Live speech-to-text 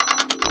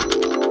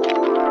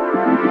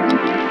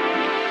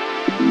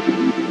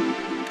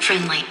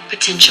friendly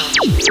potential.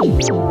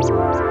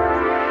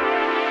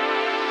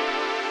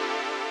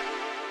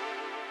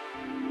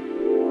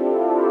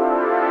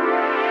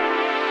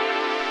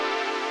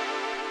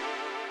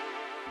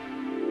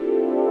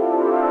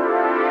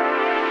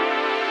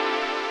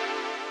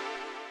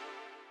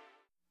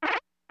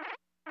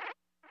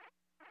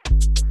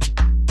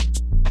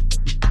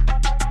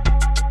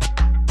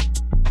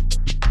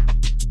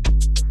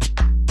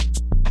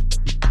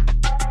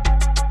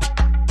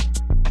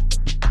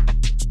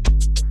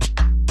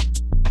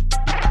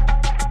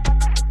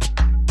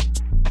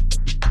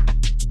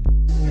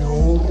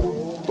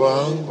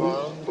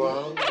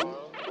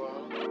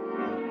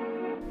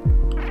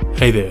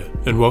 Hey there,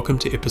 and welcome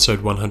to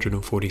episode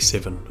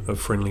 147 of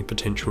Friendly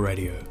Potential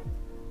Radio.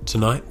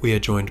 Tonight we are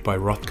joined by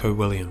Rothko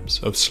Williams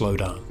of Slow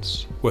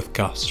Dance, with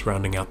Gus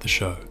rounding out the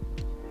show.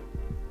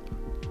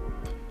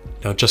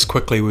 Now just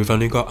quickly, we've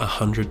only got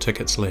 100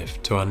 tickets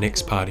left to our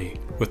next party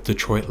with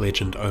Detroit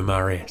legend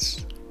Omar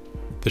S.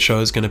 The show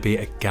is going to be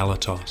at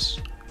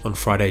Galatos on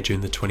Friday,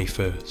 June the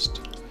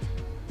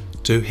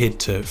 21st. Do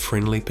head to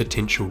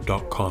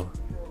friendlypotential.com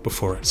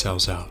before it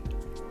sells out.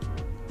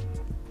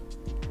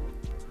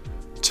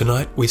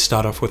 Tonight we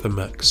start off with a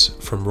mix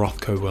from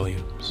Rothko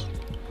Williams.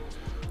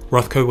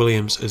 Rothko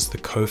Williams is the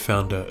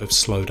co-founder of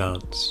Slow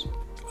Dance,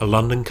 a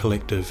London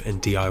collective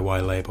and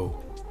DIY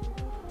label.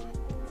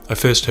 I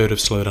first heard of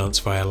Slow Dance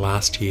via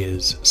last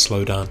year's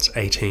Slow Dance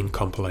 18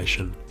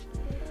 compilation,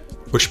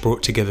 which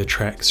brought together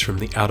tracks from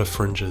the outer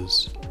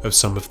fringes of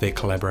some of their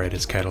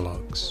collaborators'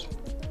 catalogues.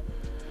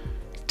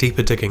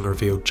 Deeper digging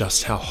revealed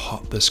just how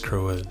hot this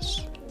crew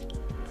is.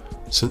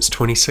 Since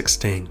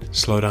 2016,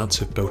 Slow Dance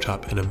have built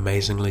up an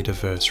amazingly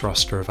diverse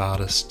roster of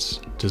artists,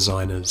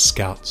 designers,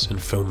 scouts and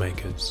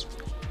filmmakers,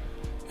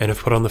 and have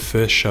put on the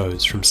first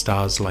shows from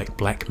stars like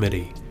Black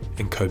Midi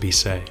and Kobe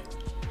Say.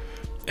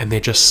 And they're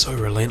just so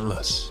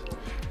relentless.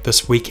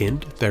 This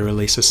weekend, they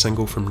release a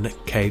single from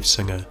Nick Cave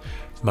singer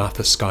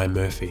Martha Skye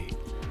Murphy,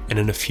 and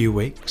in a few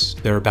weeks,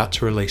 they're about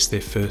to release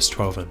their first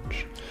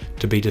 12-inch,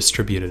 to be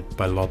distributed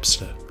by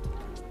Lobster.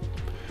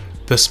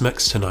 This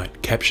mix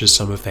tonight captures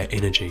some of that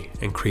energy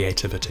and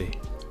creativity.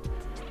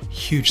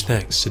 Huge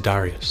thanks to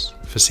Darius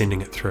for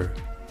sending it through.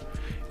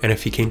 And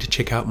if you're keen to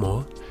check out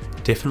more,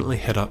 definitely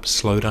hit up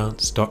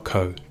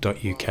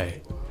slowdance.co.uk,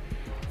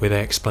 where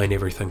they explain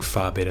everything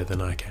far better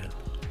than I can.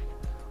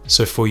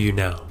 So for you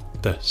now,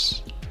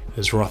 this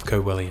is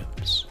Rothko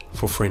Williams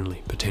for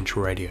Friendly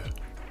Potential Radio.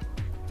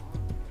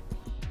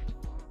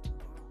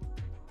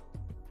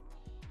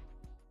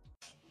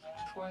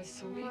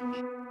 Twice a week.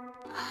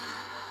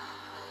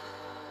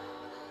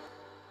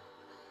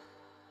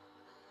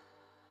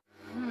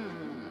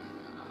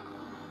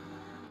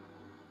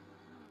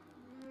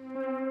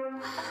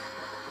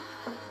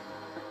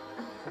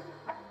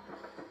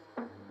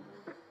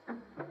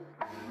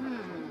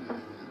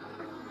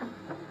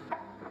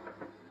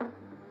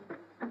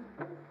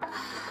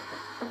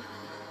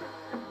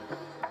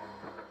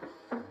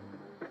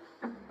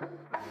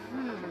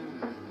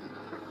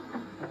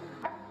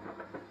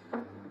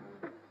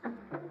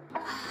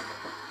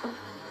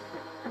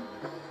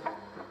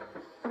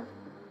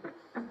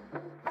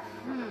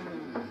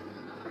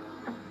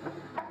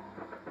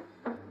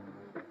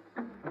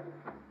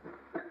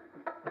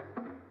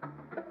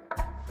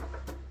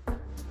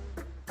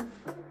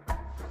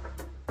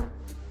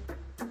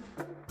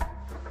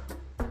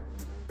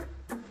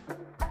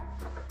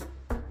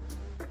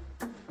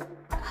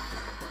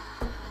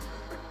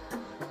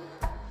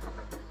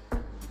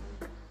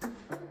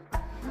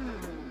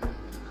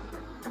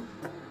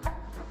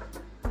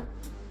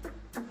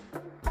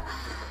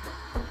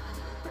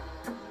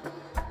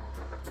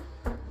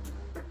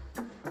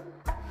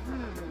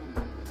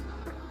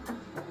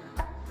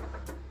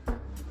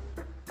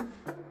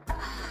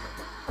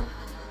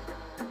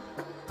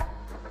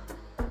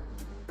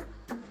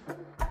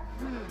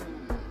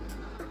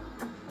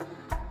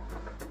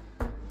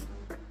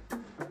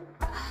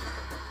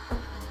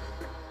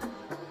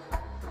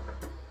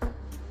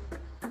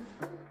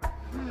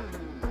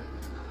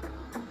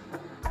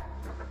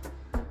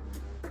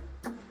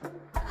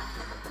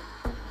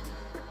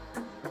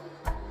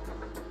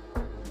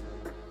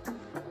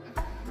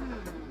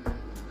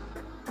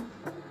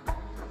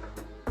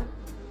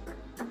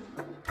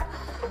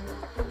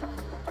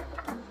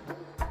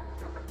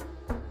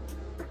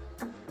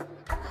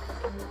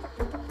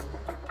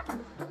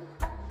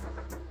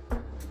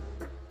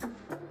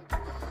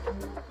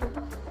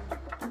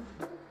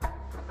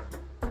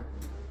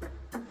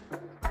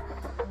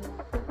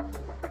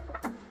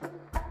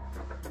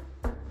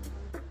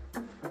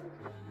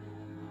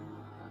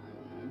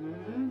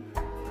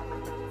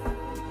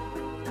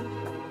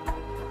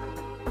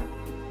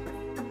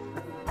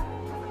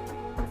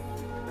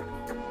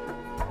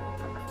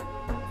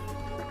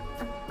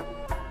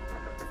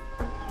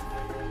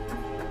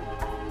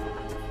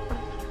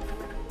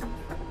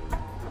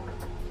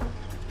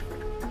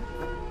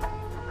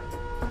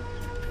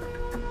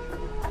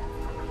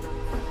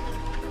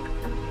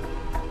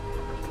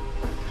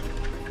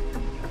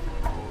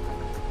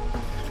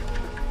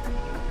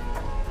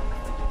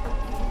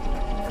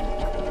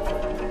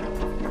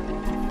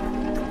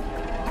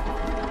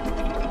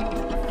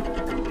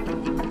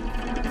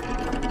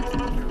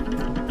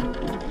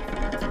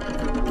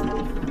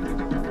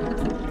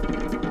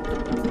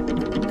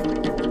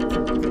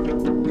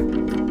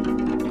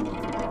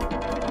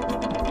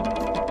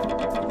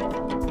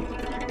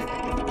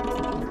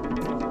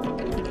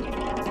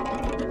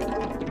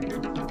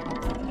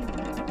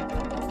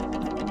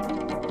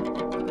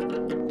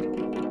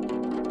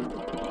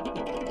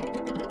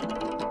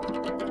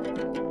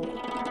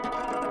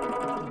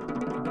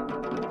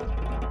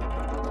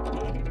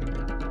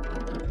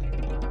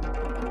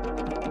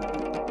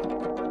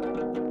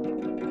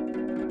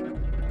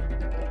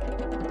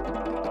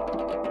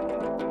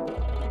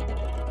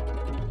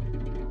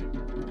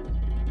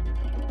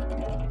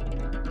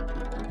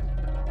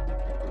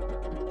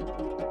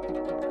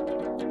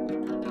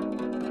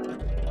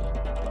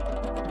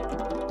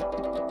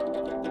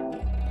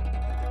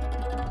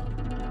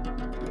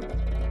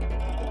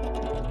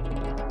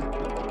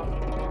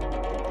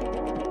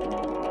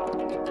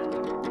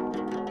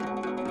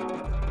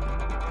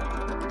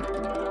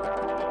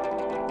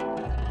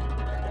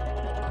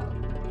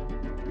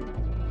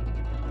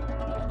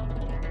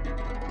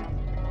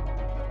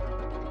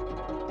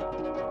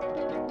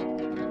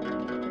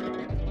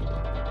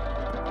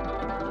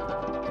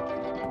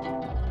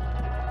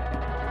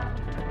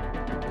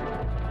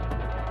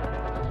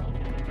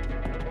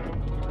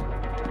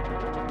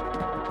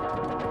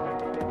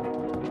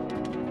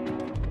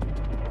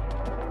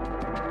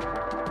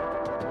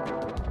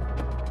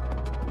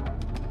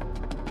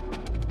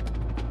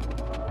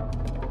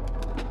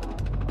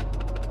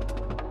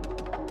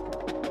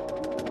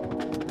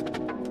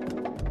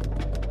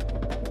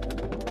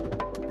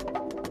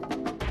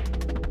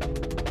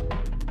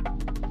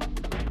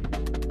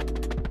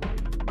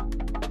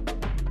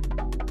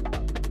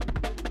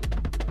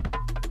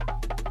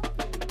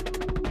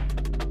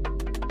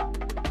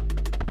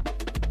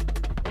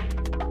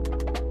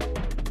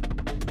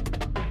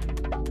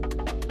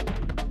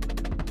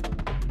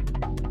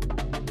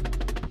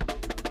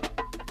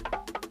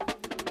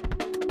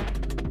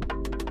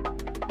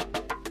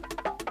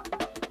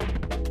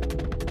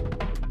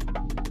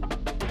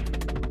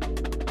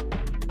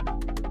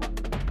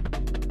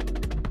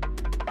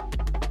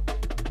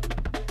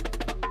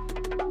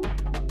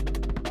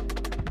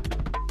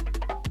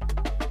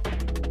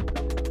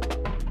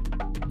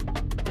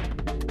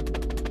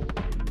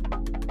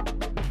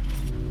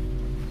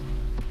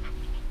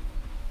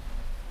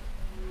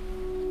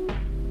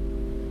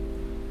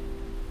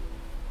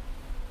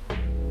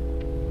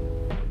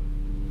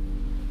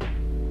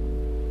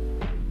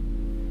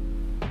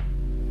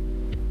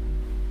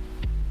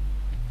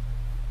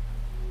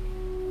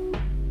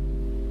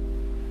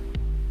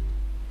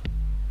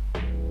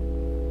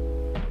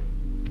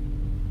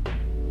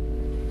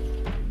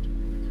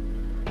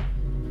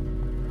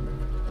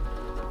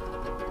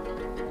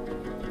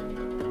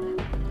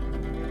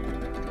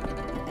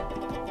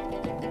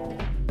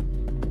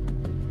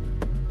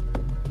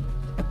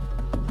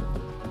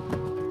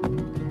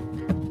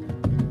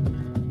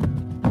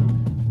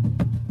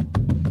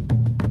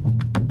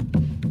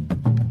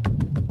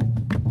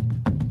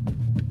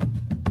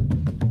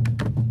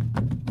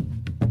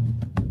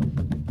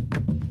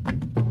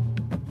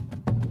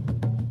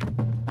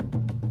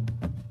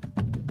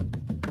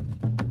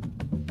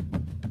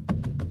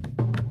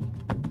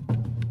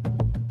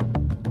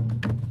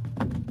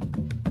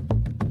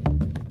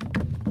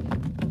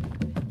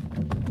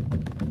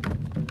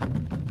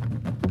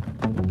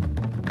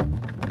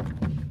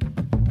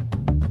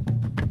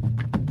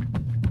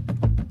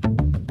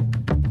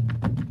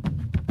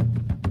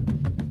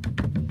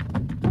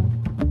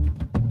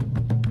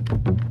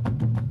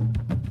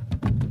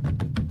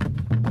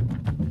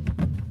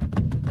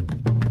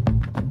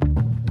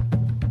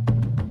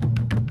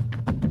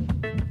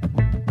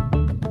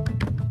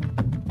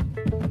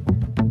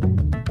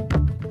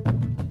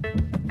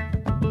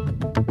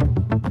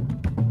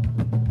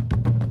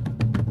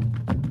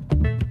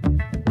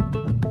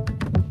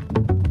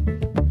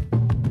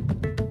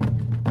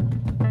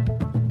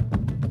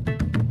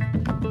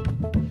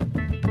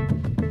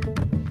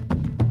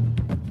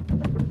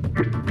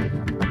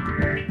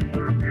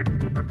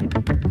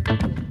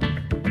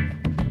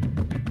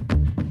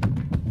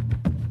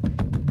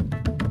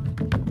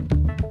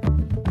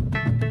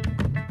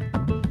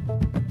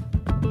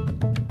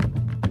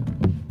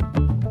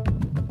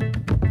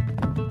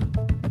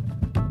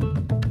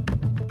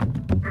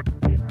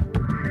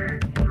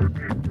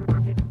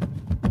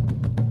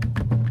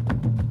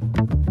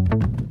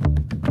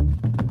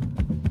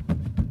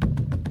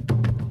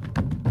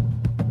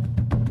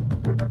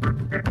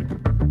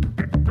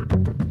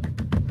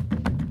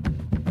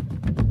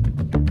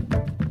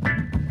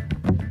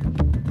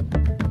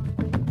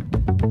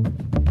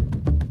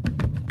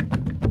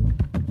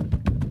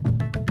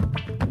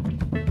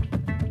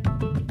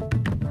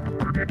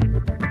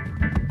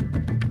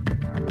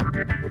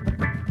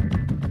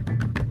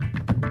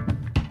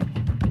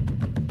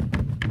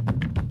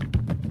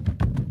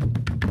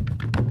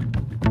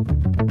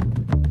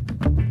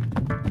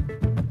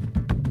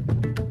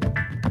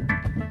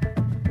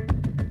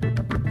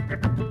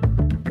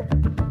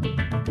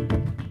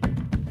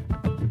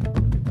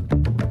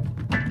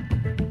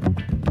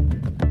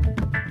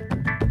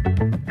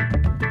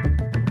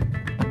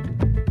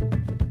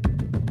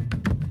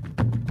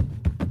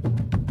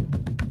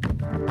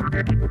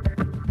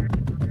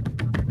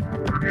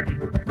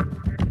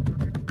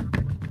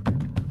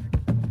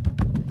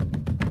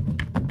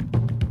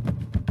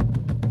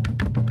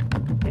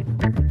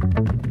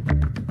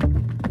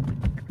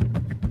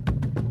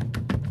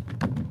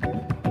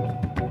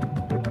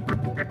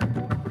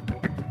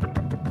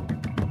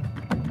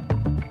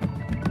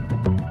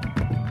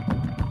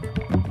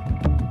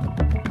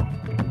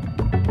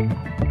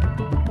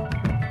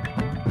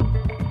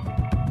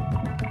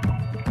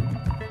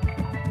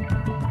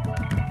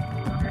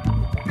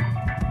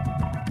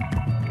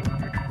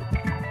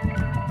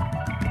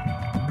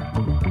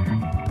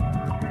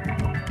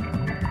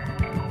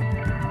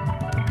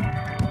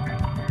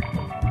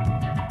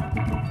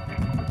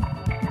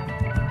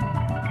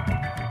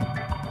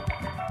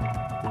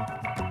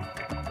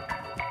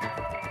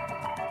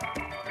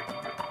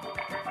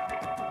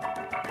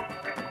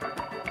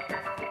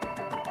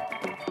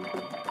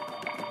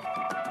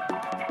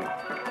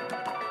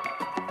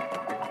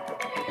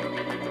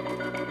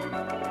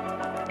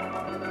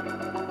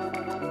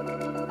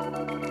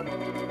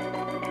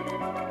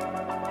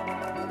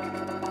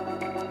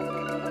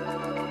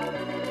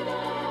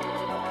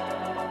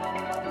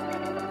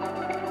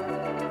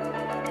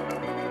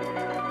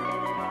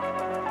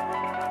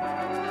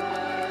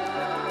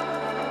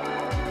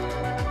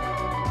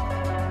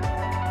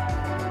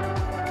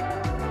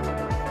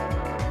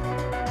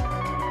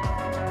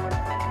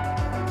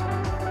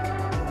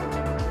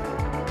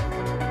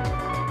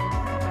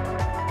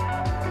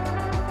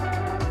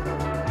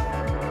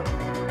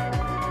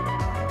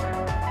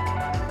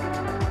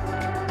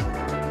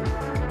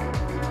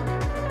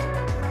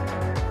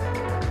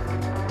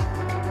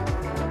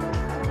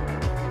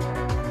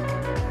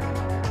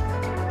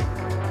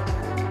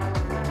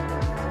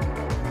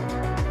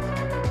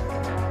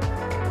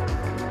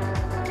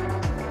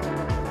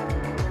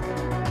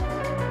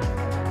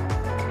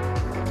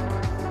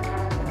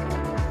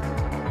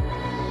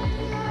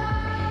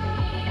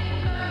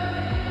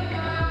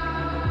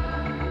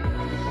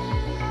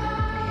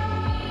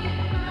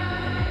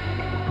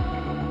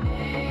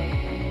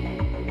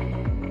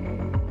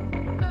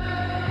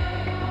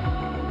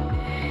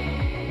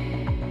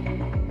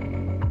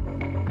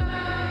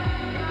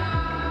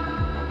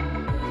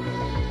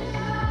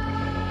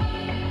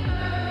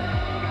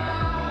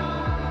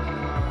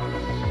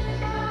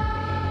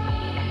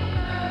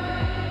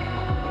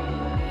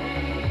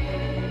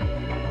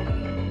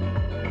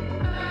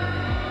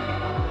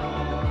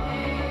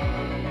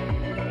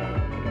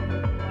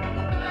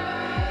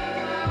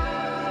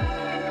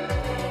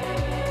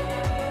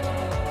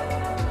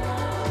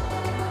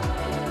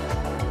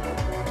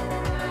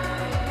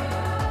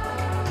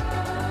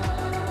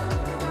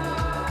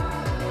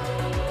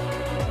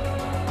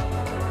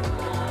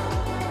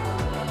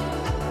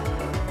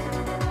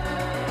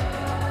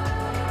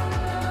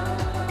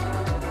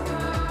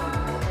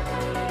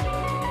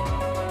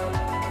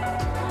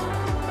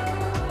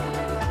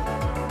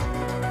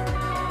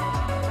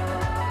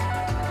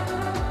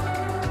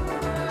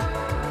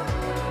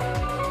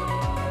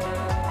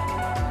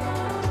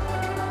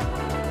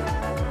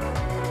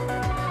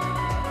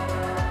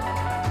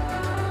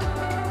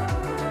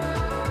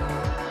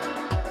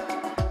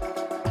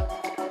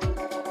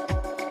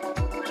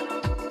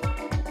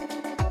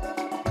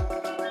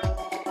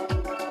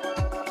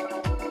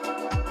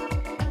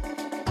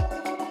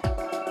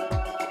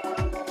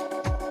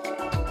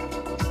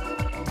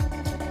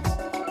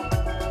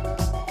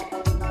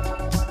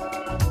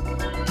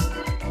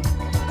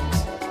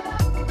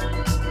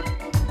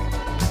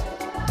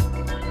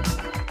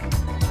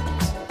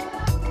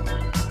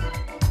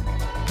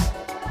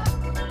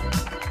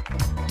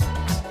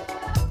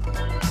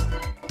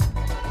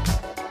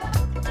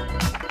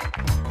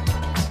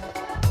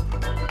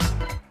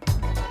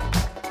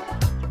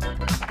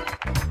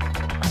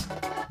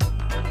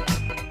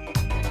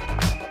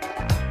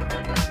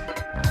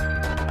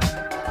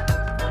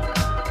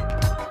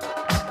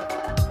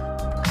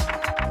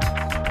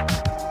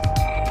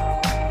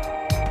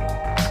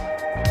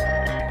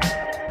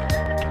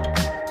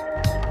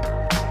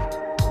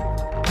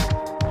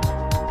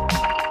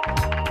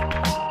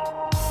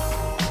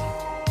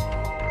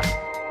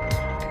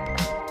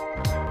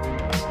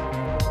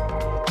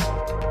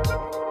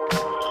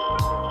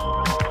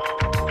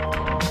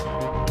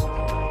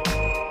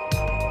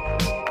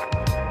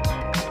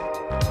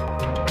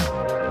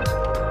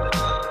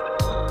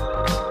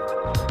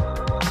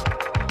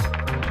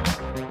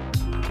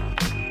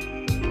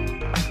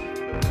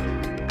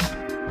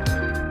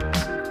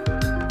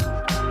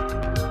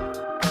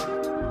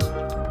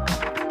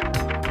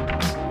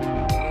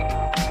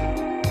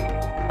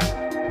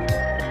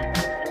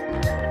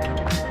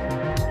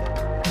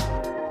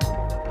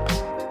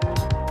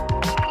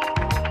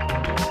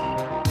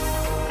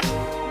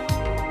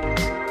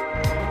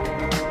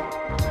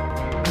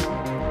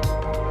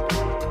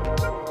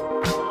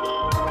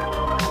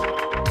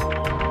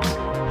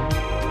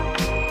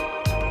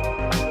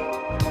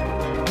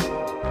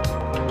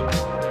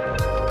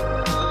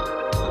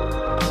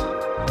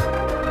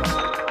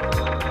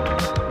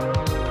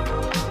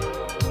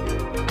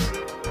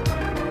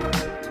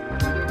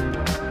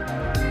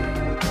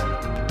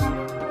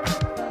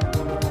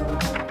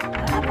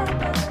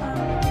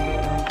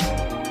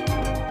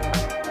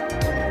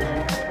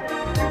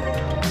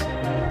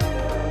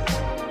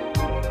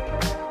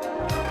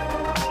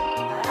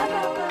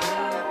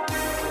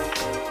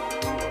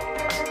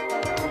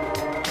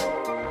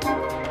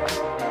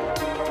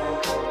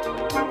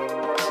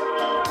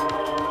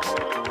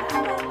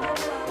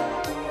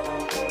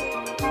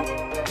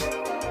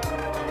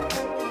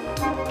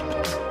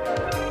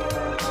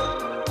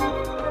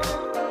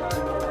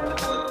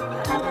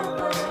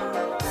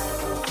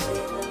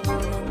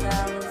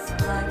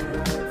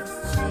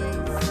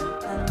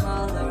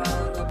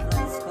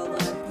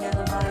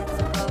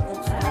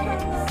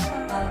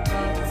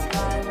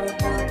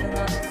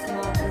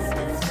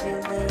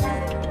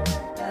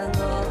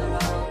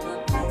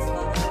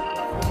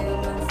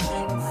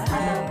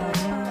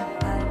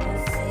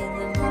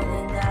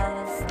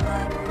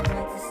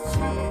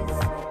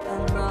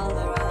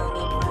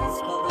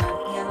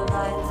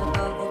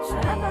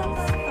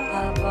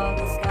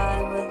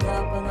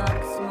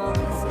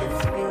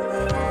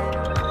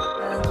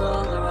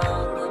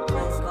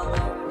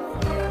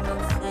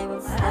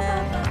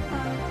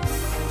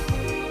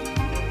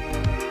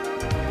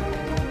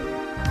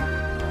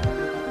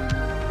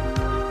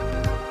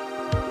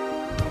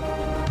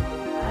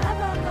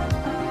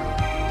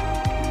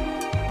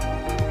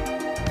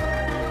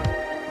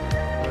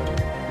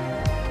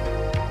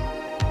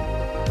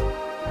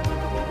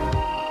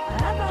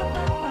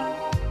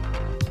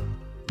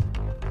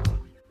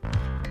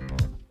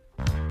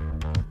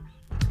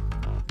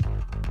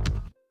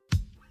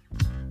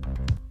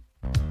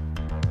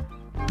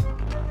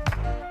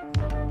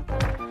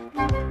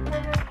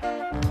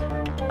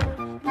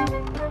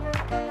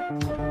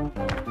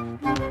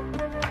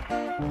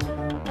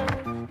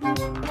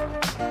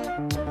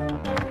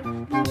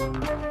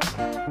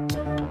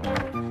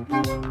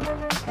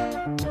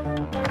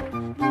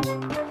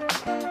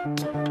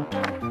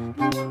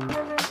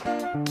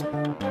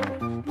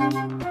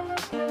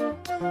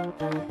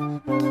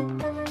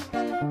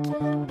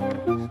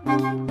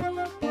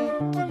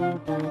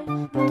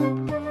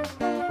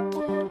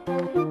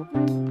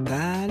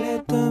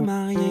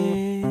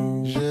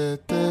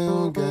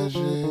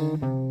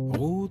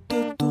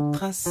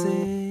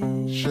 tracé,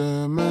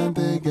 chemin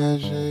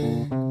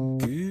dégagé,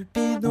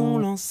 Cupidon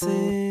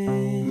lancé,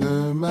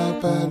 ne m'a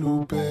pas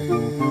loupé.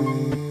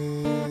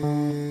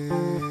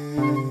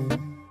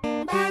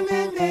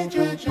 Banende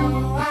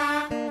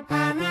Jojoa,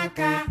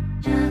 Anaka,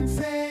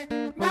 Janse,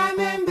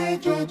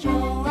 Banende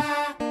Jojoa,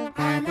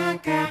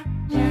 Anaka,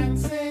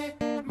 Janse,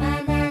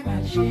 Manana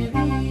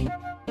chérie,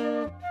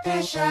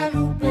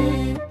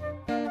 échaloupé,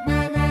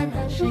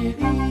 Manana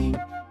chérie,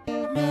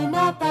 ne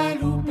m'a pas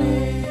loupé.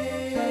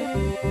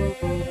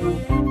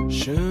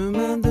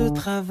 chemin de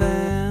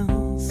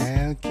traverse,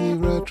 Elle qui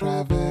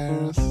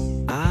retraverse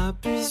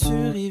appuie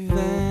sur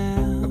hiver,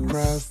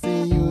 across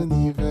the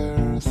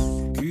universe,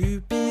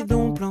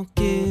 Cupidon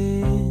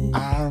planqué,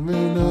 arme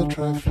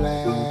notre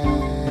flèche.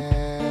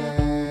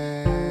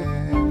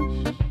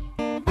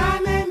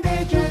 Banende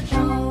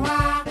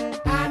Jojoa,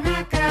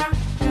 Anaka,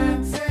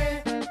 Janse,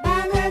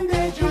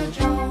 Banende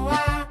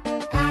Jojoa,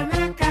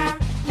 Anaka,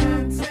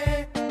 Janse,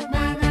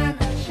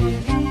 Manana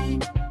chérie,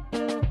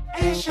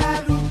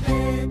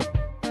 échaloupé,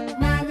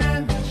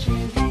 Manana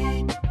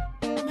chérie,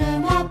 ne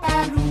m'a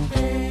pas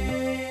loupé.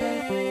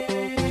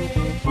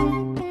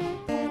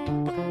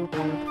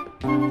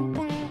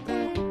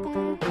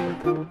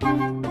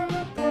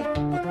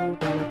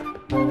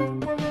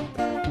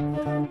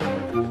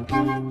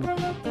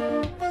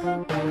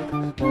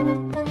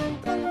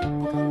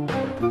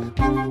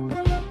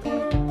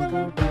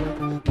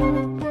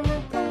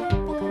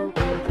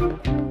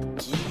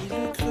 qui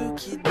le crut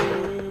qui donc,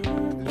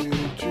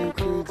 Tu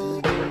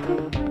dis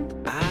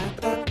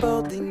à ta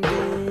porte ding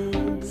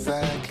dong,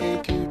 sacré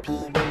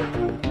Cupidon,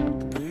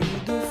 plus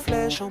de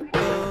flèches en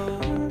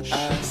poche,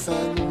 à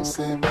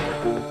s'annoncer mort.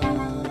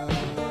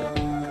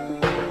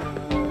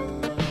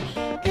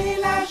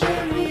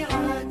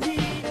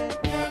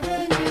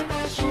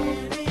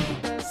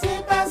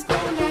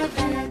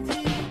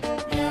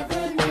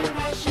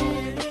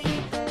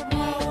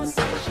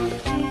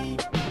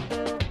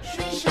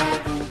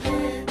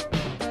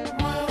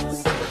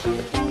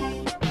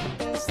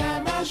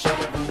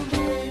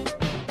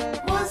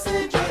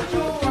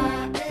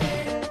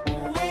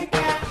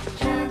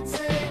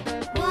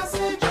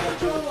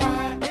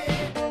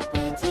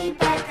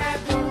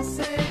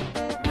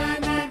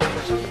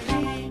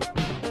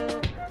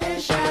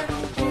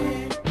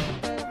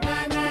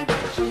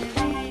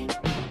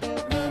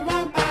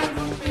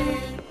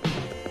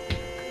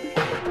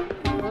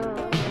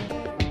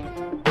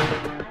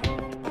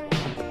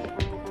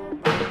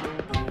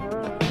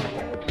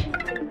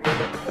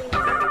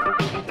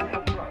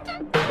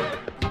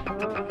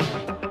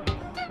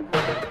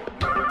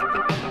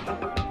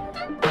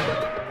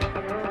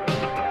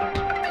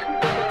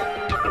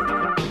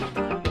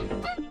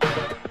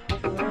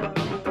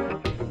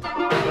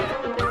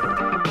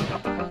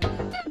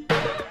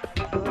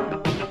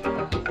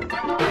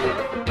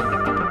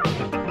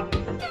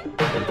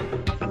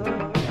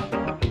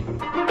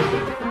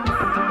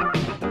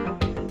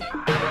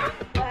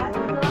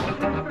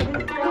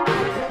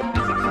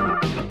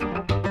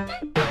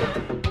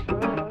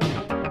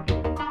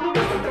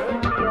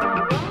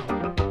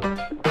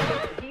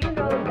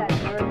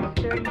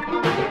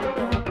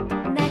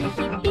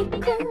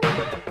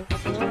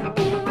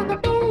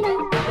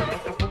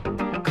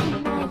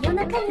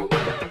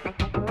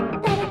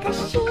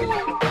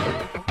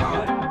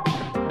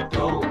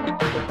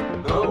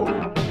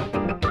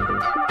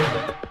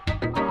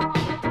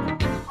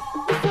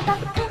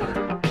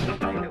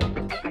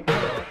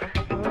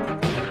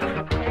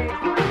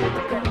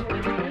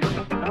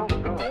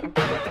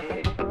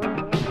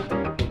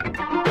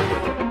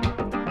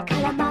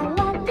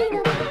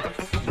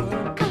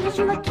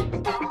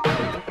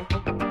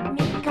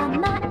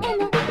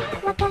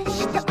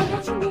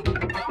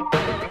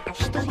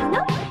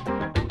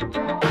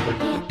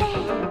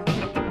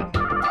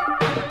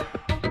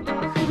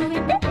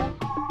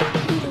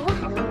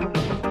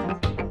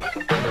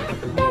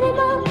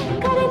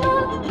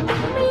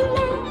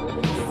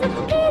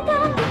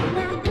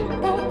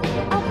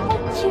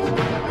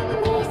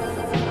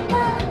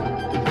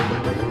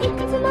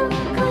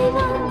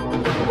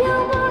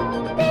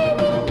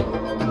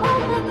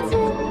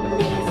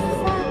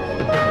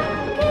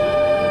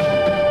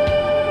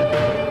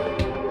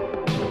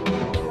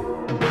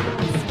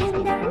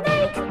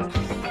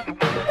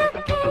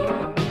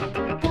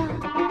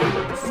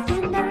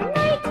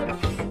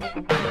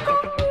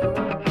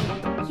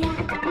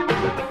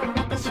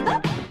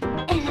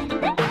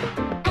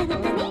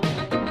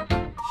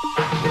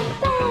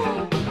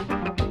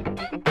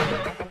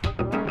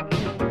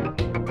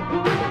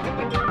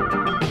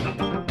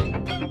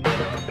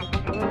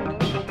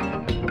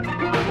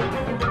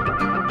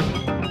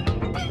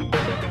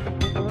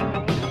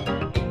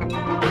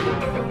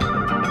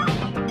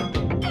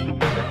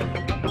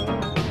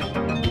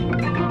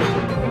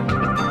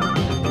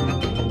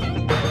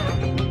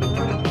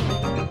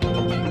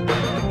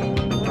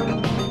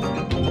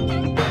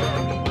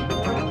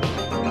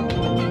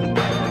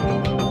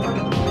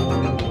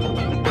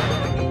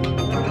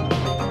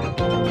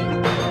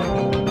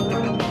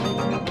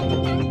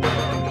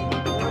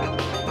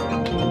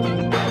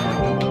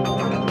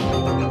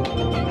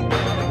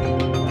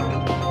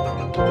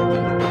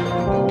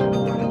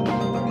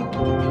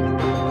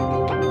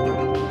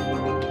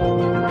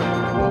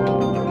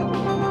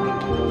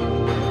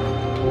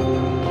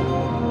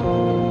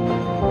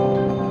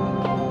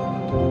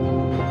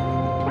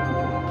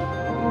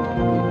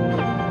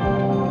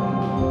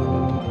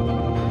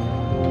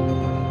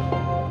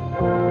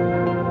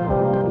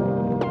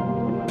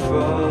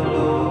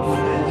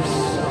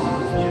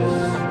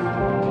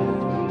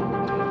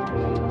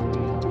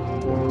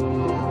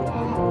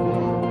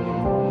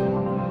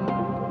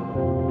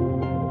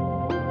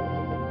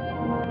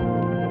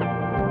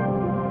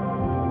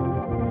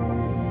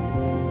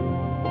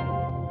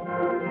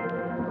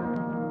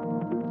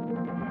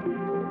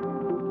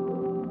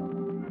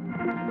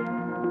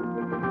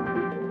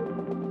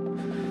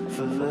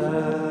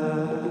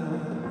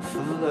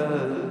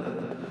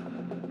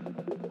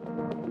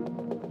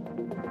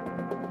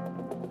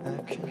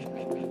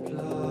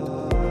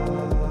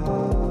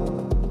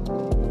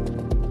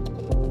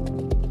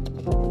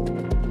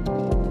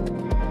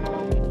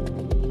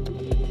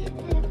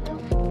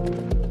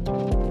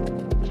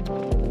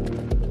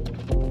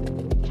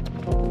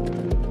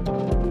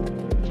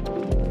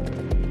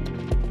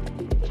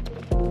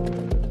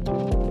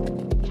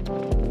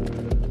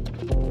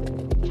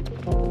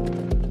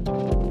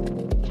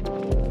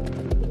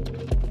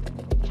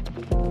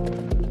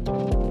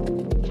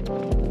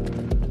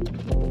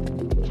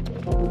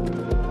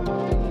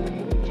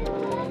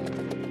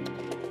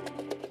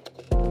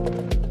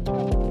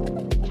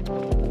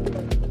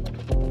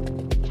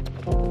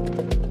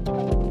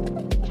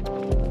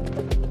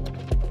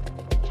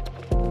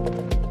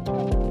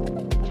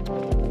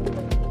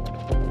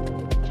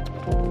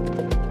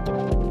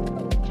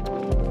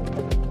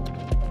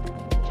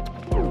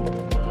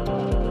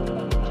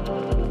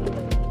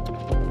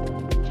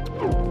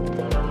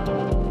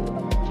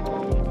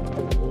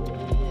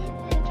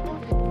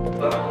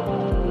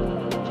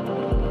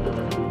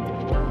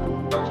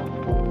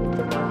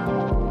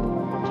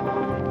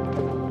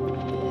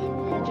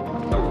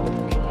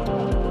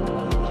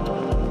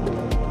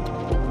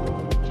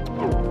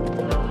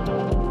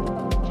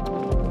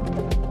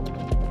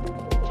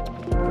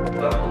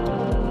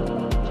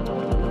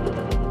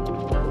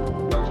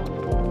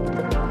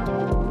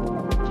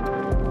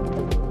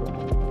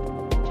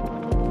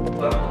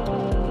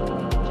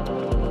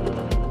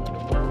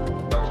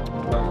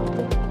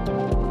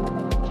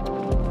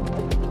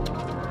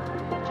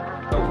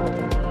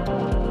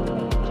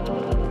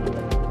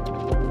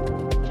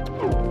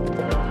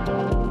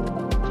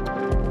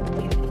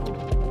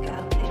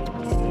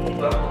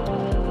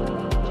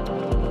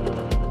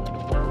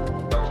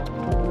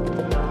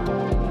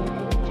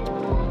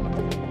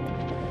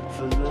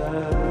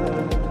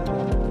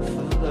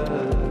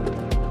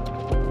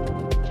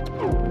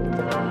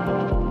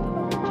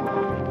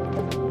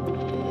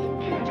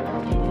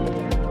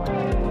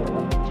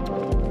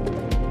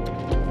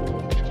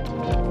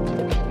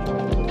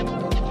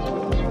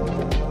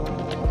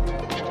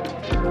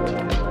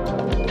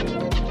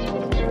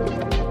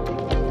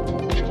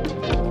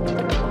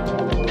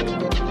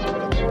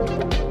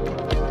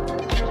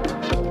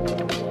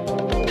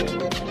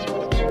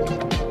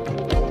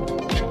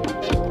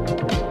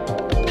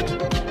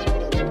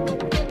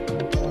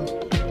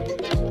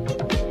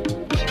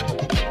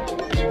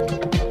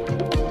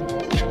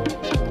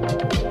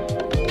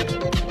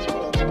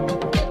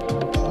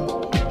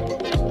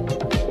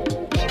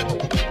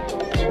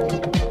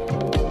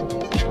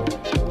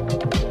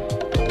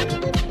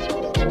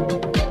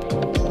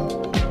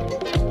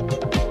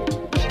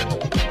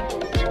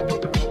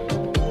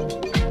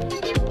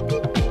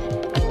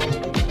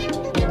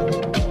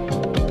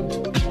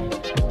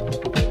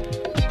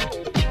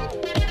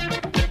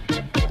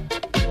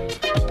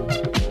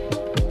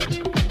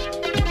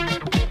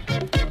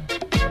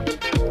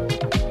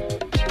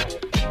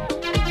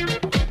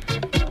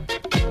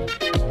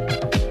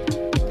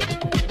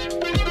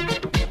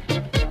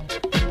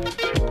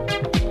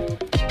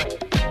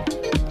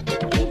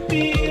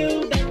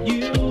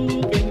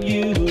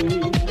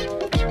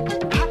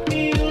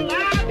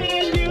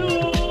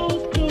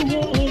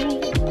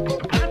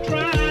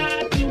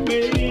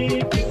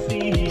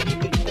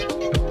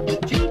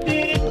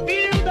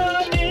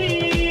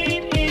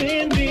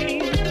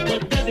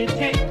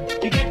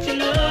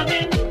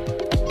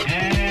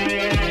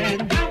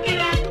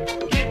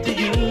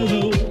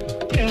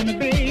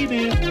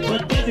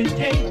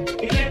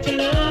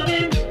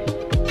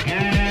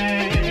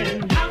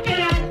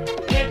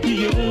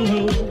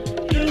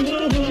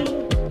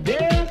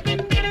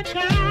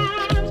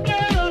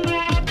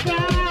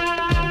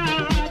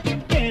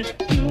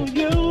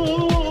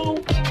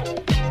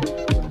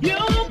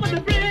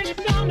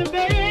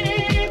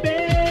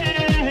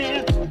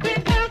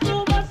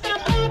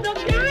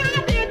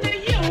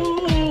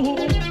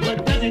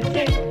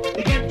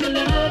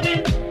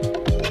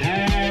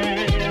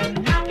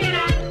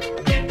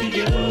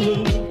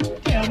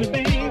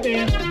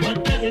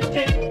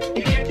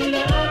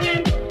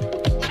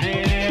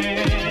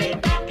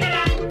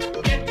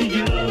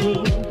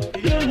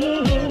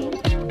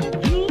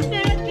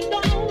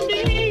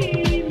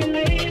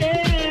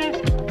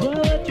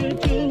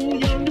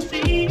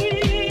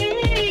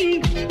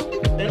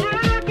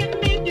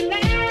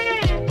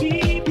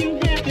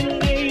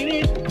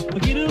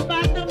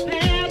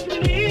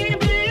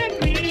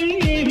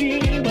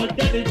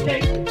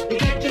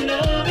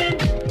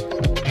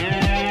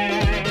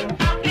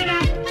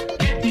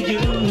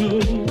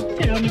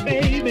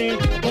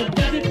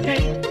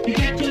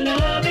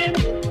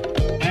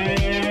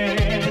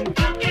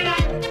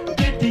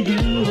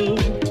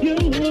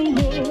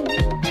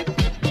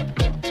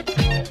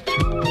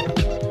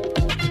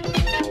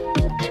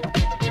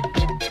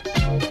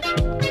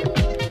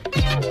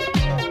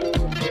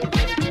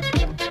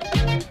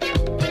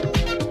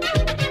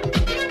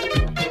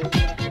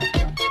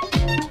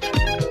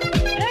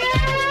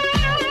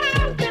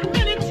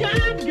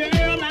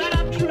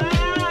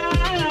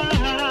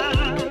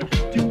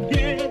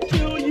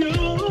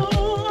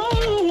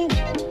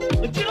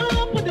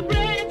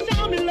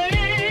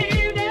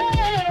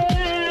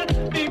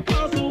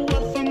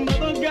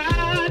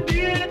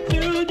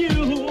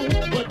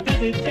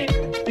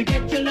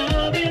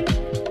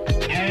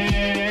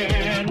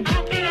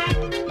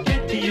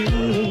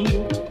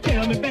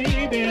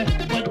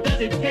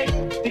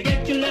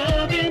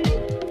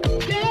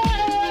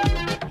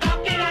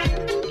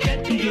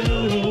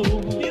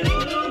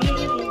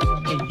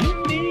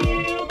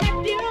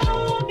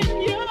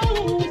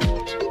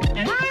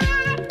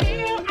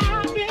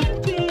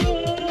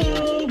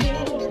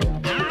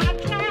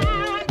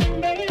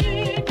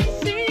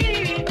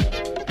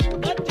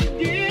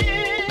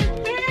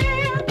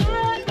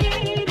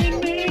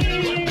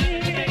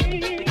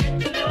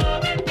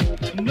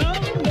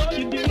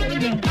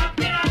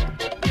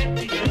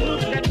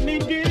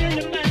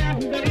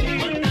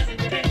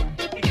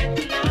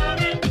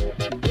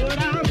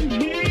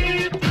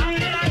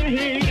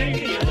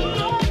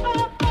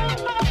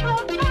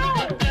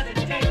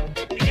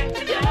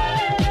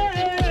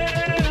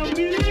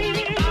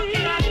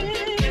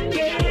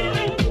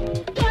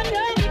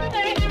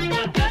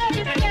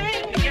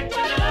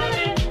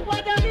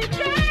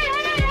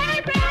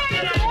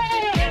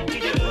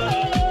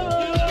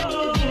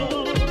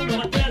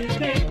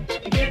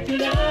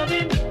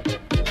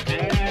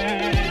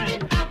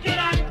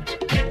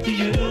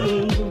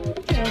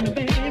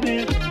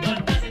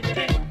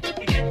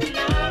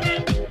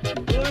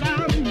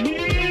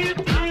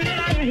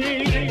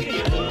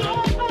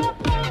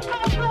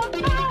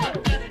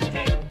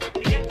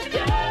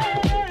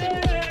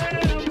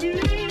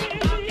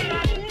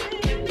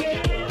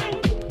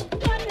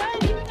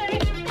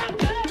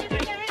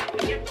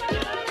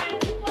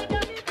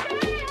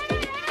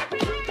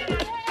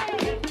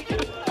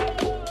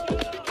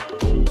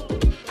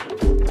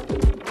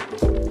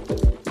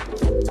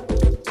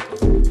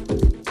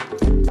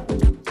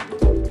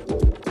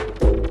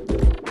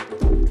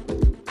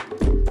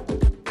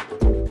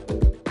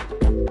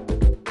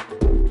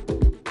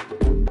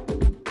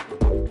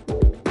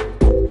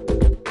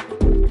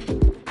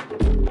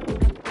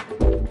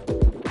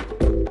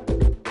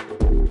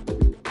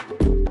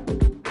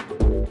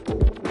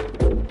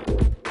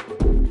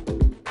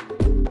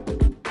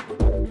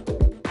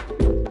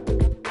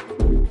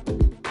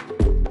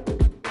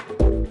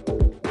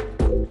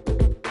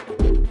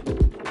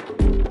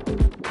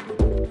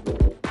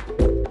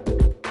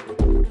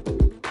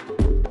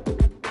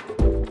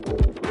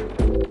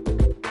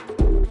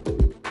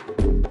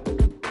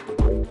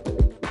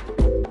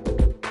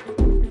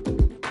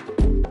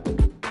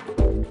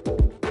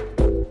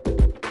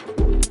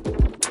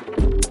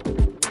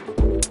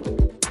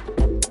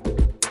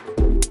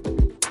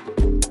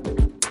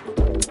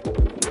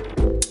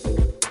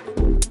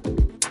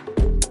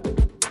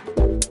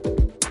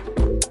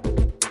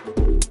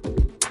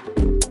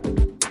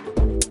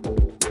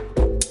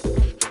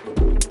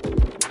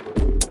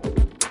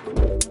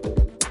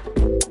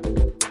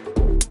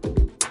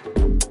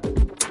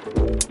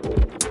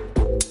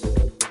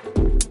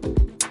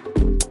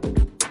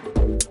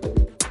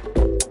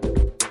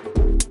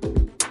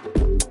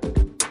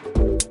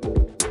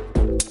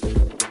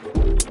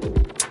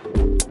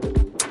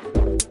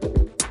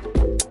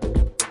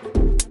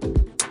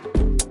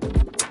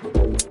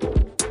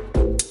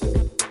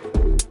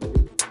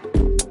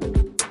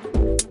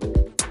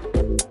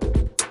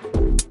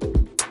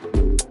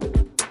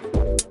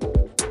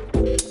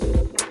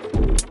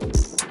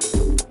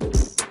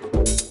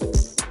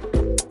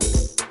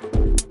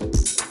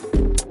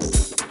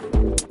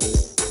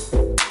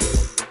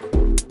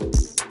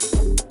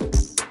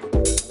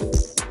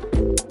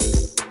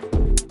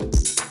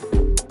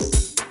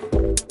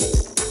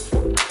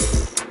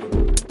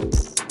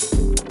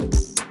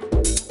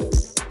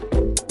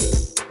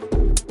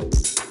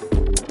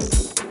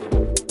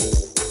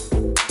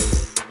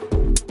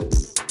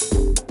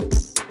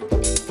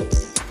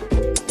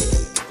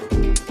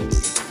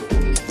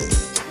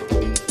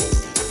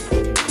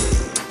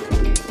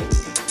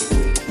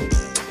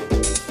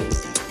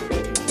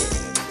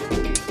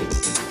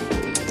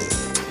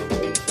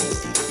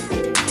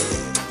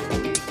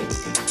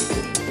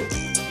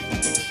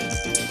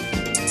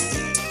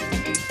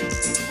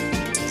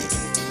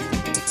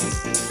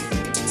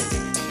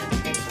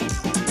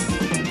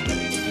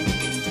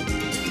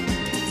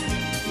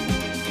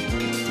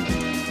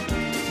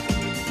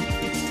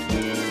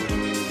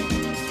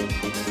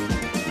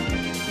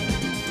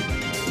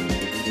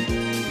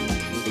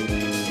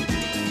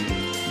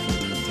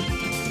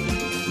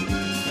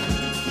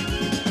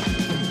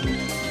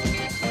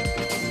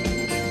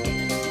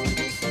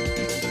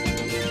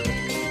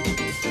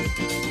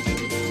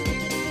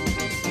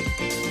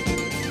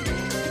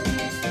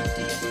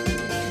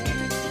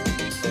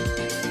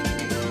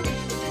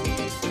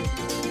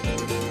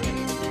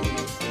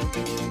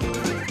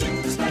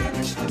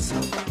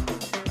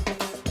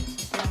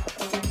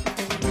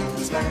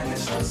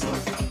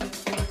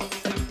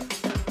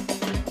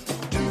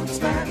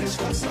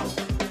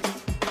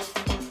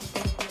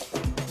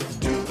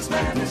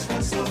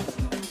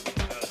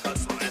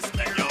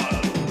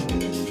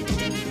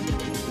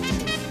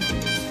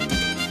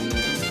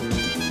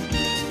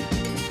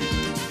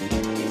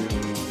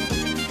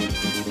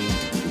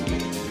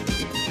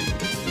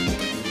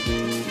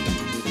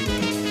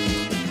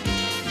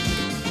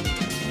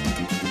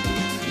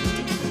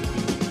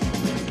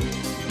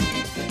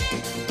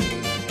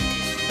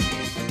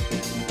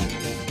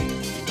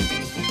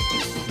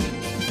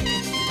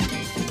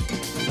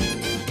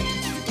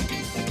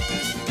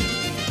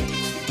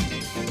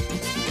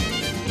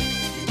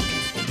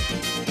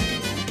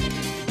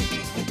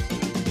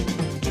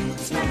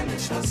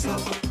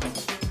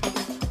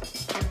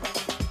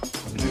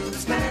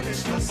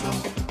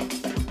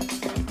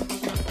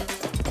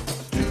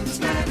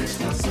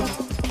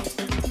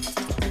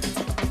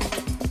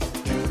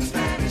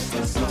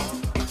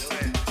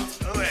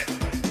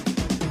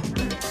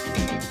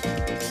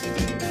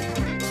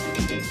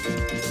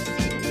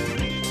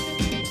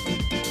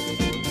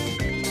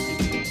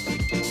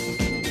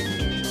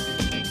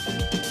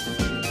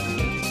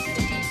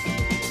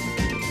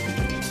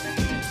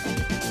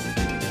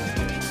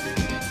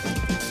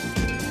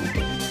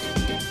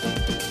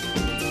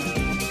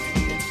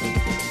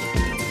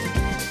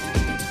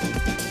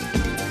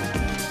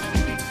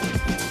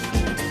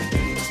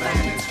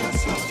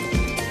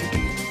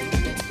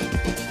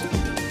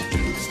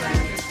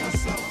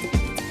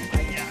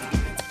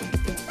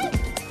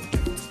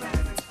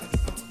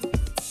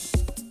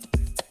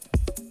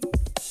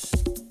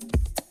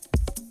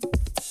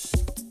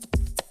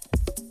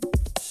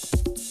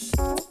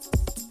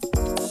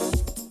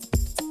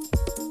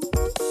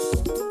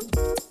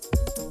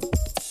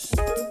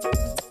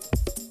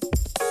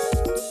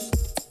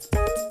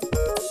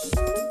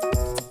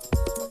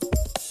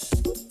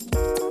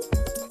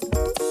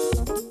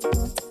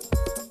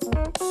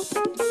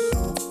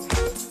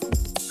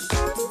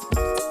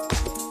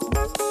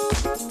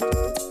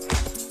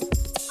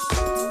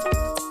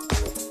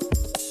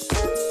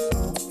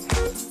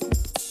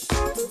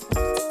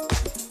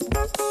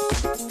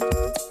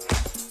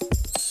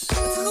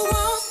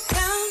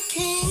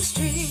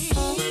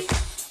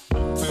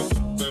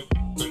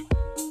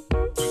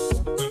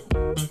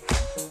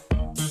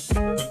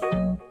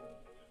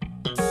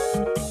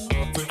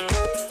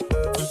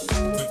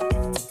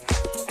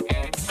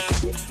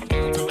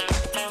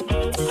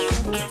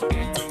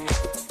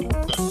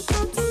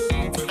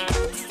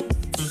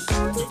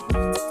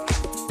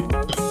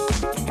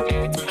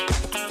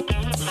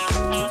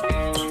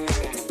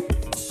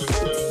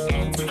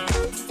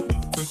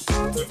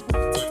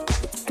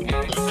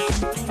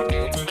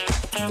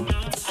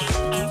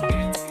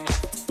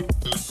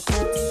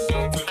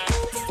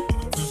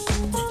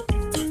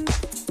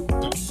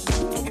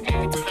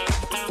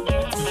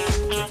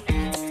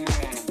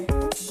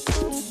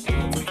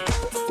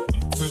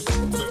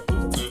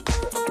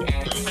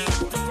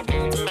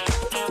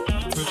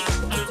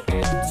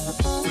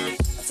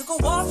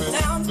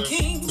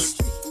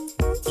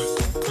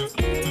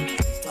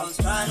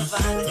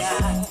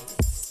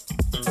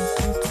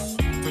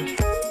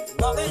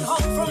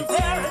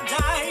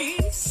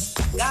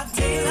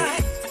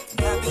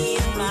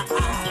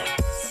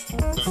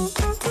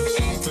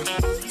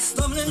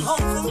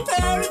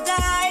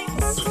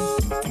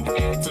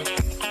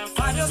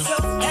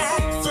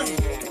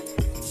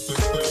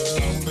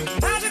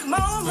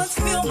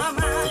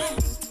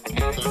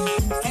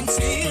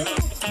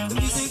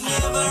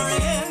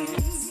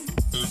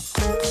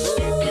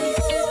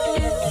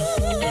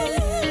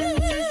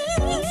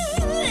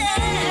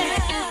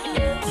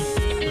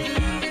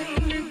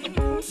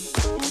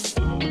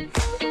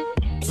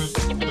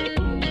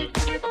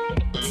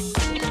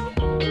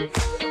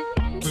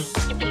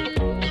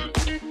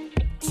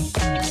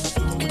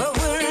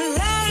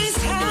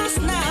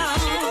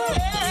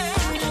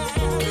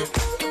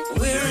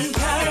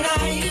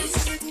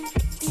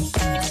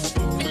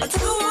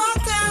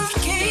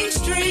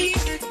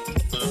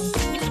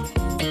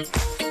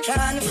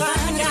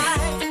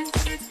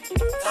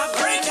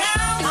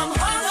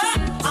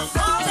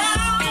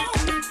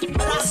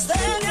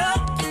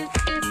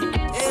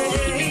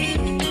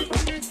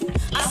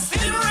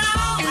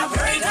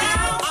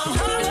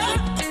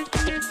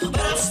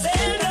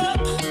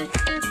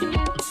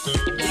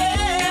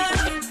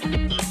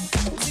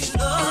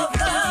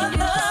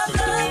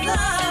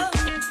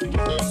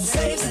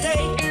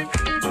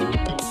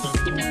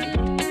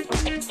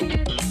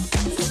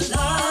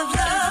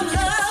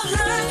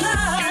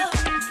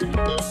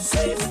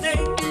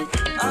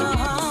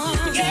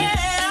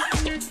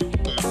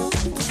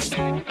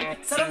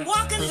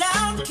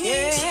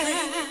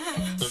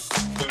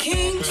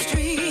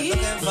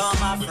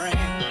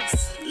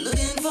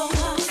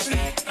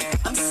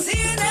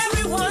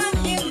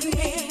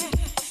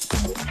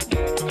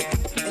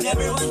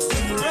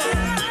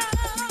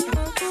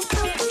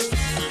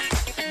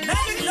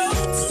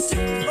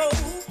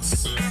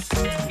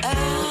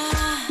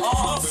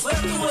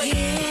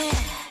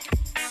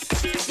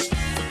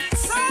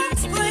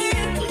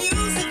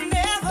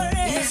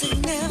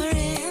 Never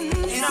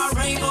ends in our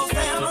rainbow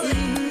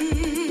family.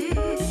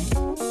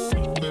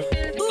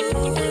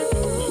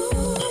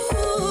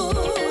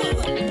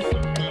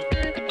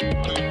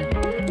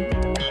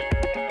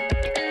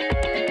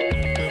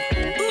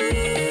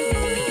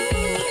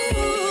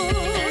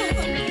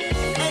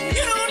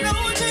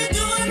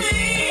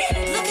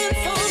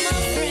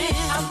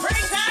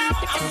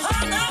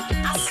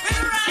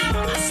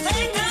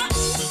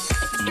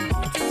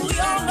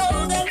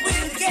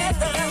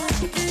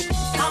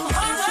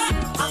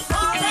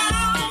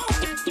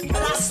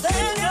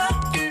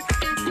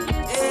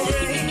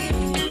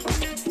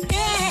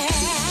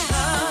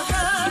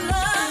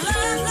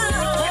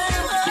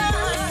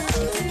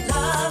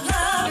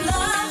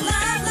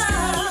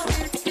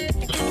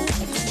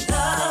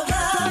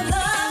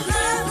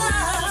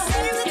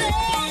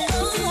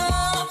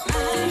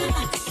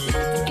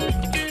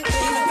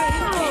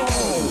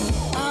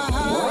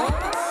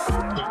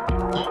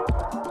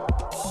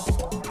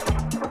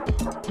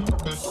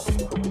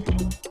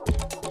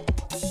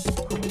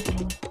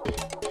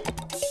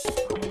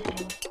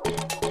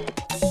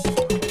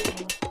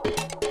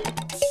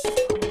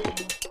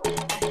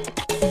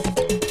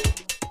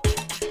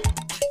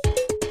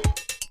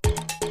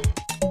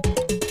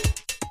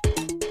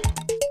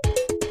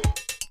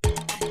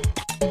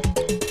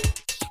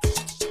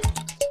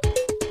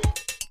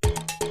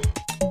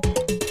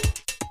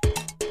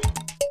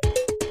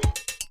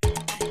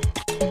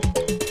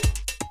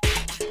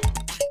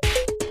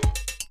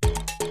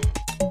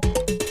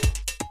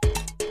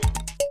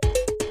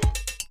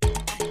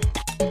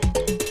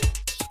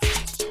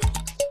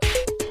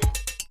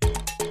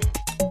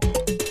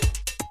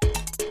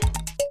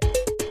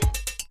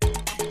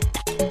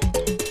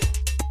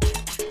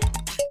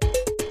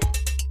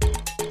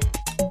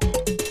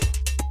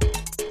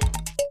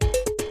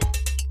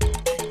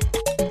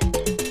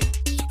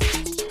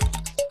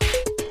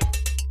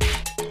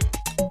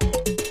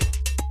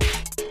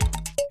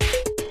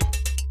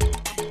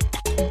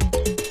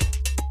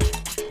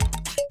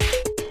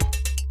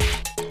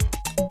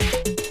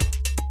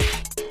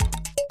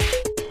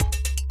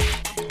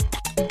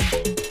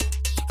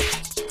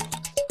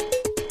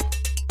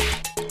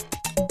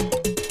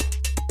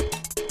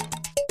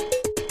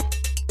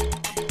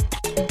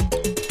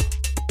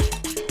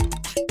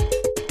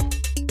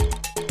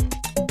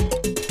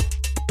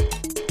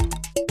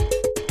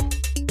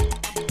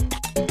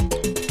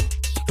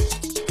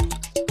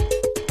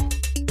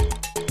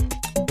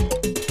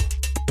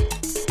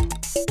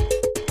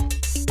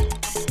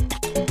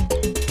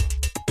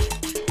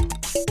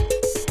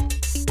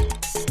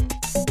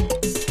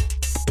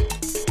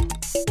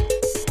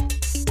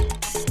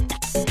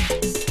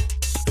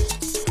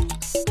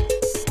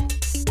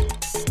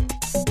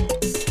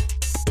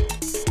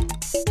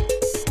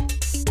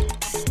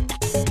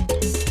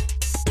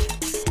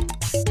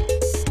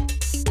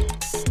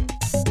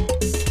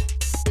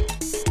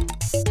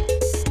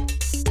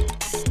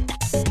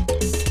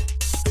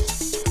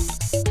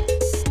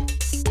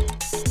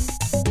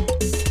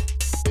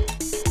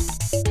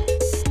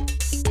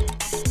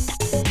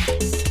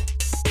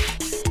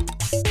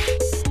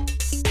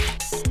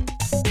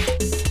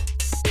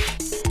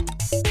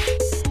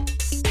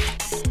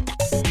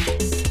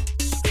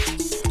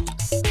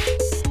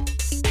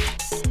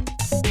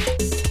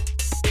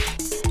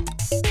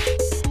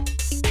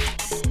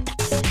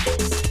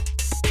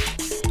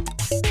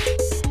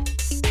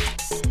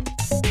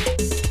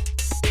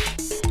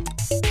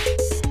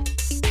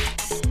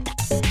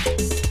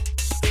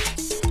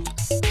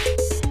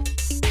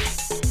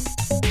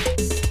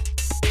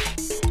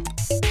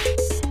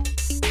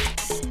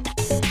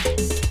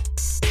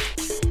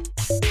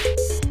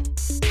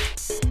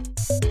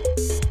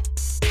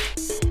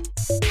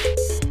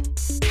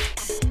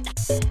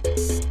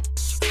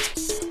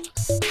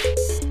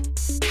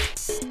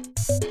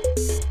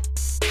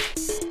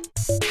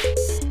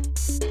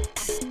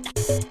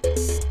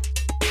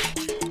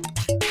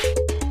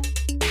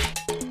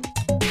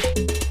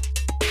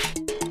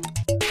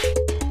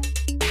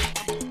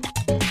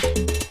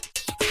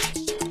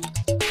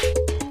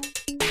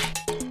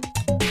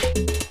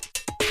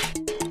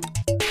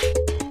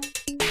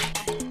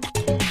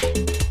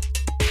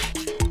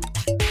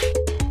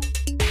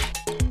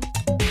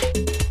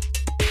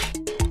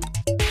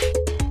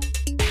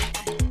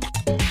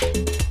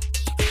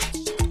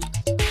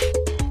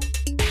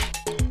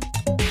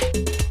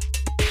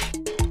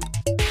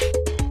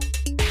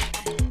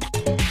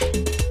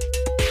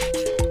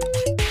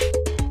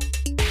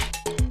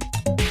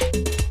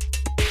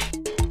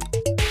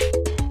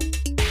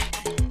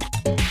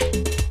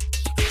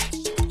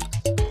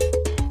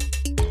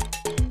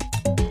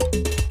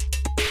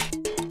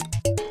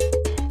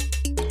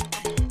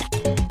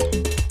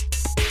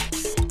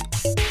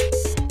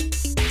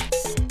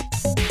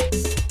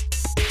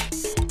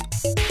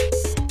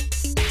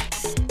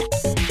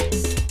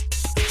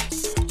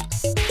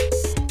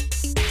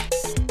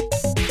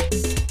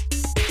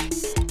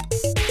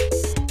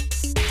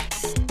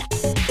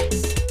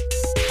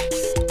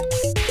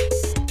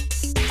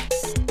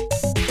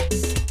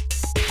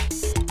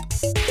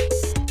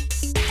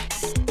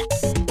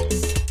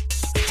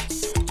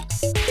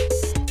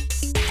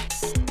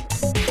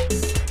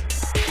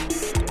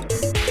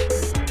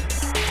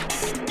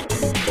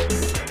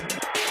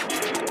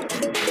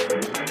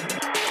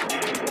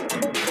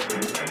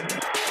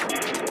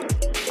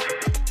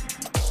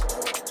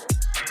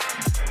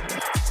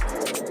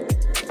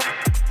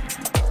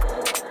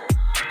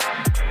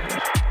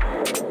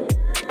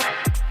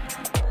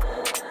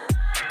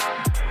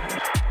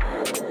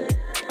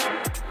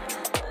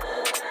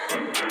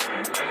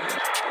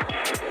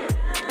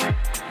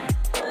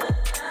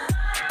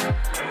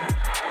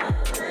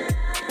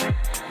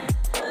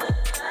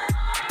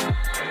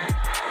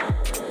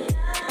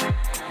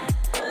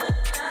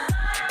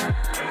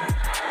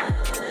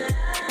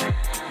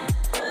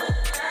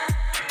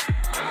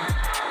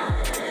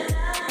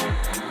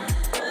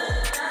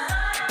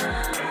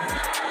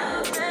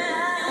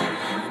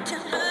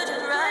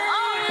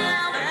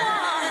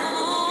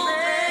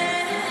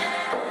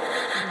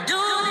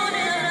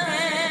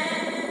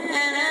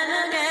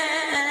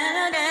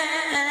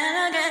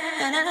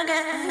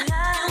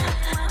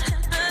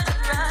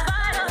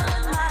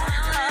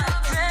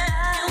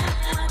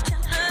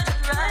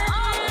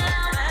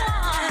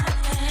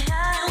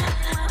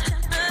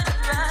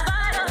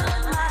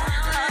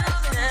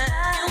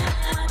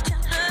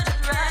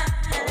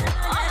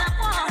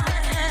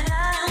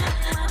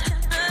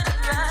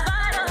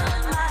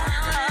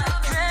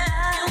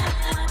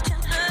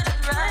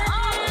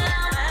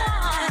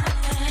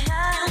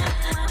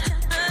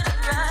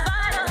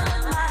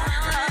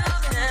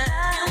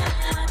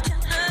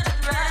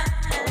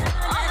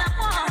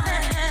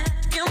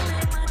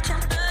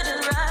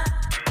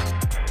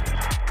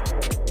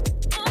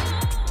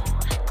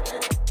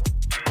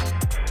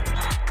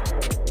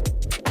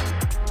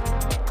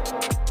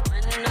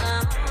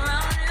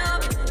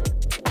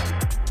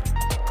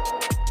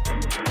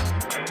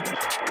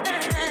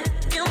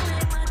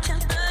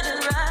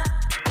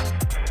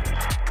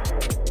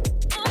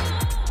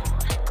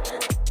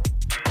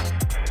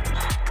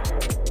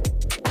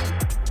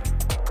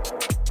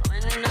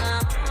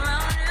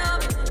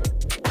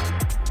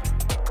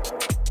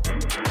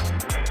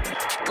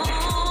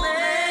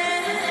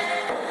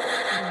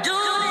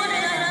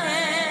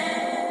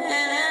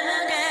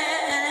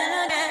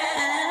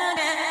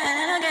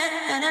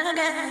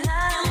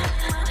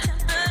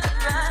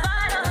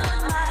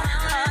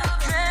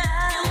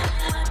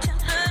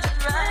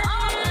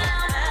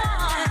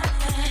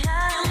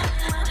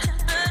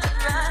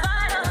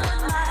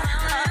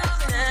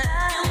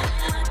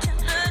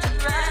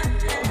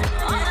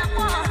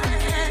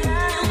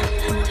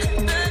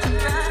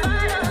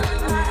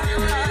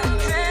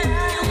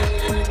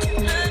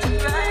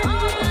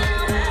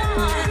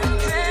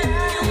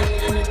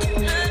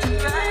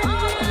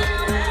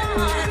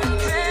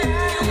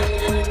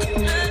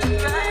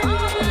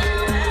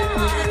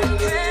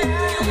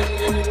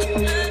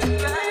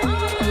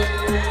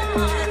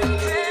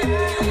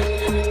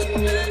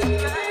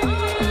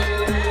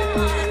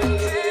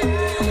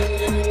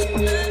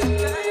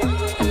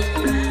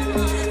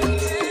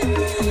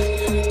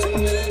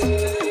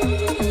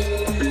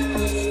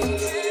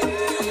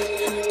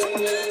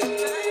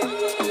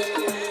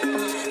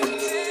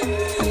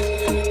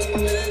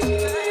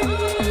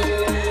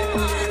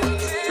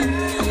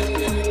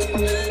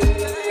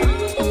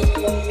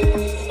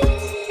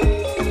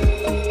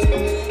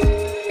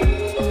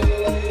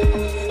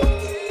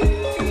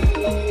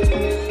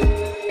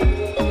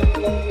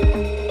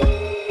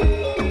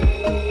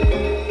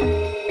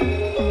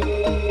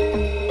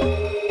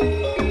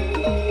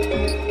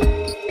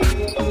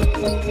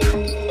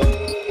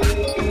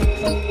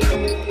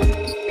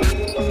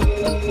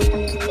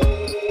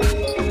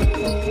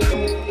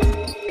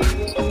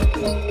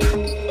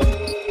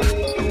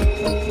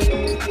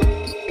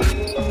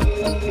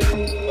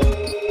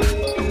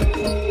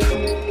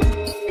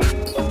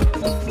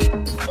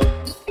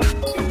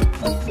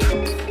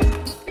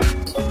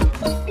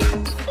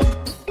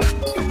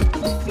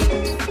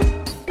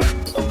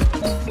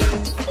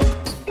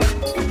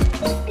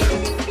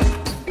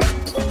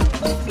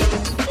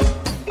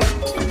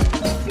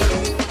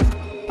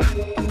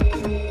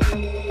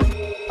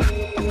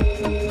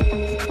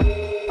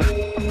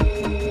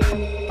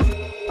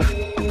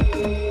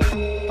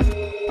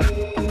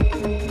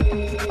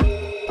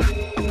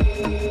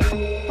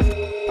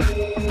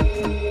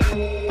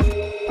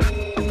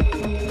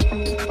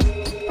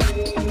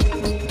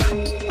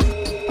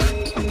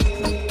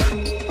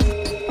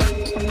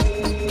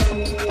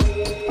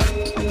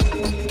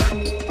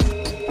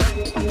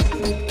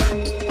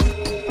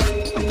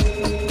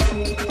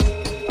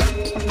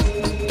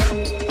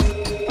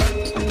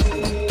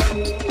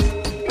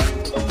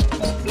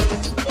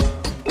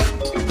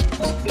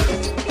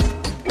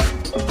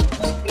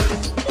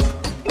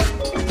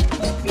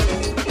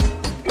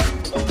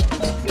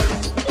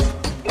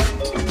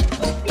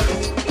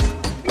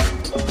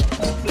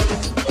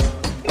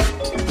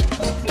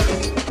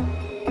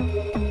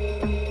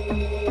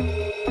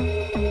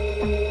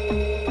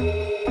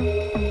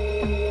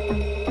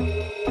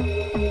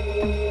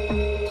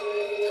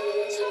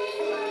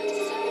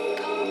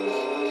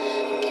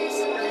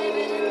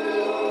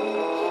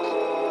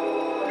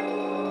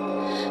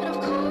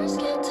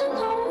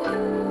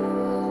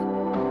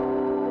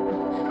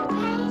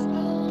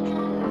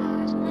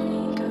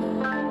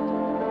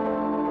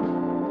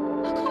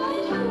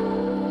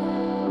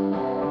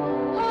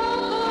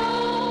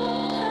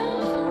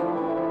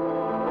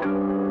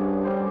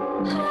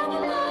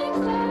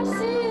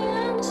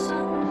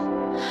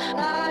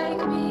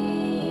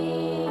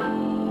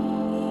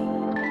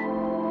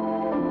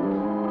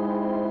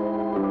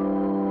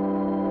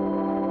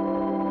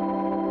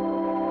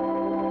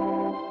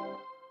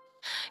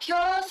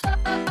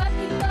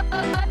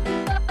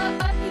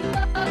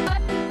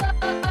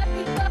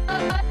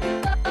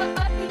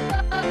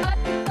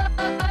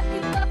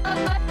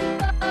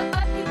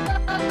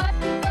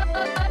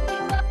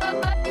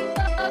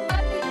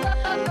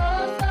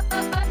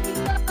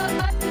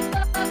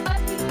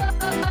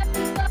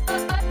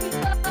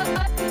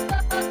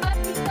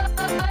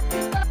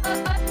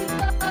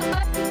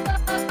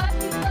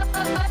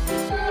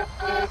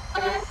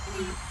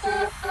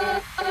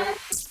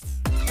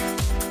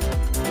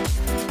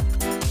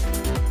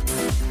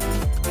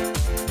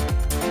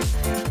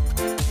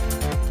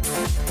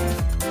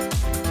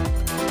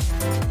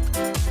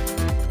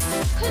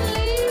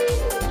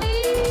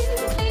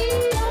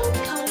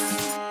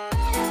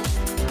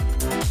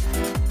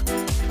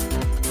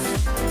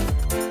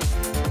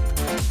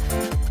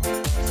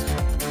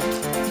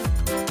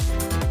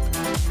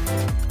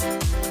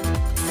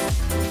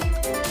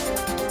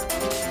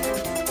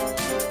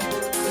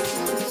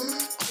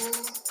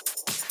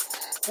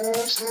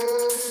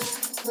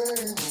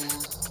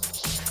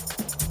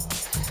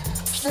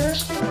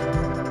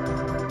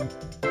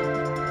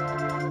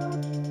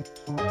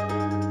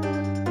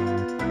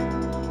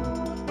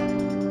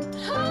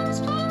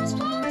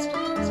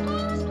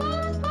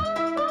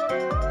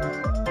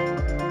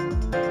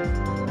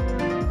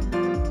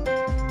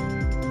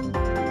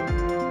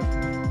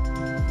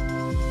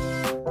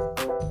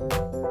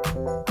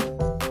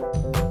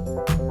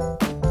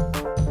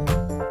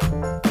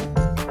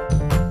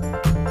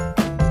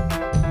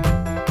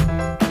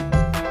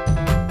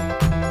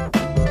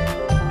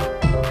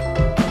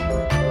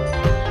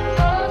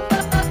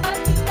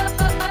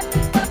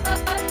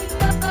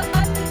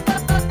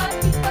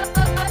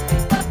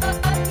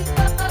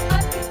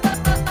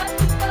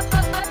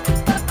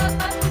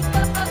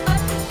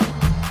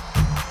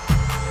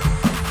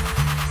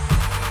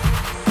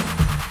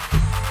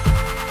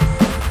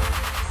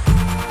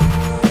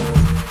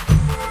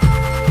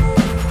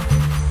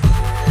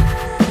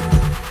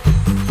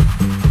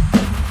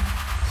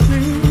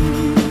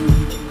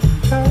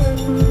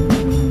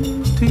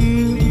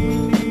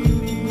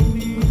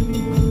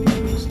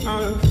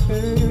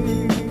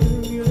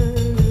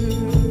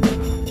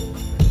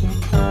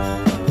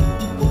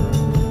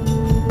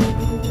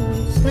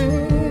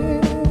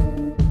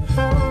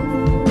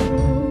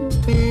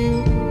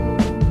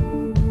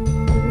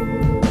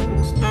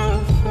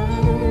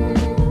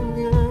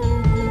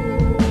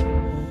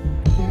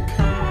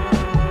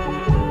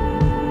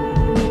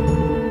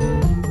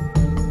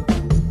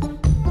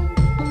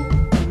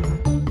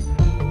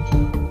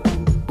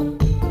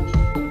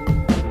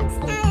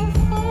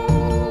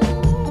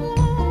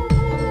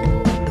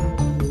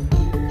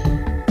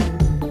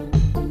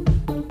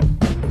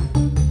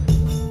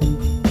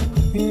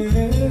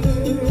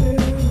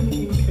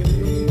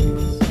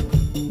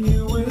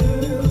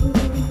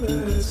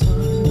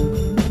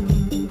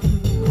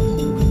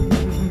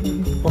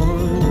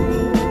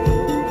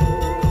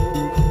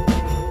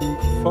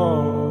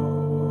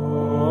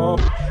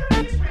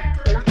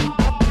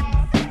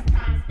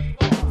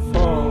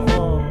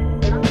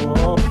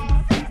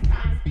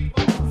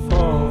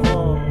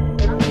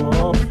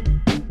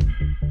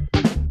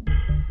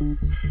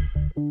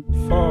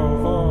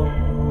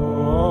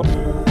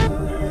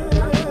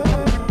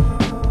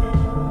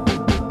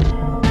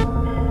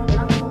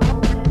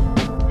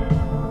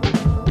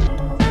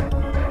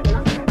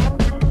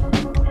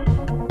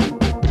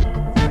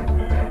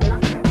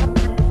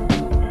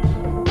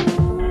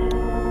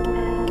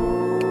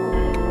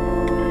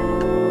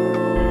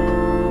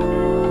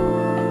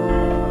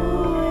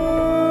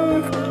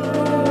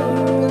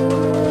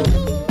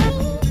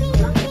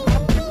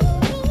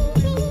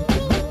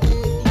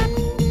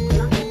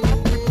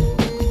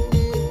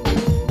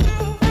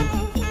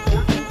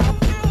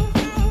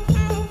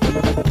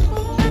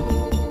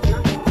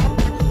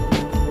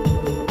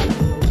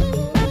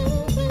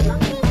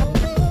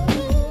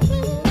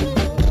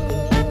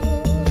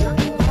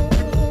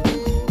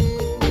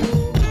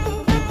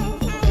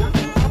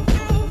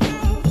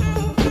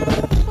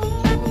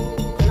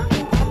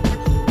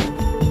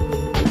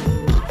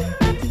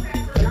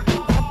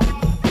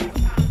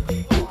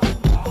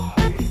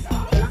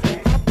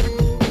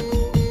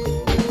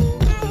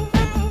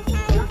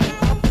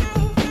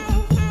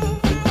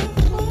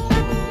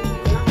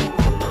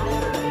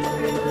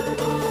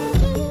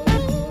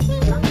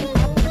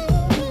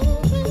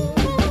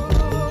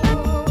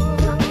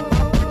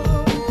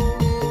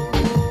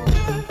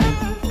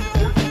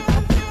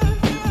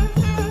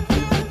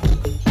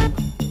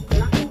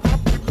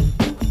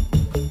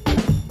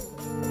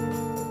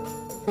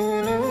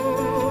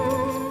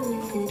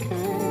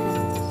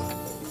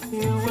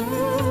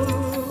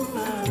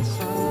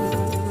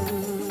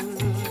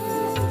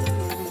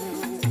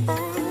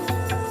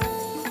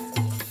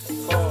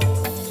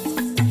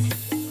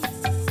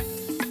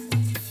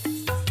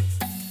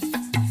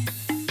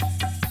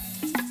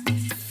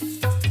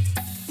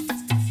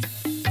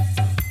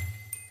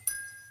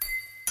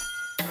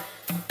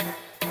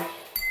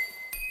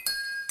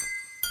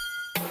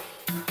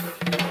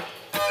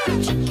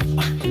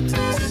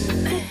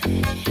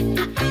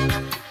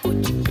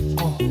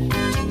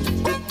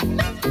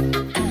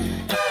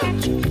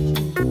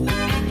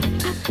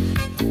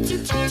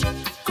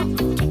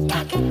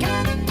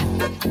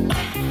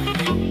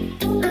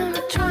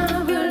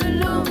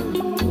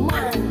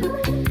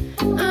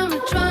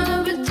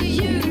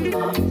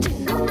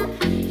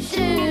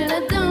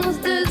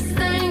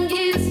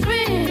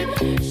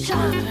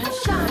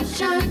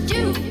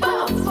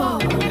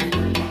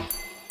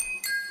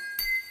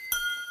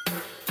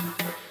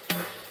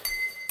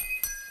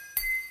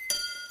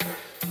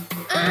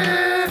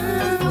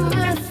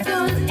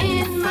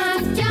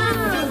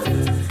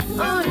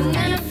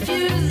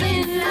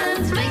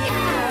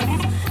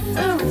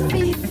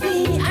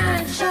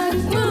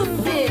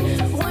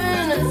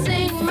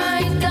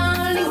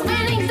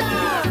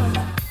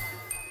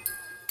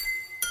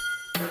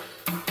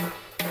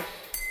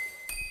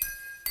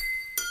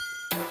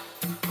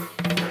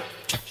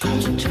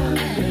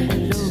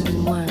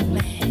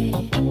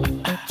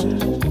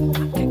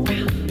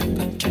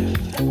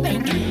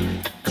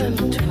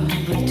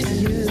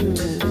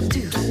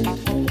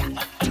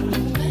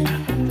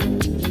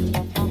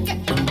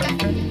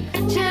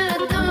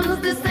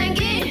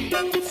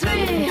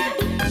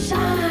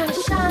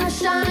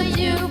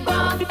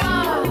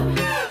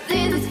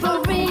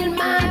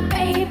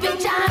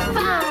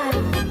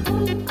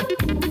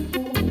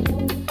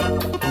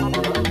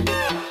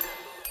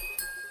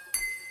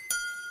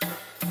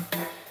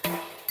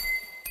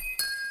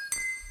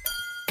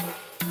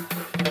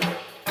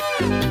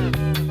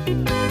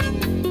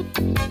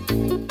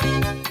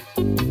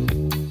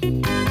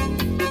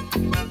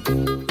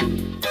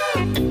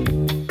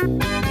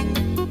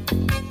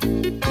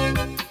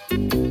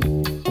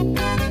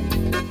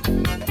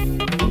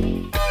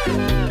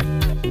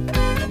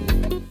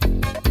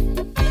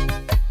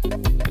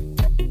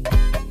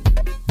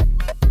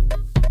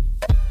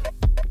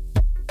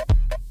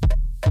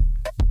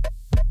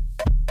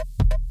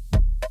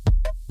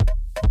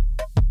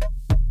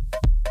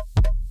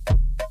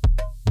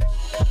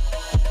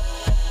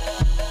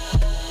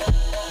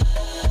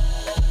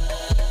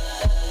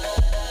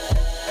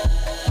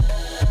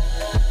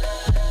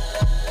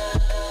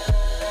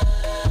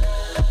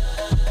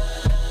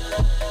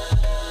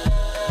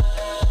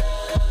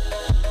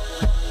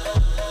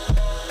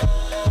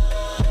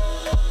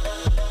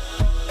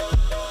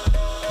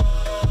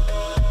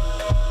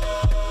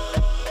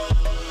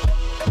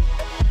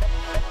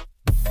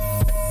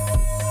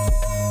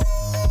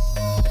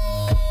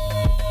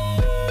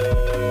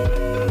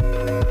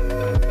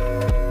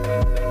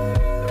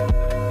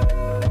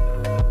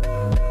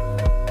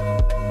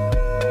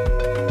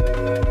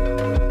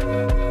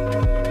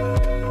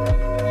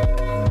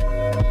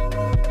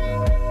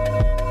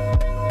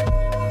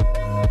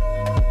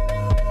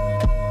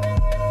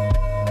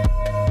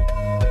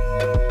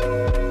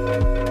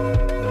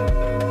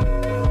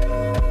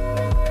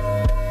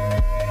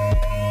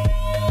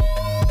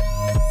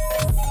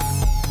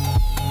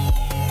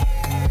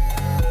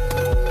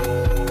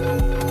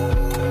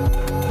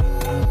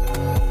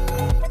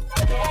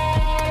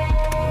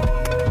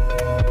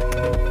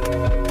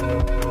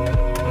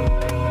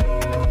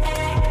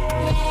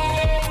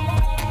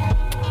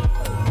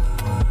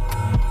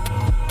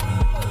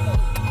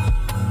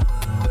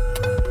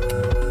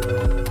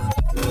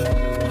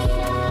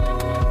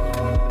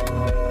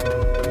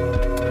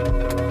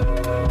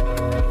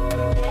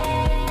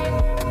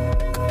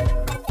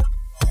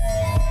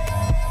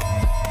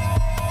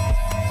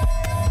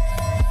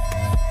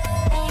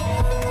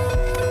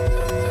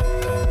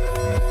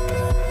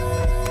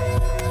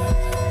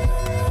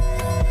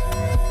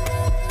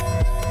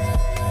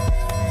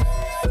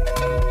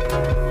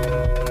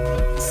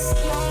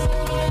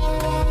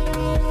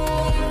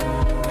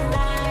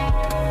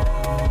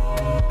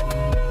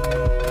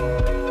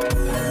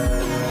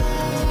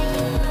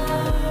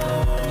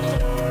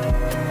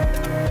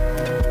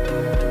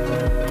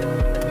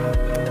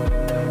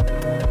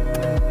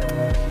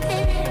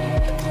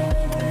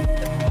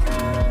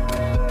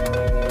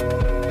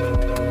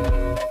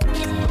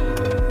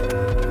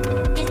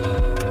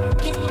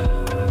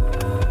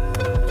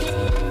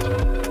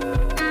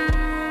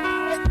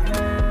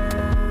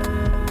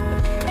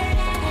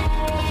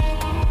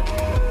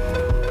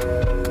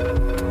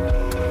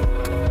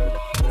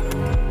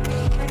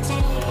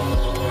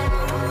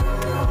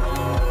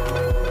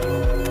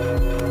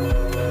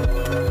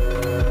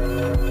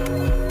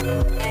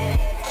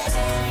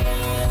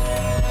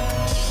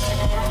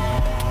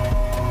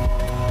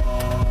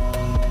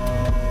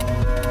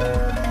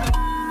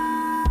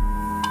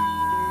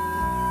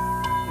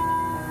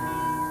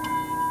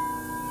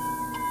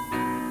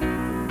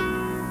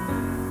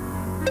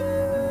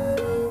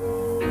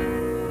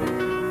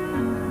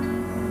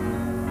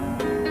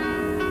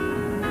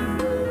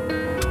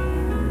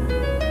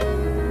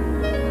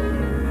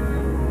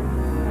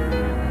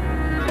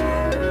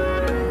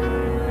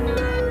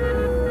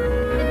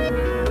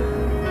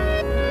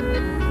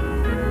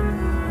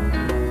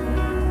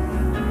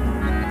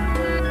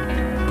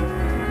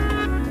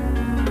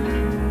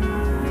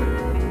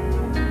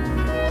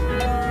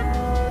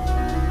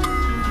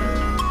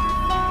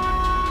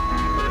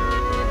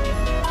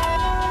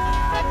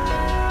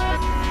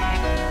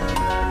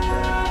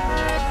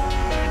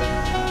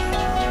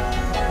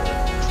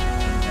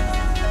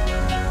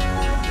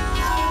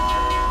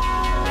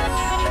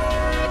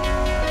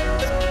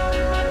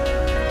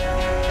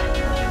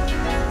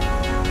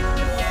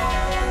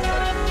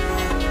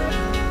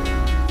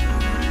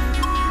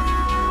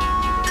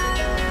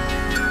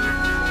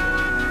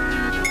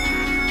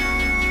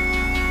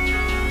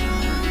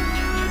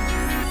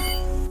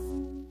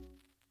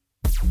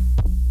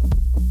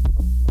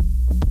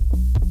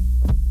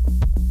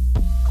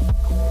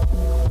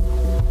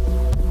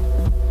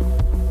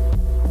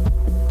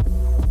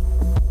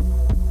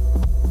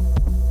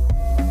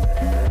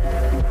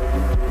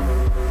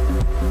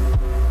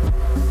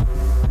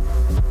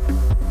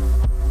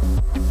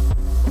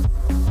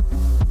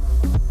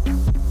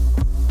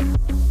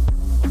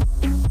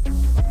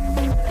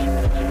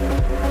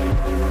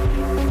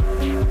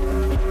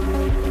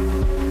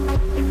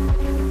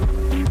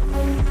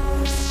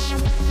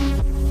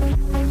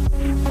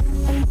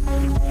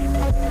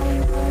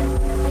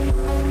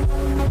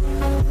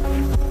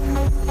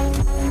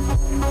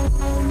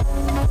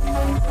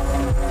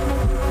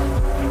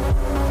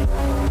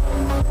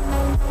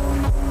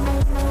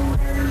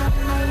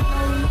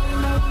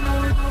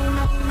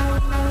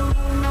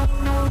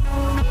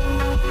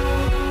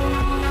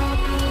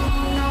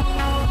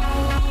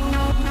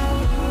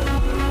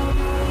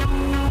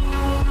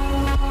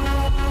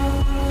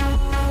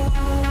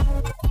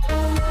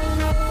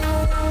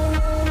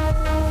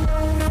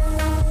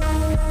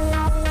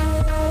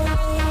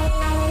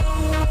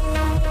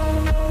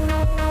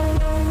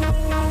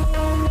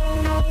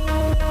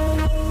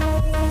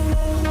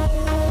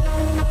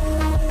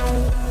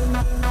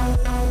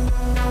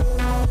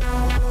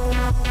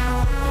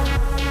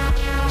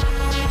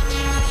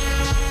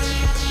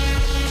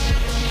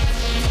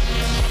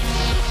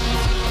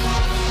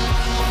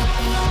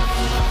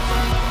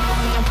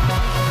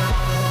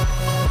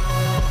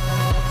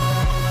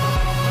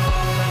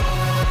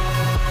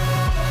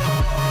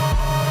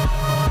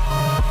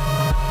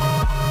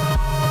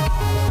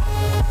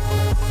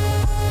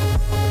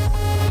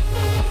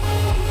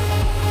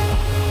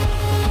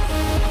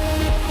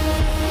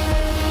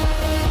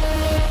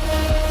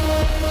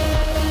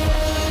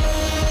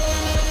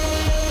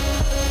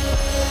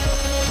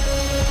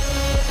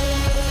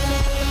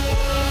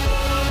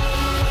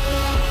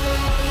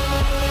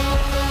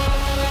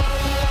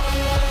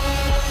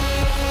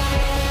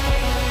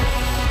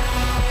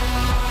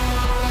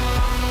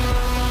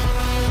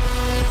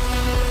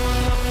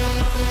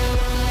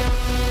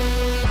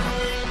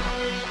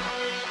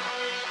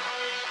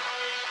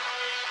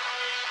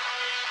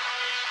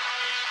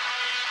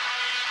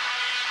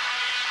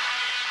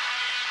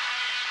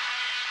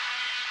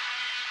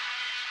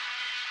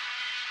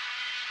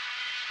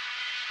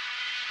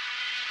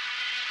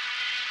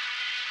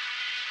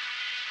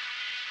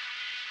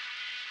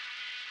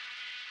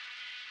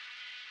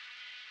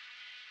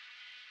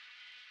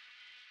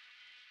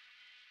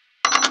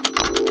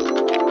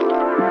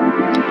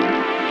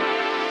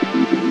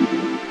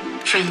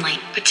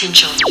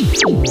 potential.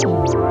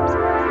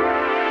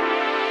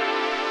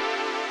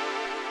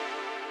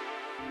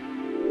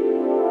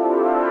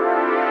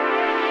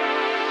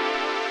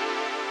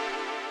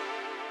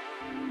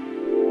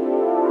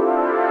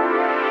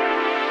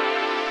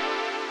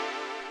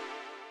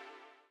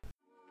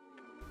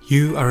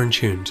 You are in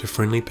tune to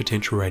Friendly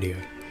Potential Radio,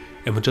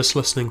 and we're just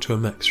listening to a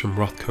mix from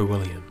Rothko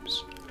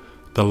Williams,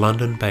 the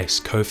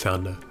London-based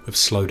co-founder of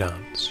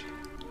Slowdance.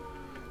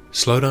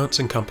 Slowdance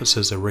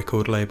encompasses a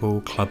record label,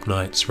 club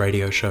nights,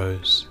 radio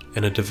shows,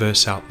 and a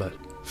diverse outlet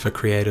for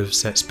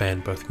creatives that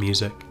span both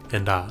music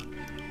and art.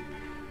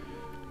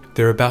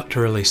 They're about to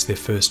release their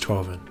first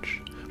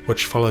 12-inch,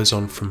 which follows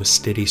on from a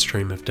steady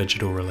stream of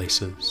digital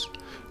releases,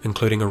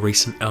 including a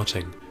recent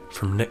outing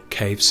from Nick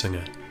Cave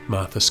singer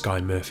Martha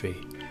Skye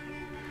Murphy.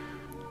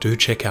 Do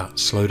check out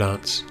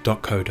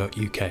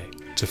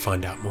slowdance.co.uk to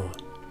find out more,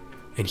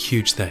 and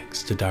huge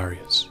thanks to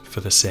Darius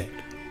for the set.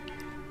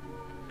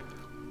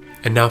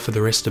 And now for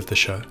the rest of the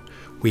show,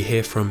 we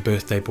hear from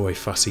birthday boy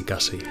Fussy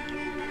Gussie.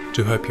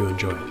 Do hope you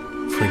enjoy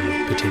it.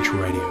 Friendly Potential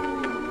Radio.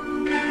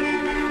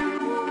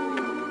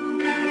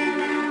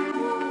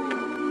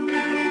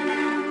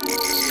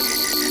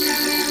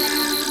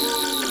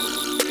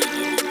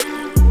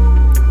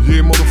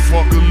 Yeah,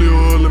 motherfucker, little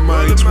early,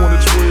 man.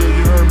 2012,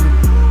 you heard me?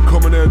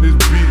 Coming at this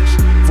bitch.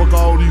 Fuck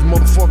all these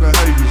motherfucking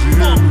haters, you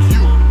hear me?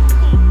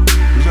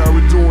 That's how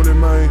we doing it,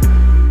 man.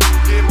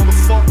 Yeah,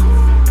 motherfucker.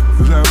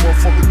 That's how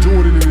motherfucker doing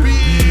it in this bitch.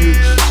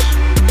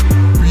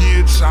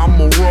 Bitch,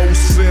 I'ma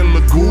roast and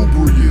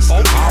lugubrious.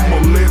 I'ma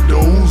let the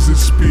Uzi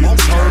spit.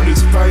 Turn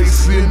his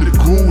face into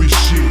gooey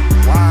shit.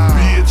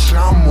 Bitch,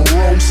 I'ma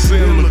roast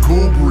and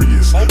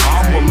lugubrious.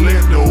 I'ma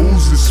let the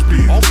Uzi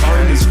spit.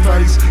 Turn his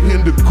face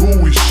into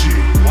gooey shit.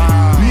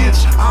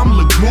 Bitch, I'm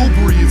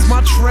lugubrious.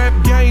 My trap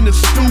game is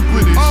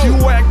stupidest.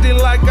 You acting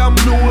like I'm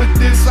new at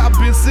this. I've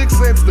been 6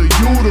 since the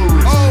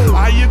uterus.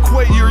 I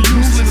equate your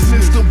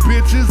uselessness to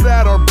bitches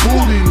that are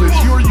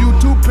bootyless. Your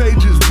YouTube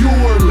page is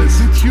viewerless.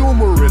 It's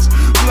humorous.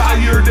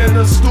 Flyer than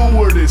a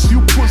stewardess.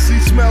 You pussy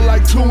smell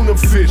like tuna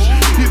fish.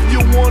 If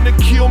you wanna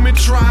kill me,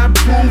 try and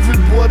prove it.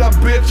 But I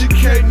bet you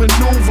can't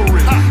maneuver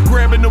it.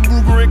 Grabbing the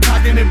Ruger and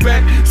cocking it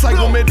back.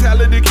 Psycho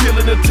mentality,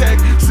 killing attack.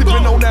 Sipping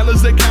on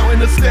Alizé, counting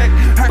the stack.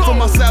 Hack for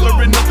my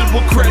salary, nothing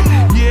but crack.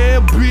 Yeah,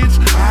 bitch,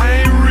 I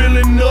ain't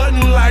really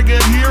nothing like a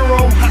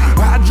hero.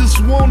 I just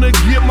wanna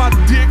get my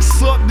dick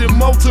sucked and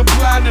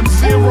multiply them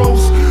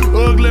zeros.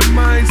 Ugly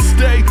mind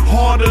stay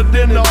harder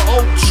than the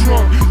oak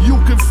trunk. You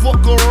can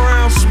fuck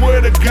around,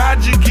 swear to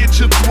God you get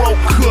your throat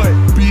cut.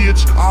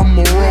 Bitch,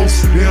 I'ma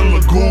roast and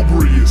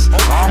lugubrious.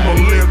 I'ma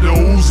let the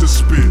Uzi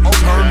spit.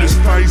 Turn his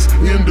face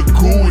into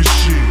gooey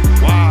shit.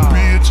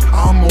 Bitch,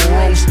 I'ma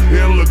roast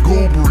and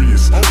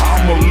lugubrious.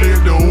 I'ma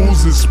let the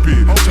Uzi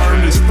spit.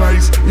 Turn his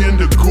face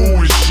into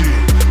gooey shit.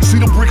 See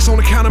the bricks on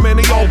the counter, man,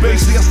 they all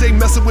base. See, I stay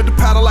messing with the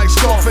powder like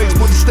Scarface.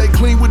 But to stay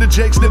clean with the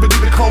jakes, never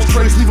get the cold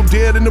trace. Leave them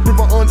dead in the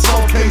river,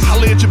 unsolved case.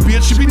 Holla at your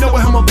bitch, she be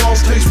knowing how my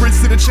balls taste.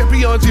 Rinse to the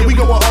champions, yeah, we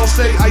go with all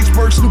state.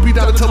 Iceberg, Snoopy,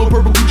 Donatello,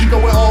 Purple Gucci,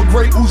 going all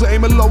great. Uzi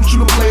aiming low,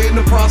 shoot a play in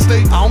the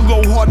prostate. I don't go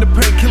hard in the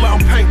painkiller,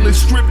 I'm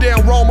paintless. Strip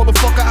down raw,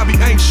 motherfucker, I be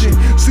ancient.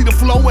 See the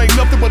flow ain't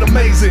nothing but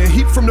amazing.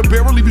 Heat from the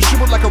barrel, leave you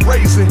shivered like a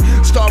raisin.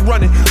 Start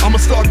running, I'ma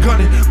start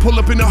gunning. Pull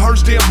up in the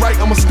hearse, damn right,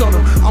 I'ma stun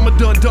him. I'ma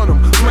done him,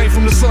 flame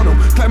from the sun him.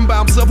 Clapping by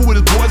himself with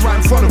his boys right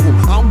in front of him.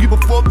 I don't give a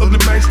fuck, ugly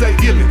man stay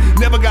illin'.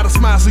 Never got a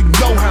smile so you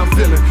know how I'm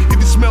feeling. If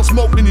you smell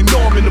smoke, then you know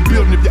I'm in the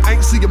building. If you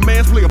ain't see a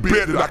man's play a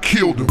bet that I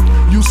killed him.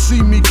 You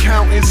see me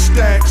counting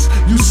stacks,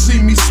 you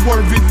see me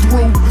swerving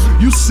through,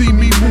 you see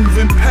me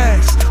moving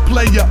past.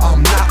 Player,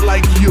 I'm not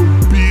like you,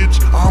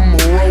 bitch. I'ma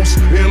roast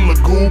and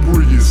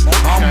lugubrious.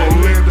 I'ma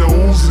let the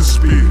Uzi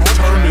spit.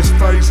 Turn his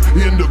face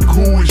into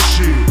gooey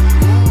shit.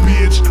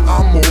 Bitch,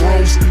 I'ma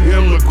roast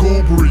and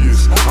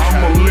lugubrious.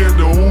 I'ma let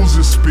the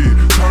Uzi spit.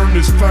 Turn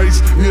his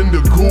face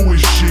into gooey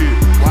shit.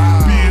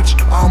 Bitch,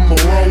 I'ma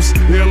roast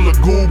and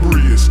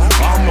lugubrious.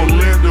 I'ma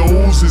let the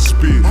Uzi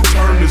spit.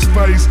 Turn his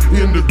face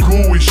into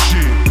gooey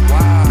shit.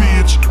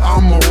 Bitch,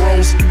 I'ma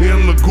roast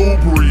and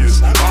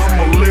lugubrious.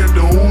 I'ma let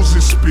the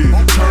Uzi spit.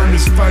 Turn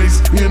his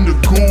face into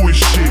gooey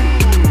shit.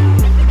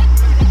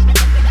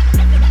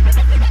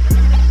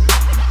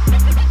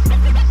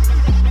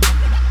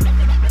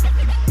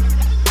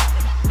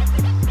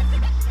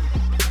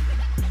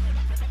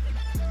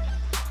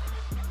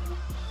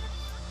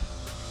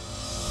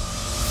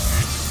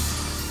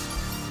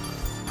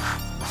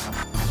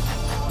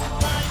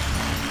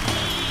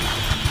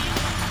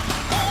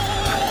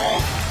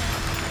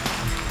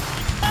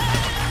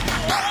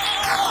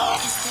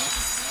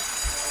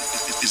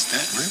 Is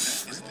that real?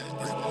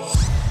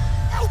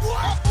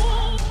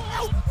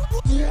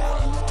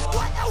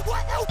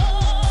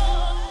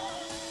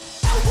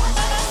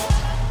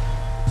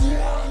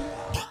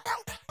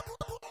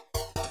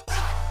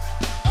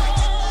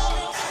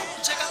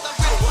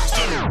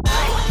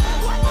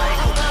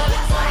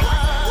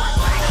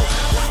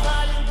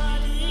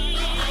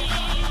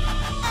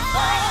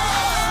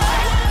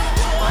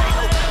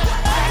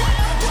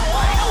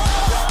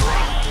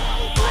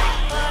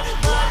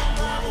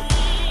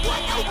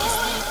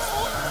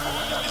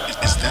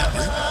 that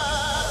real?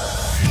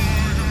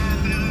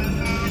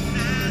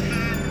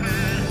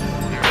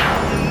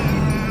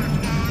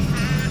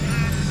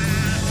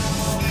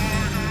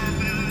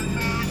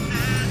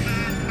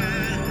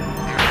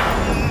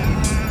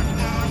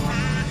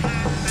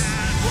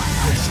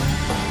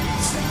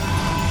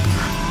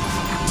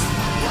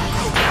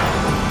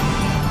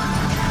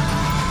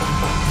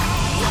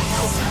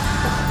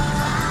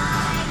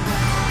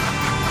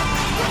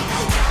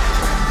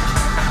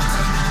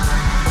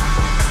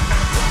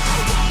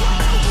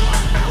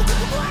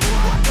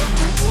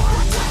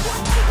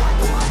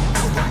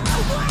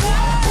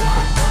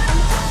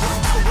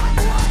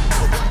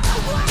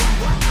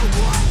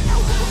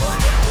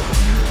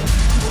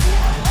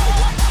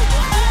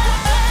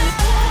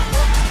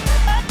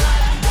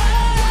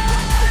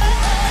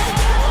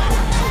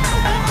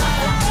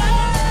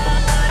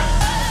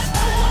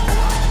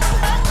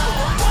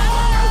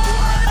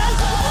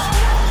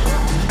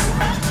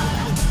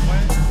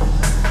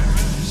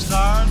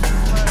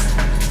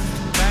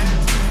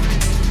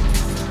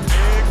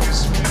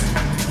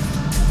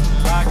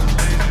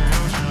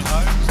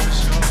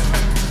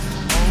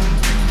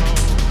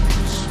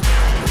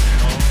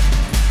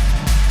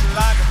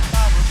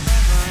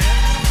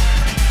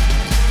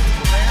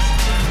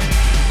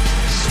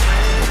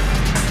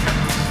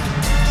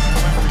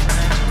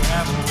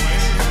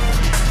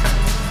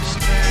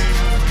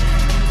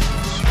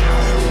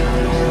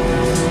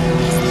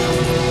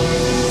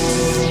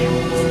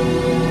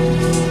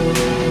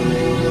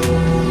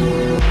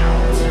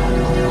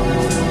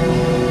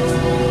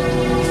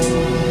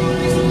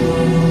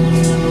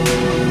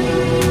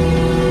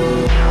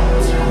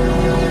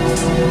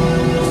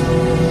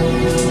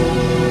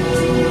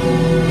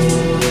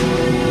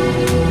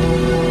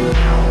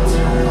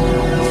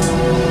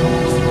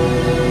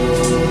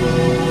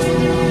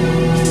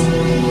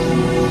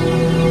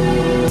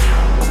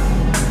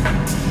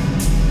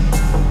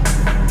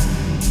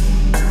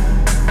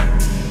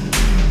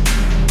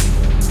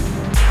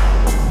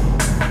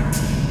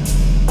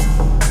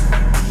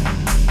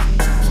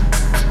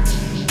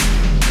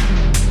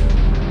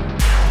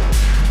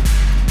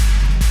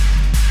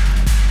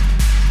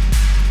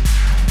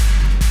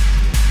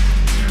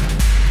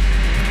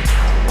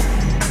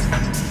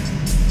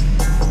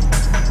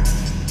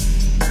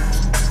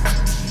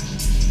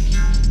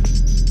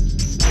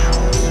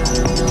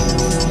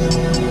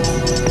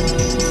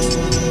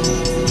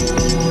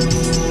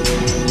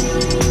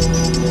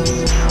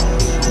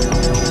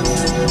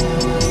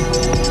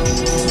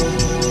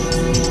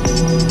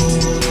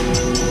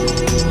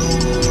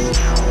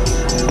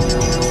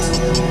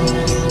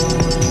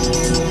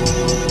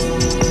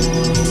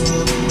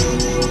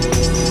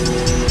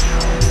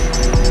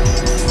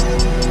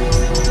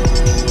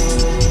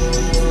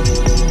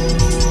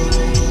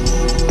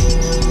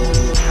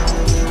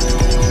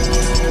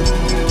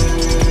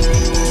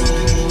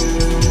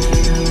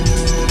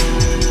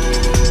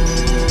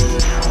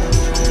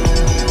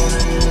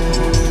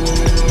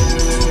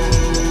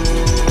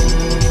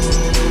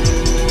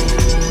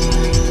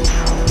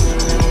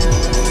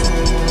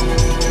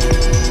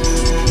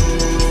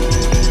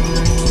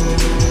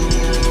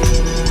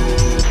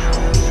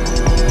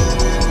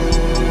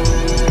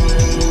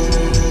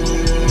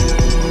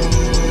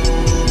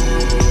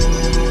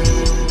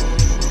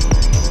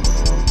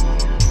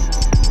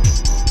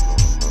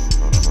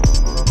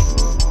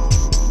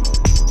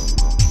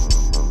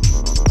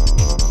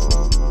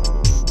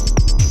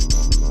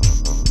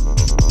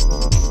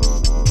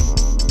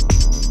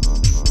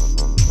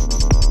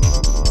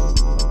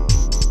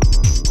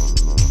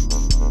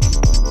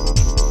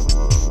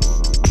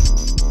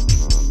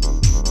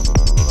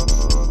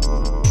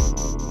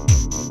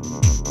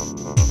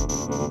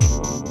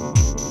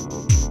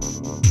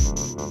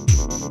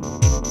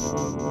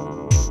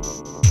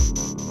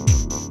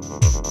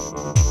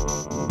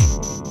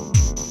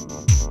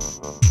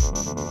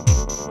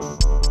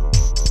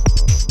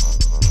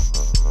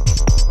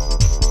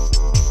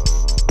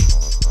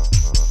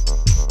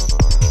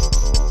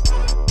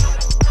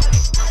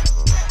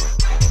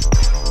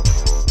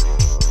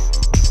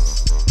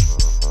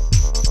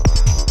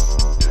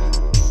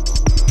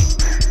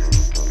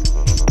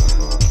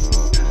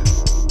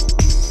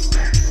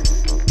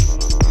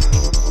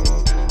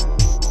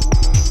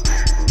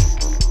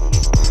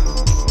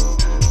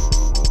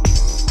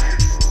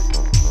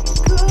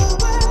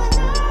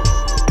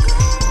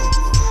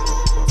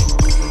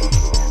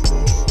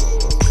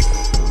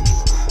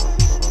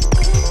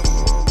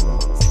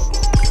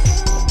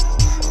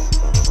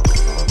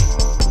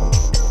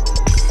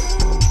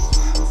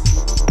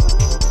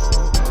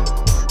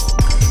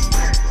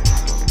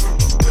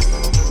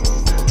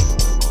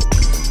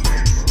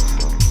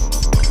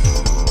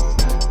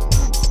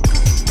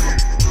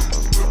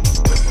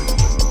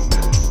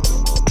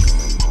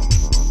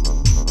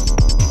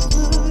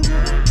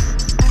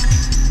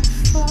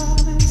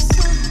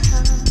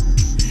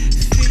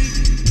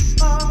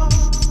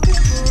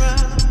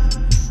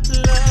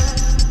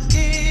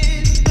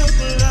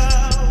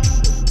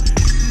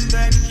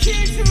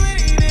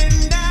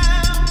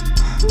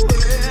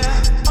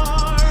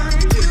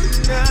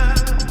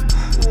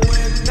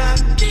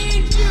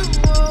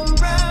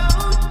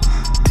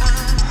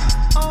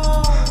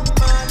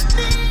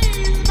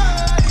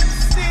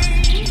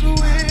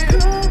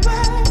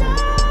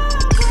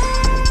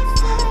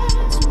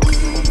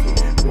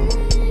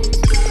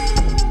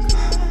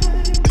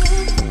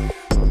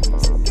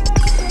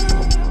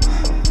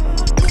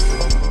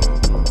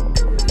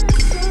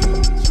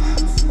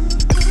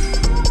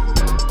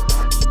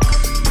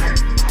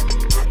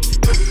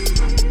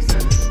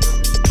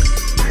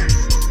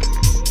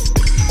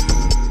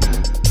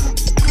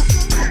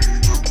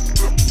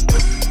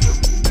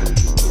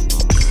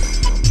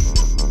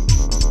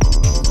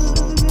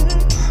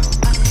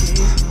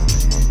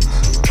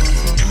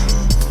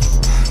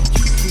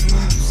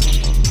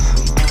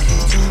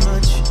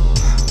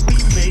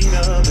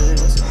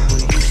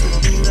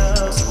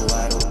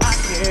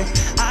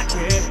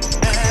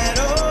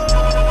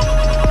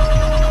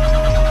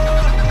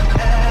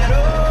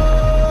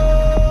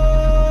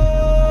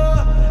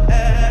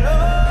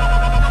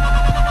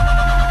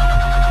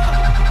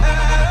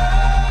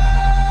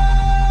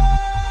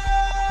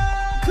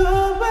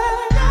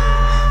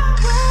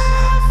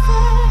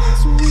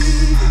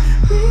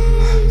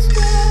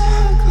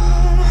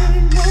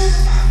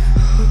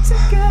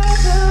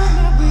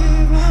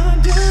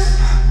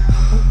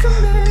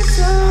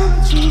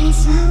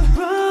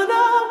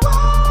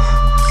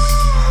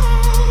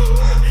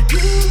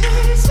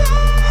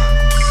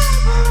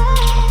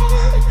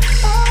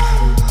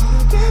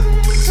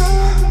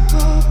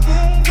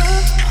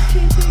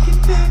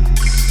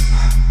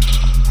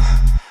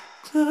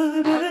 You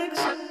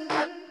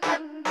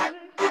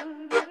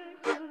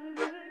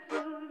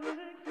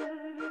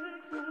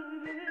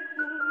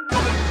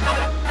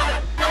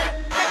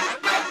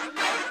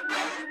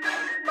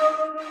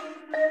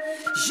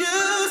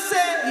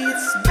say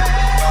it's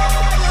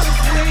better if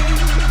we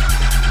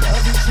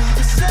love each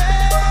other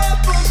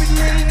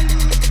separately.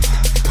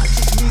 I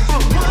just need you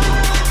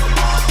one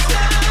more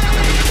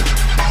time.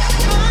 I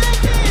can't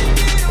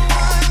get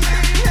one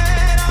thing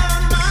head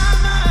on my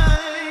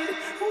mind.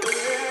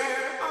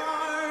 Where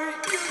are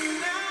you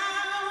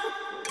now?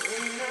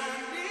 When I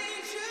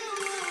need you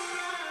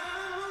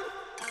around,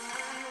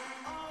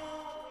 I'm on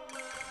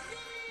my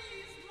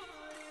knees,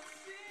 but it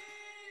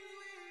seems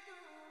we're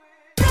going.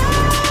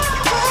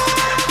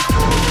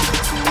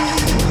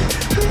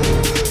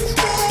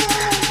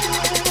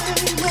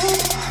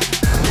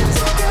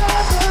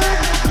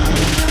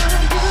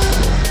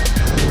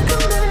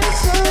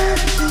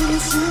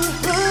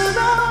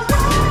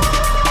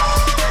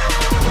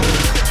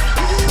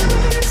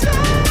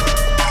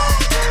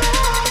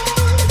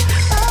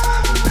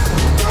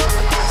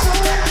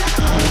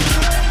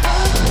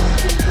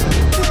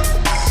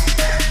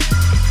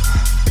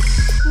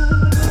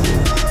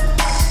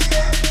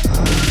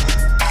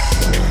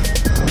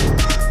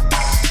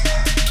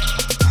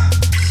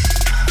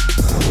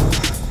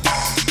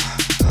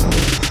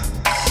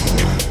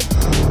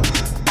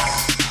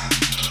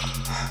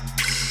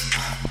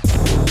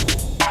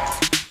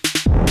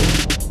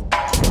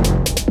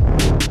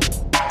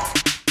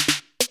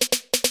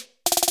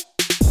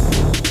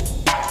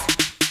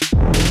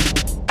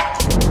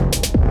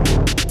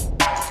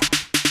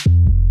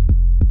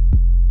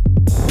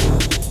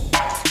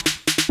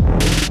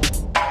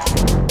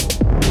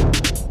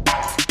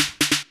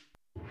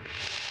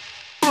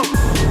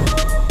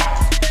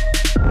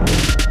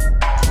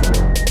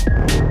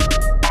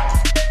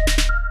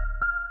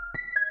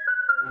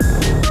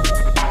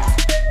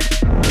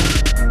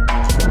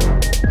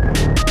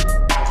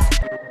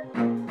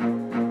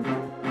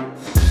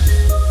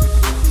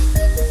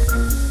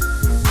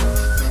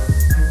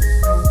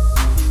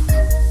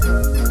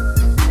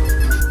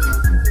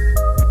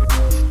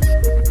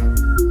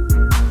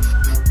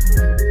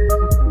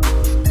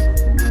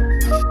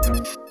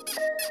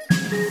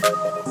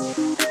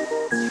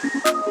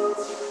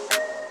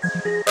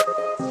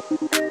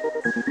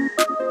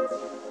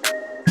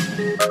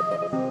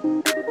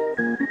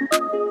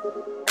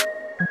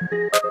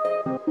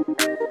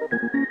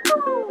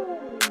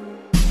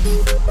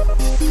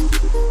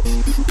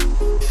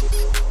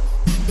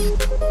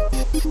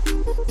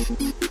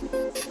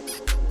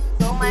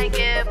 Go make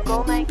it,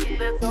 go make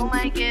it, go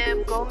make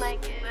it, go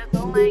make it,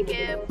 go make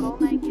it, go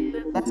make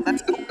it. Let's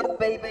go,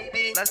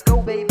 baby. Let's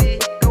go, baby.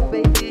 Go,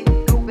 baby.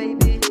 Go,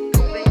 baby.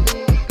 Go,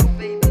 baby. Go,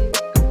 baby.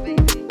 Go,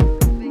 baby.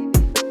 Go,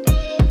 baby.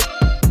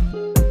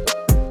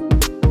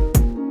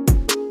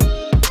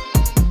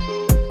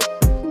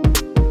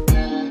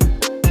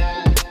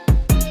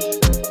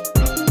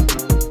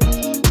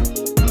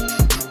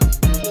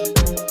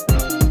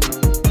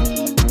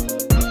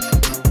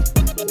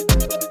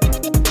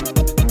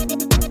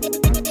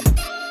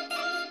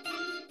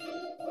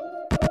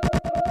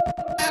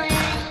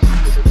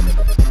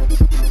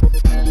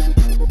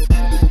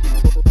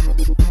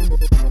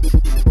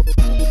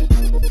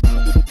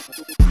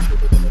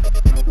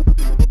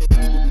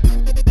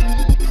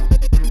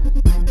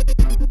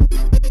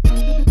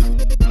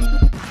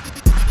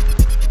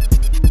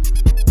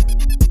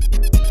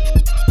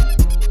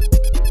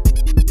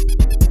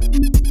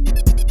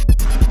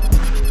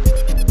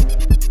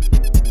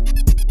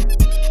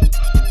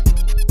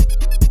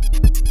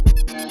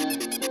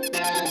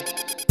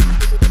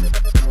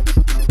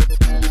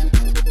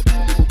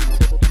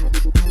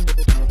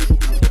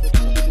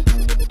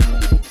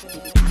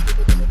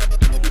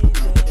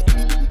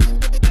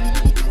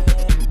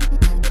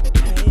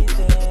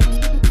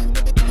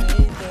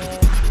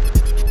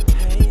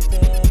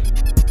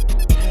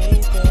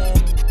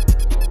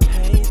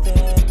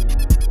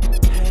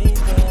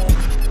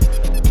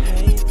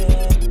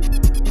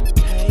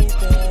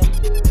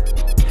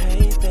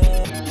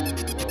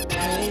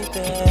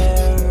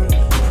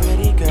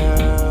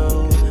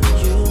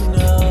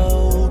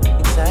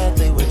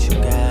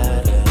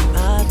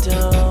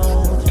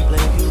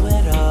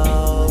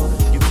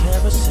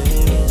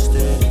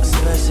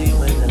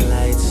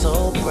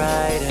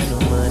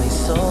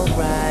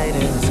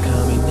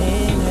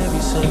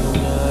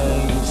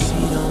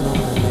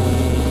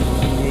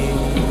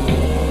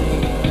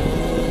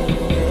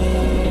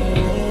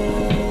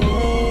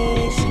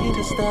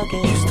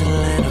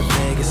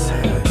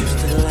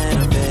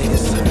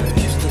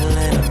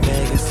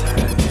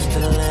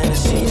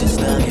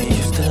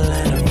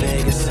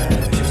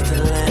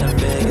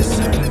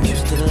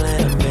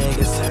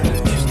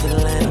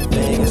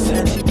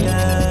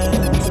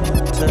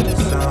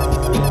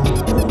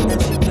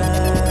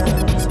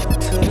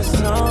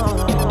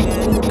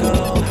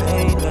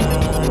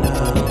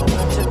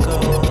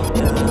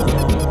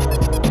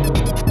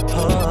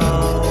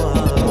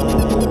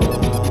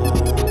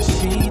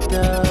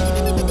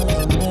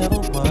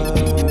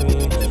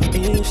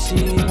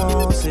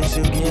 that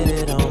she'll get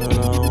it on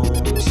her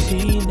own.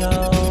 She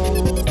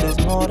knows there's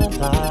more to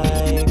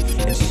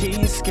life, and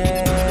she's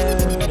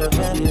scared of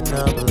ending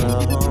up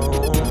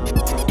alone.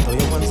 Throw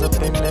your ones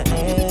up in the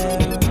air.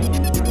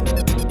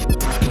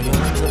 Throw your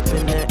ones up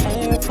in the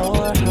air for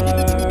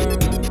her.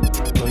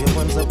 Throw your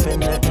ones up in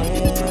the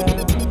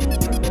air.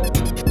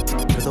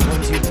 Cause the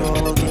ones you throw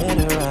will get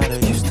her out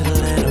of Houston,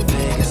 Atlanta,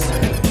 Vegas.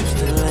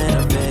 Houston,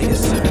 Atlanta,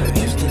 Vegas.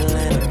 Houston,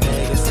 Atlanta,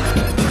 Vegas.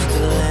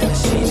 Houston, Atlanta,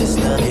 she just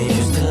done it.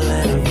 Houston,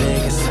 Atlanta,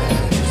 Vegas.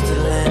 Houston,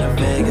 Atlanta,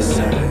 Vegas.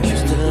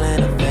 Houston,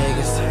 Atlanta,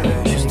 Vegas.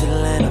 Houston,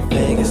 Atlanta,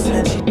 Vegas.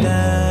 And she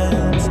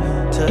dance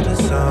to the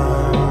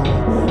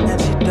song.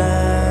 And she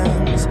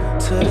dance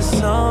to the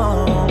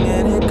song.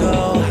 And it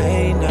go,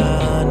 hey,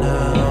 nah,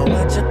 nah,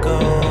 watch it go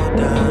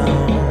down.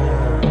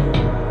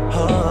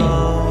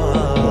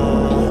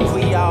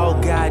 We all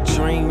got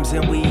dreams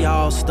and we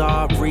all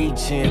start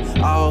reaching,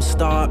 all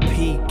start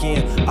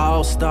peaking,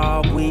 all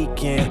start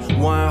weekend.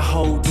 One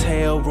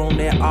hotel room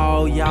that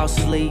all y'all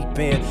sleep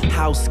in.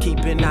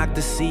 Housekeeping out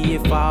to see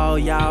if all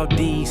y'all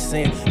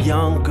decent.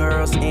 Young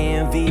girls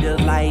envy the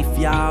life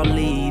y'all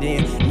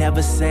leading.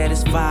 Never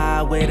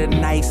satisfied with a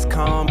nice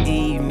calm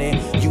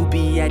evening. You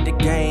be at the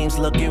games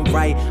looking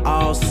right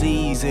all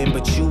season,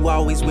 but you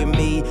always with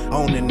me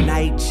on the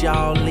night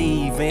y'all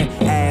leaving.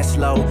 Ass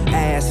low,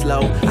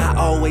 I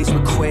always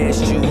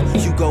request you.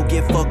 You go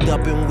get fucked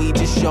up and we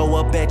just show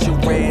up at your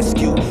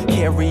rescue.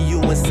 Carry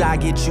you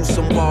inside, get you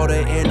some water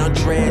and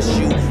undress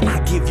you. I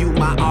give you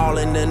my all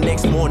and the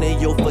next morning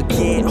you'll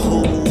forget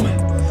who,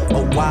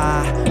 or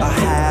why, or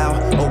how,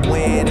 or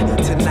when.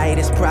 Tonight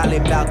is probably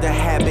about to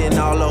happen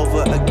all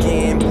over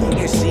again.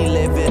 And she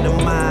live in a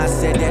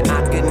mindset that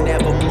I could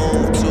never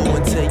move to.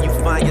 Until you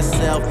find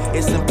yourself,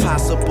 it's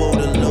impossible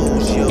to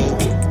lose you.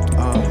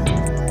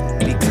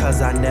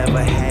 Because I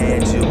never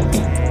had you.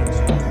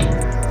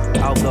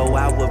 Although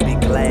I would be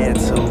glad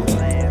to.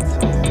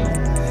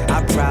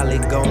 I'd probably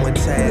go and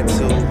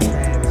tattoo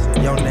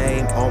your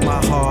name on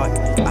my heart.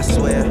 I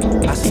swear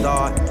I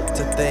start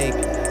to think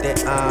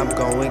that I'm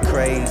going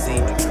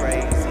crazy.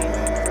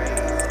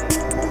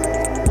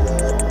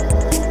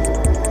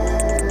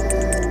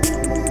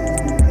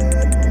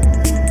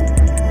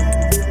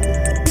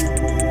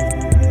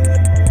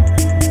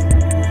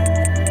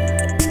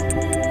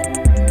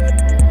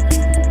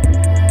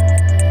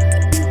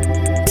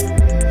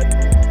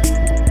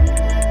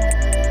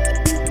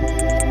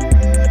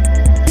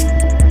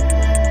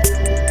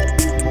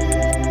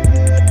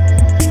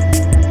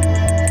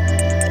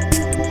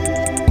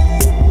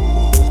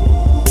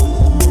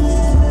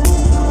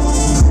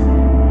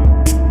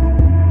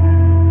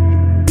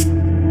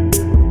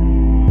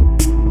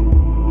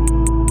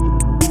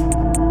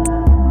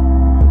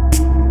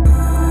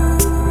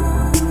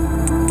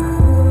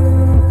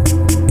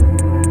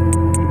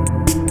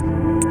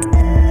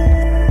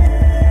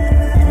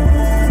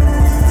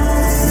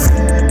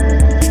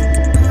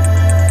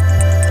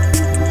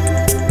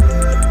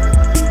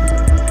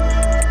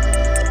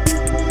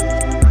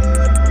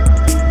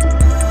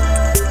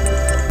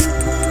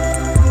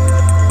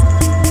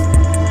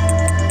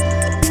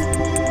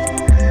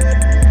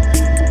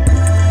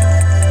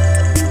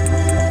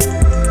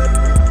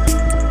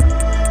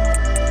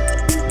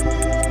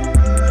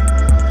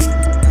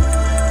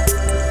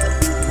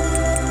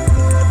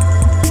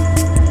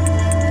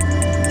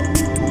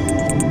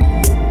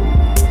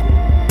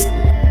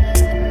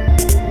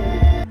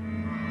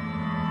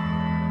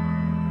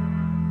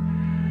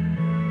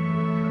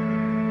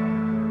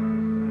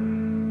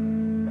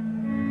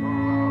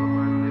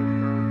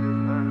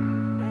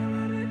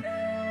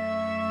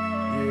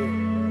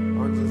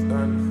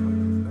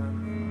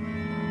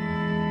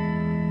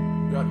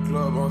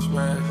 Club on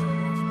smash.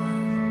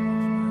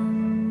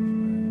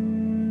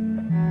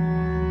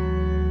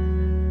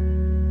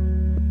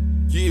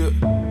 Yeah.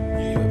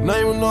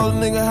 Name another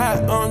nigga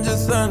hot, I'm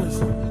just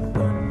honest.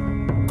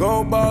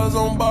 Gold bars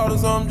on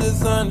bottles, I'm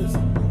just honest.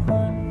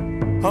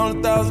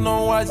 100,000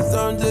 on watches,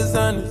 I'm just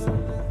honest.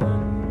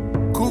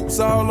 Coops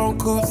all on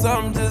coops,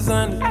 I'm just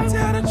honest. I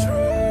tell the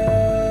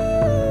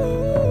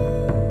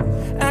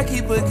truth. I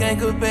keep a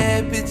gang of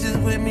bad bitches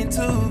with me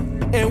too.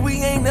 And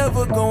we ain't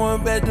never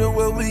going back to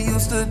what we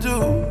used to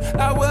do.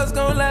 I was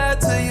gonna lie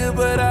to you,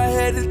 but I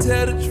had to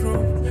tell the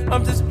truth.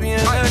 I'm just being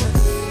honest.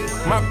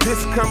 My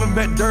piss coming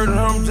back dirty,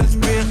 I'm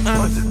just being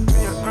honest.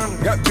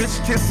 Got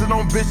bitch kissing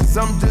on bitches,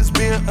 I'm just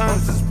being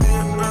honest.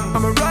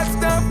 I'm a rock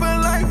star for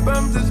life,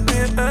 I'm just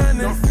being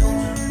honest.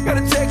 Got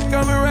a check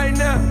coming right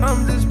now,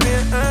 I'm just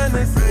being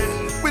honest.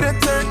 We done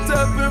turned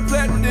up and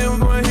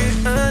platinum, gon'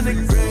 hit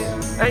honest.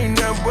 Ain't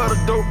nothing but a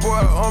dope boy,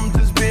 I'm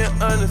just being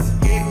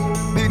honest.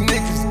 These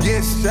niggas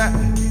get shot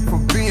for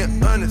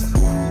being honest.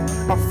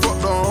 I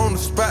fucked her on the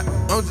spot,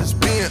 I'm just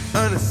being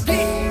honest.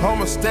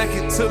 I'ma stack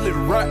it till it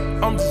rot,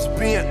 I'm just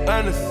being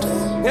honest.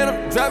 And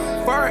I'm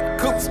driving foreign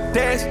coops,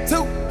 dash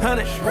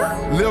 200.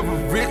 Live a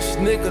rich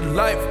nigga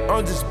life,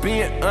 I'm just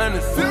being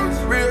honest.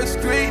 Real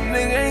street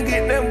nigga ain't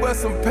get nothing but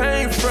some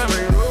pain from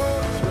it.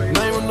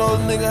 Name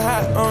another nigga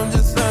hot, I'm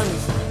just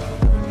honest.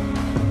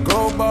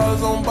 Gold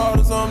bars on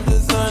bottles, I'm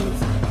just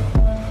honest.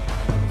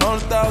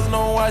 1,000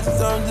 on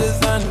watches, I'm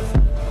just honest.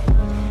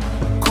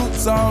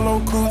 Coops all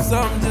on coops,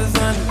 I'm just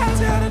honest. I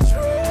tell the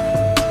truth.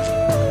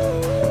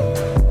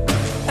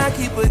 I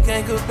keep a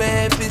gang of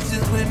bad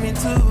bitches with me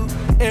too.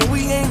 And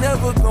we ain't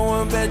never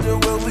going back to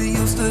what we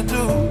used to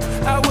do.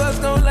 I was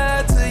gon'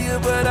 lie to you,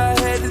 but I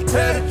had to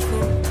tell the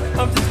truth.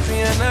 I'm just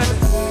being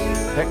honest.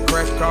 That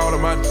crash all in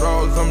my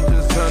drawers, I'm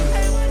just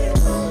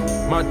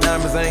honest. My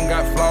diamonds ain't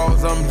got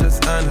flaws, I'm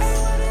just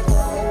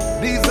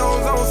honest. These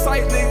hoes on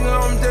sight, nigga,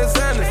 I'm just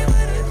honest.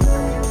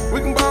 We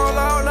can ball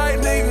all night,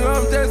 nigga,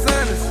 I'm just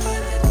honest.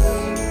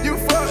 You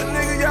fuck,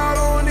 nigga, y'all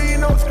don't need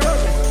no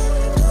scrubbing.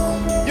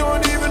 You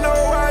don't even know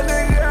why,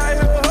 nigga, out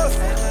here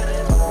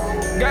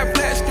hustling. Got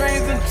flat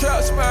strings and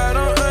truck spot,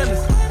 I'm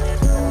honest.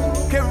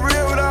 Get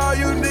real with all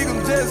you niggas,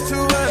 I'm just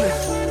too honest.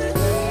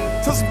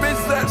 Took some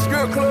bitches at the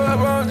strip club,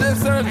 I'm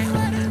just honest.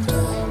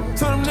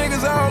 Took them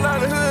niggas all out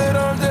the hood,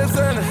 I'm just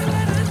honest.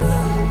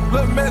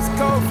 Look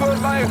Mexico for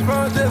life,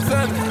 I'm just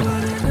honest.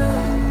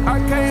 I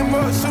came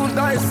up shooting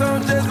dice,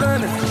 I'm just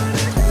honest.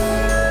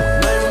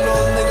 Name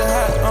those nigga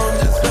hot, I'm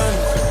just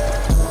honest.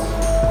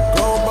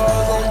 Gold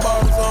bars on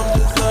bottles, I'm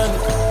just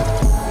honest.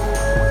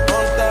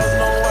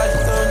 1,000 on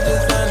watches, I'm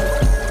just honest.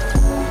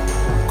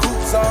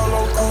 Coops all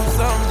on coops,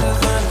 I'm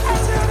just honest.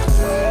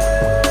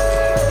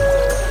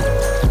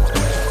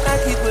 I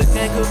keep a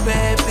gang of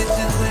bad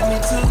bitches with me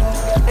too.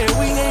 And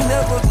we ain't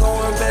never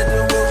going back to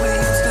what we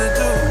used to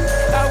do.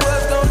 I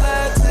was gon'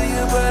 lie to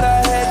you, but I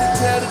had to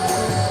tell the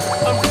truth.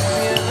 I'm just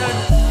being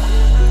honest.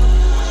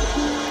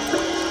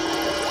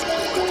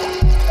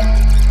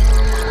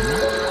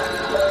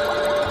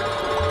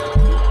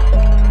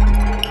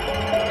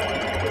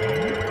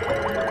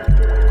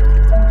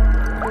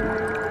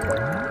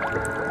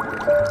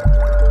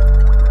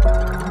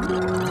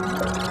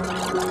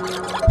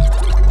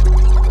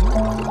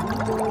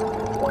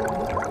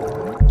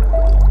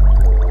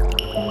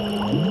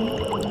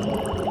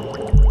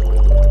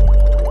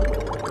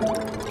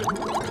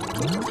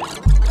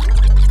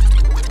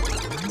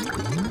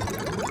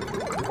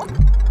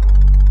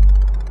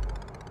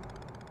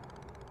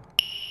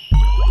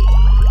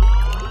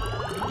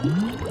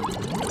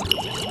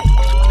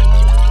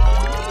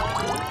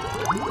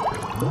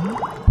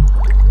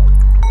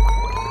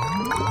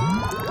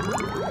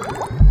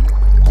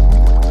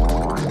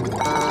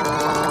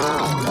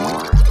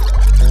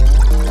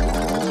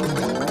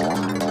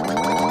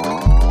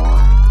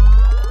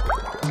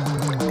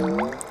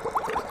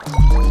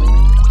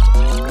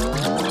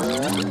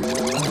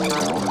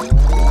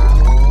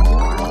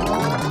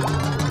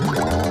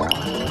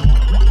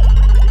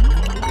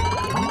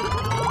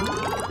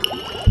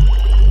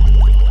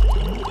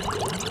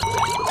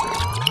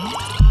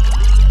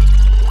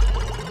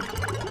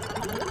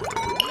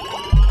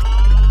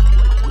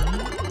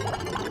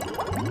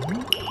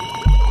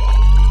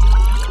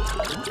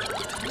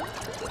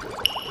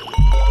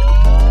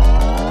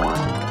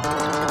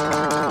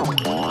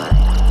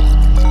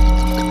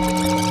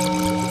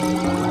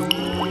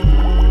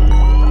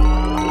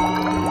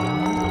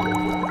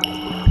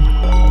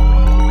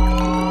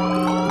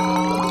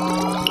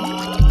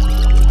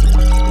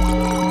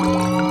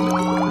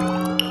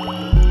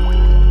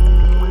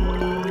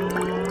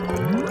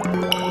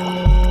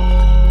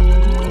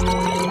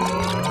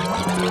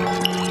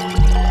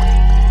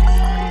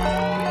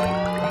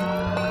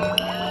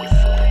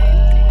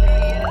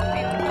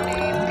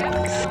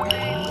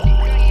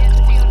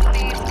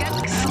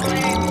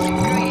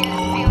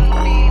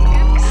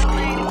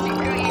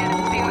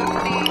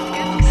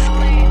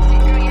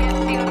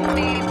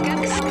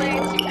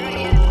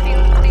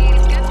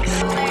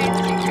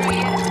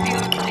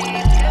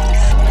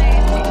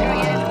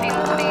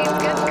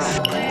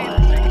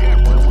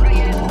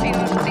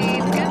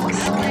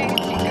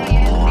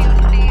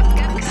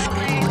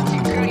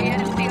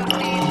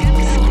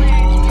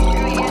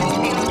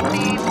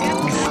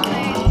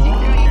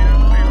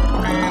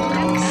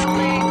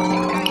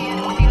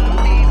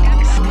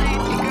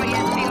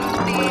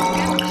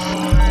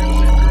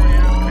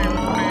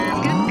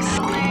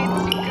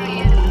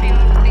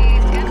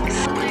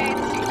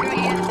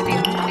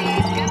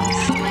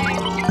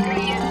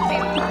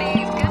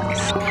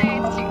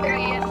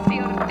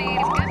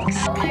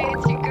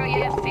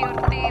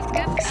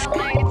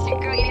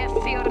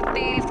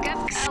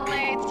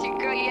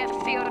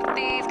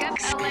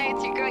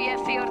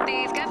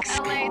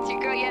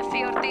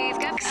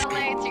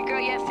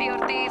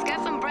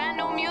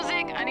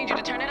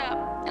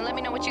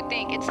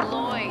 It's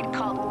Lloyd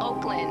called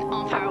Oakland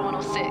on Power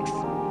 106.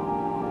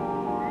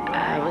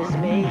 I was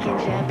making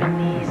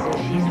Japanese and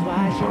she's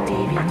watching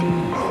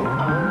DVDs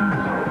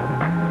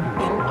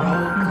in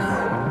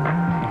Oakland.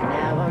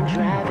 Now I'm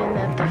driving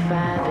up the 5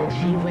 and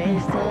she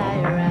waits till I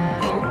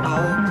arrive in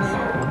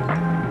Oakland.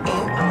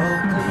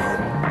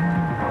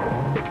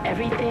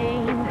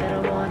 Everything that I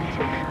wanted,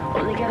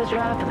 only gotta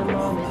drive for the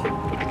moment.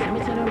 If you tell me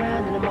turn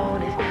around in the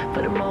morning,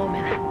 for the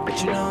moment. But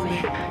you know me,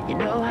 you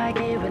know how I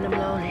get when I'm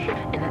lonely.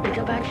 And I think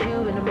about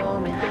you in a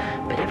moment.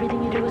 But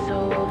everything you do is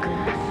so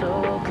Oakland, so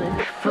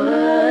Oakland.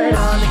 Foot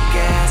on the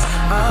gas,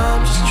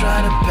 I'm just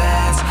trying to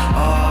pass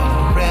all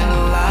the red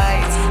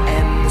lights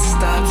and the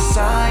stop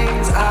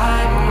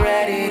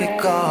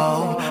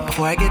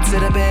I get to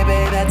the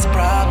baby, that's a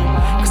problem.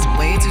 Cause I'm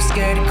way too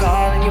scared to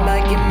call and you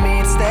might get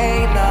me to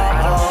stay no.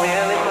 I don't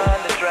really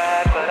want to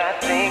drive, but I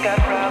think I'd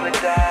probably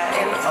die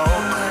in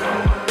Oakland,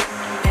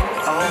 in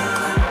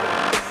Oakland.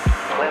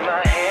 When my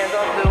hands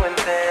are doing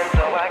things,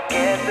 so I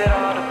guess it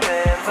all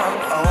depends on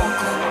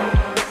Oakland,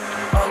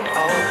 on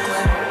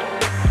Oakland.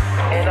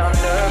 And I'm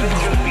nervous,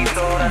 truth be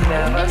told, I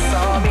never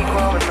saw me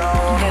growing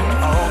old in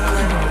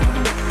Oakland,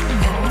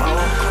 in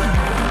Oakland.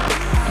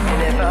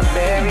 And if I'm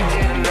married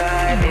to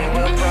tonight, it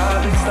will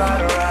probably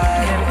start a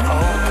ride in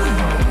Oakland,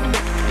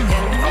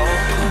 in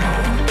Oakland.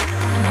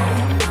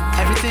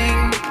 Everything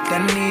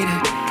that I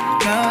needed,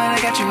 now that I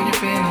got you in your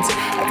feelings.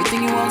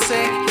 Everything you won't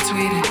say, you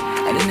tweet it.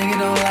 And a nigga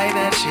don't like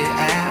that shit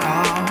at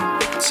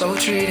all. So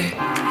treat it.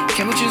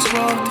 Can we just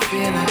roll with the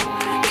feeling?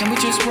 Can we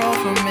just roll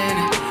for a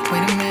minute?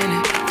 Wait a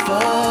minute.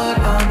 Foot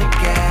on the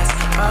gas.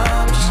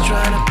 I'm just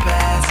trying to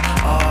pass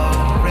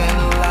all the red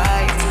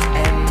lights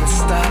and the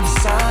stop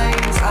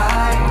signs.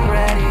 I'm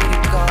ready to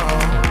go,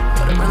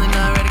 but I'm really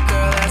not ready,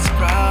 girl, that's a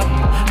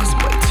problem. Cause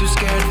I'm way too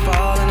scared to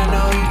fall, and I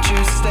know you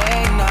choose to stay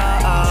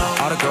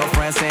now. All the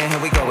girlfriends saying,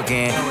 here we go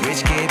again.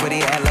 Rich kid, but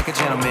he act like a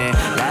gentleman.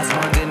 Last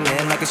one didn't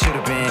end like it should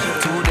have been.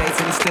 2 dates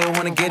and he still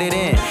wanna get it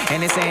in.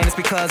 And they saying it's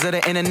because of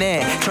the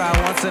internet. Try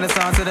once and it's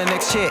on to the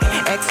next chick.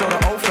 X or the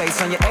old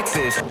face on your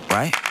exes,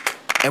 right?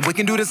 And we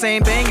can do the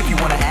same thing if you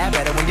wanna have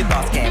at it when your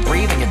thoughts can't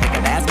breathe and you're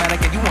thinking asthmatic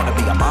and you wanna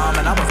be a mom.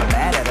 And I wasn't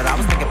mad at it, I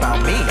was thinking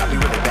about me. I'll be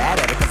really bad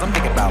at it cause I'm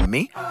thinking about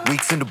me.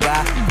 Weeks in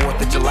Dubai, 4th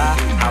of July,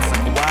 house in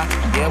Hawaii,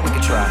 yeah we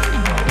can try.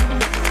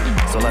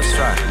 So let's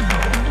try.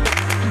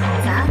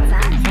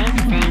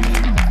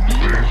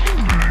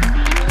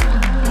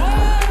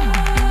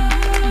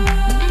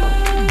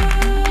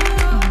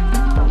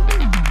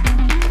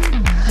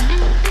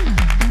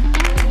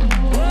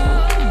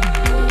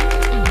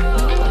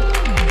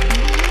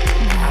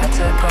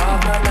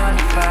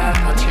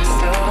 But you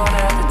still don't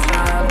have the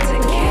time to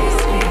kiss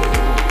me.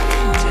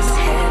 Just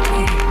hit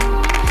me.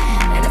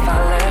 And if I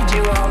left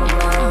you all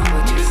alone,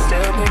 would you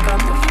still pick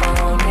up the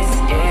phone? It's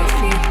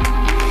iffy.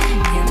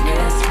 You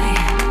miss me.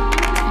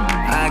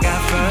 I got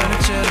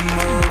furniture to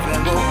move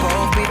and we'll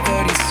both be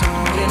 30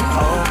 soon. In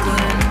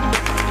Oakland,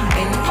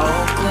 in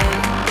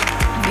Oakland.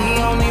 The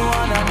only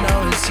one I know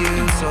is you.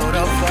 So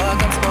the fuck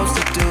I'm supposed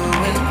to do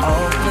in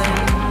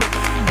Oakland,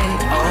 in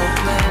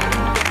Oakland.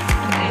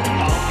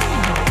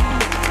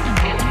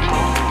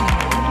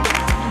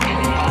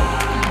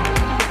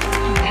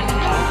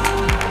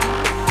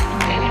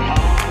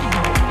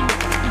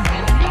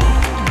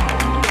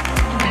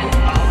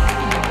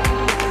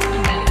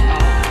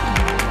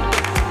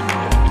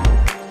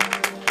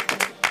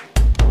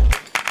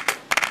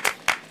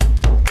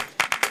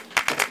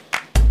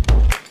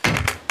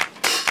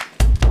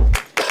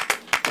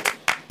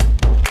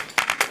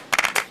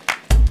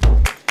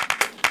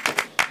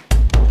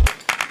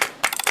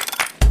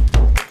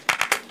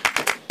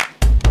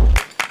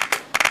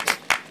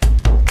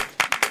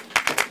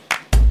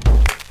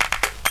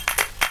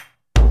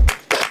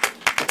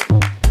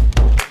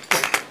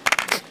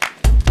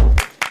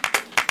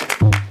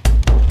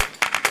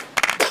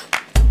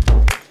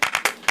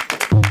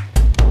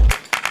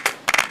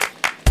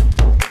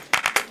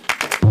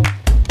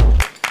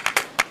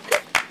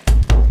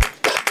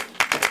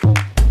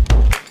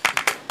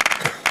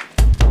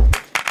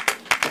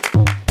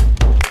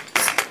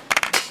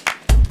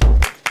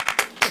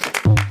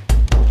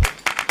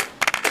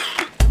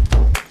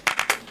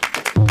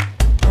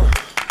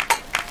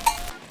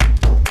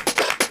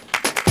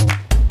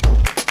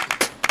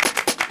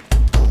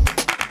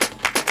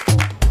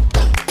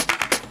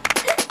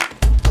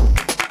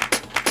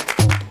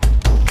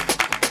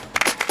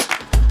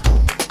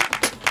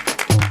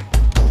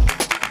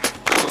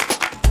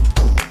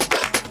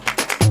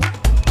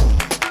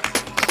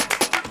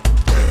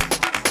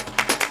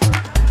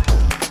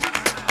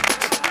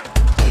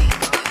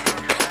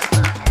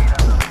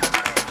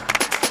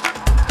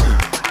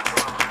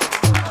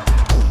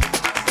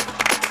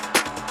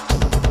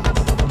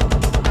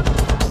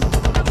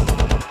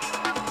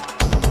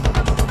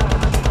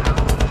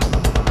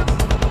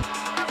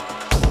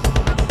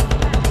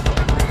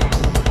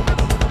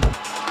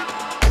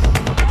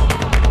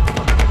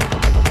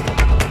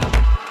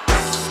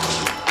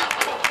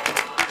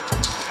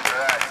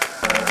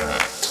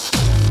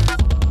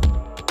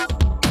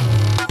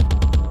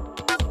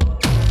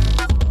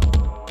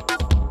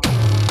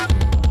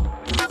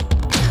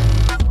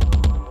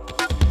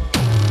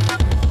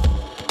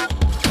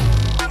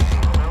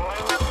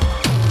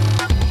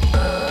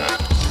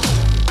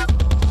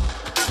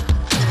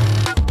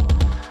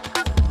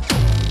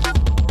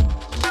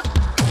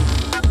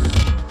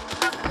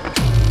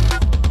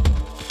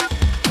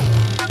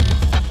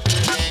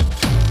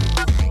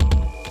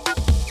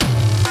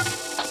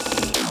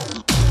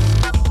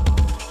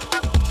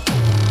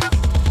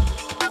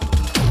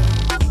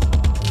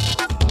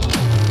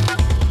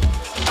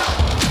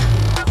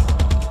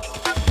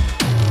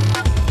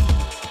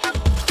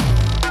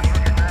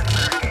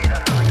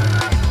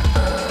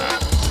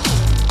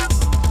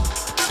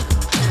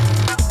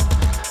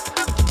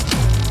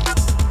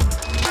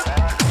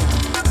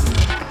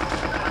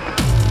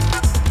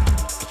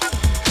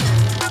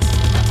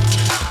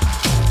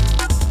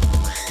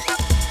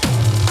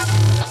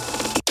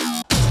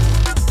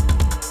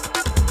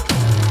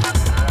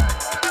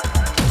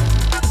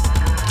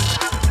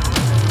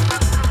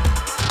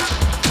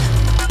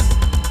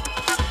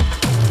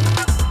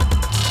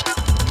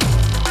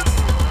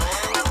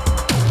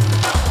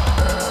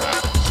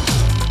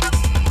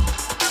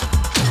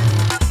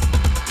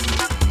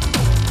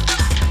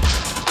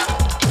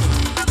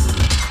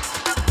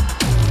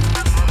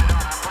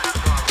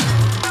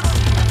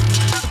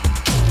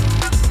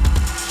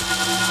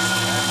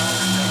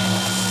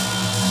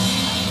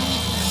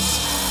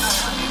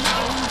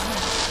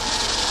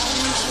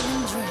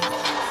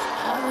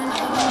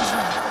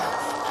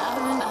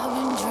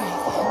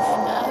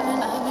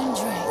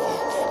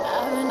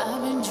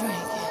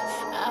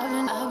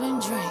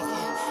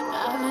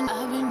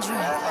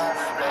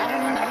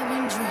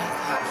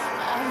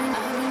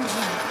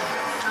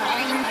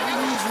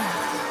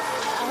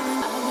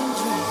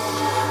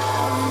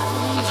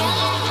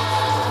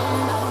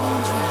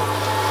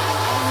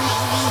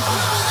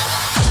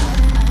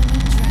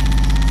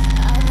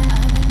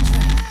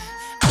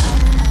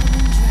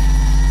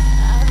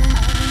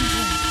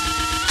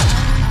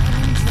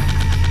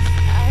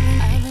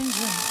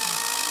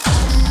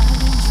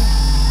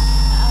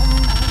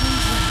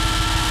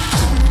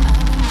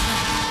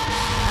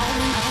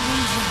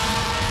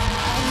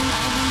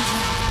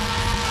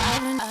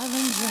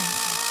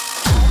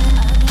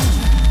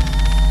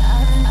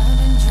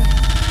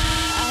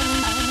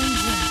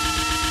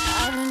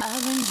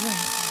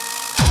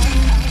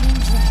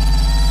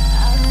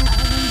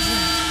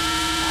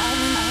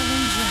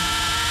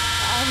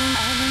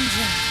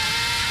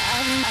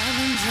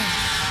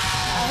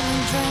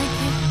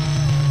 drinking.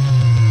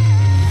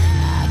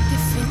 I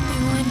get 50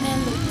 when that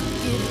liquor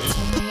give it to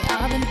me.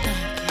 I've been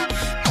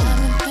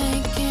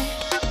thinking.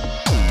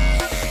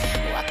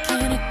 Why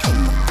can't I keep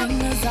my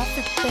fingers off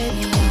it,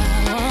 baby? I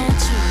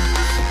want you.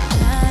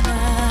 Nah,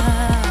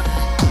 nah.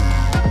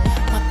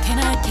 Why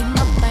can't I keep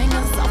my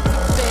fingers off it,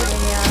 baby?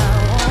 I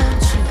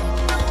want you.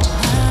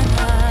 Nah,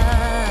 nah.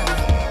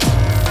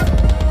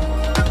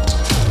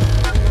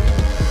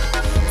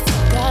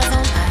 Cigars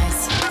on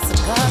ice.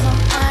 Cigars on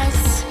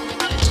ice.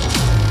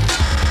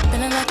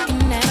 Feeling like an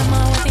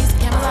animal with these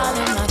cameras all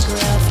in my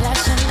grill.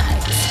 Flashing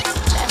lights.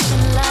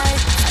 Flashing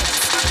lights.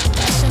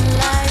 Flashing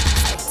lights.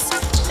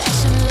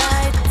 Flashing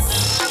lights.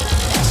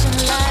 Flashing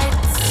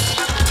lights.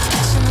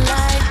 Flashing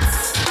lights.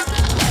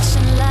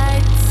 Flashing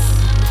lights.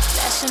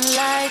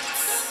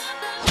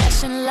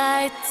 Flashing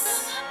lights.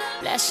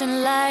 Flashing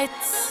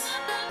lights.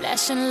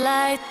 Flashing lights. Flashing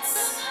lights.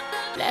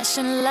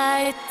 Flashing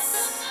lights.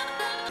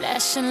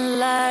 Flashing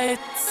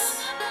lights.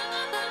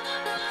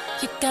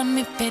 You got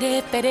me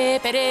pity, pity,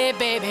 pity,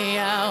 baby.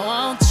 I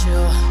want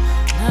you.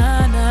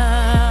 Nah,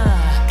 nah.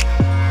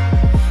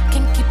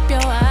 Can't keep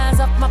your eyes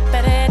off my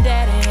pity,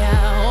 daddy. I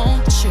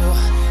want you.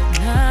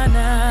 Nah,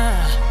 nah.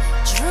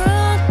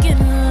 Drunk in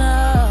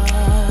love.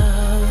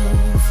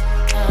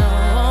 I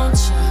want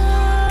you.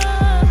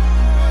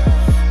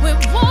 We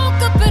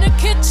woke up in the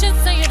kitchen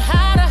saying,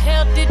 how the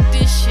hell did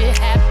this shit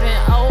happen?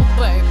 Oh,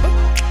 baby.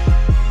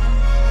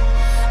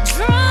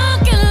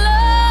 Drunk in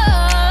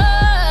love,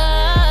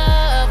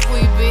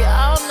 we be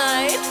all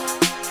night.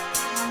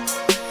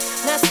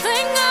 Last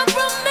thing I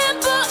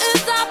remember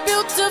is our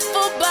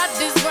beautiful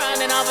bodies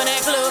running off in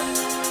that club.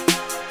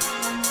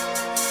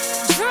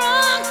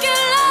 Drunk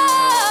in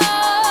love,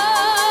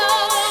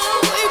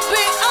 we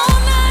be all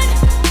night.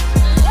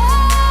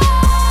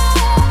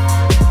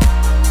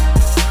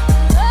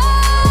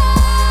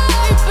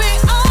 We be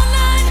all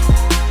night.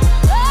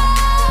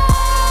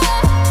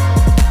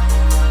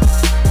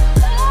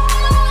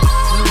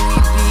 We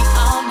be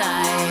all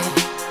night.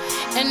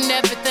 And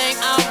everything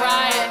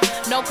alright.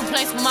 No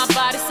complaints with my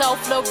body, so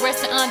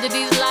fluorescent under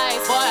these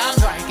lights. Boy, I'm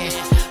drinking,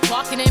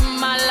 walking in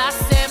my life,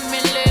 7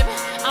 living.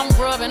 I'm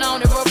rubbing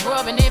on it,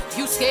 rubbing. If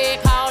you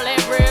scared, call that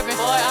ribbon.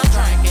 Boy, I'm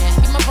drinking,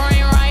 keep my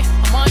brain right.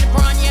 I'm on the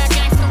run, yeah,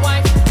 gangsta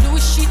wife.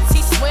 Louis sheets,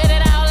 he sweat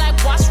it out like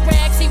wash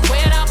rags. He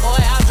wet out, boy,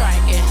 I'm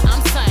drinking.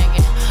 I'm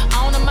singing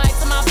on the mic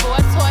to my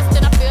voice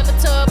twisted. I fill the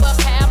tub up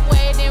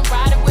halfway, then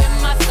ride it with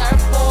my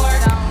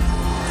surfboard.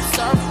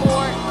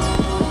 Surfboard,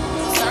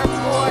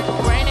 surfboard,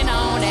 graining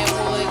on that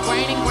wood,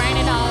 graining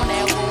on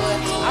that wood.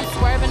 I'm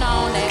swerving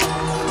on that,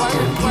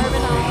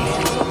 swerving on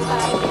that,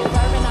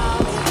 swerving on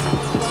that.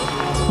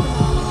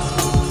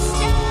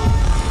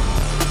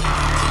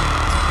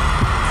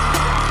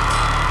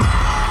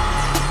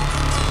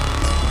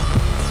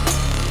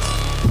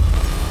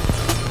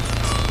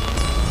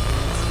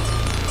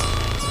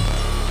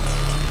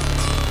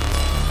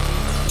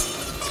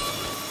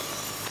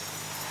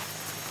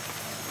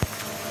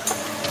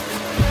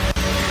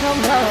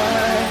 Come on.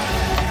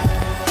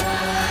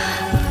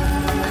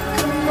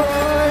 Come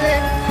on.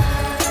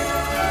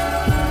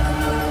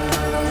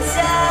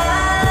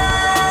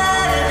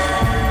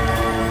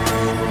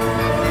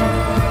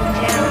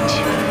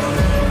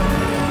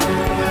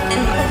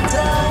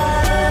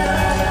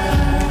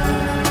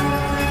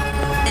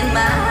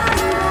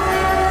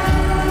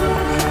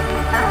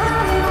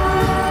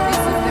 This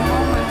is the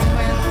moment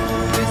when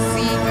you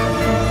see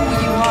who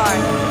you are.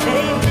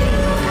 Baby,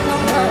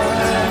 come on.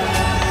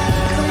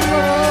 Come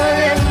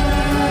on.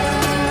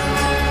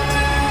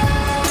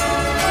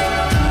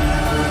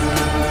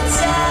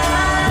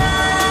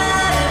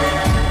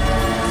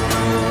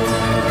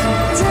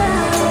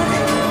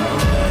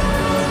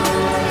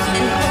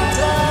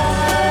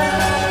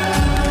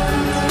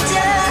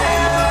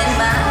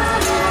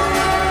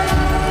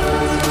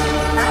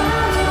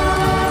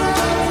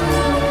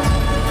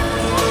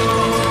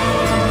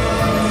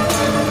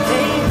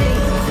 Baby,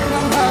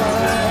 come on.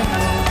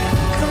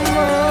 Come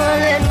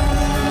on.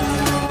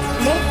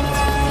 Make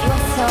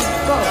yourself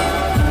go.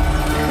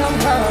 Come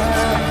on.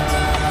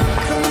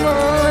 Come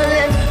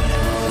on.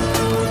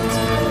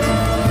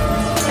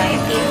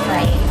 Don't be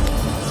afraid.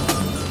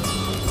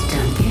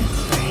 Don't be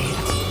afraid.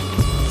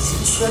 To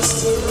trust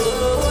you.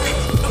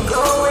 I'm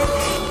going.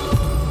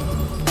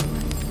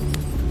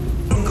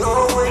 I'm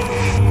going.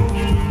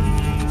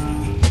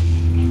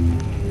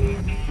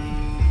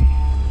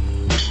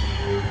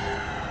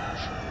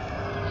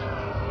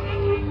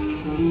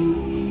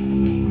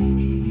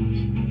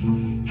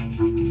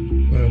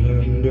 Well,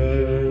 I'm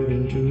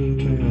driving to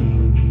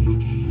town,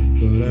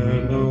 but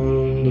I'm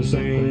on the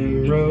same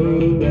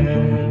road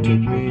that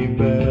took me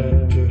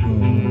back to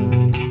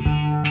home.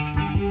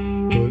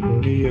 Put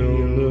me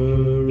on the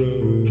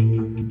road,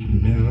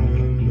 now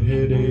I'm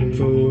heading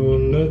for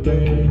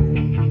nothing,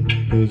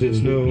 'cause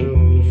it's no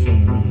more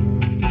fun.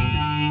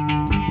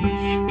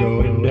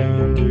 Going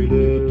down through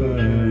the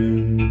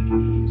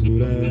pines,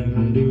 what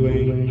I'm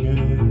doing I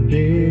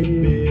did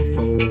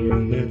before,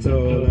 and that's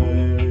all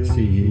I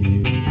see.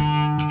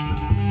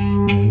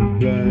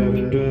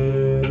 Driving,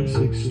 driving, so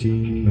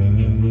 16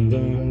 miles.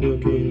 I'm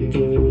looking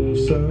for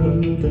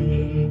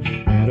something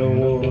I don't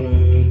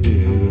wanna do.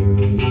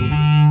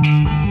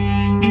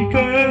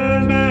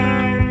 Because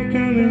by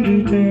coming to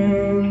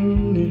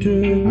town, they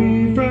took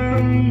me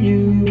from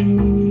you.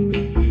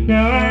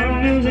 Now I'm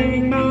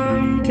losing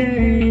my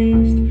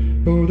taste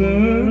for the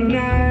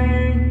nightlife.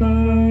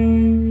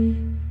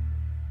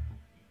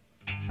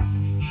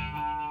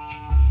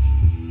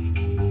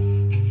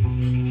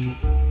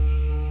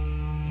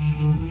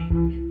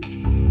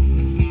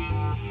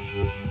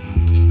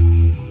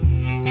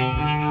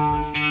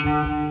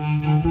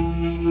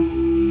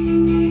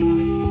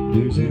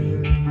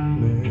 Losing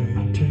my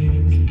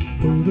taste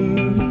for the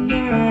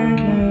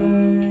nightlife.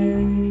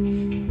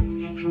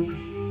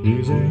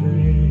 Losing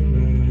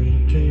my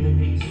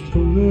taste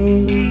for the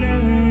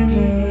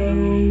nightlife.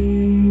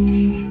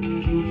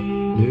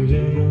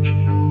 Losing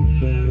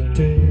my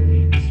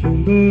taste for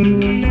the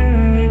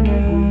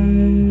nightlife.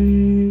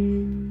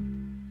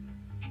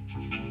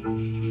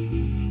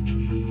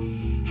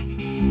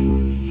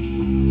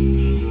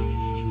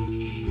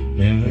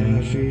 Now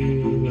I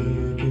feel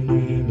like an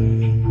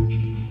island,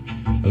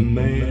 a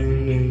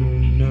man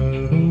in a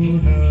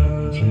old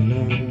house, and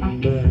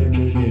I'm back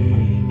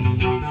again.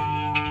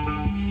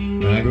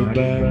 I go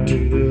back to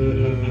the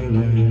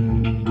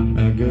highland,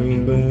 I go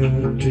back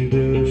to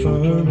the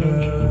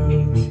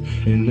farmhouse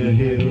in the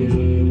hills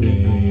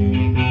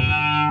again.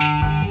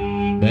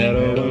 That I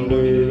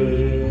wonder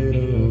at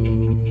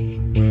all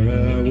where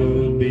I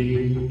would be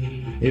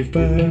if I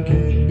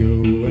could go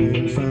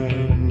and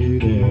find you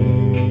there.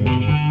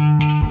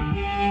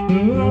 Oh,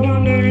 I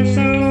wonder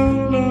so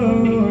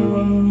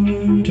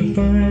long to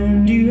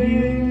find you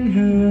and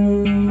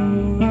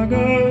how I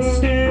go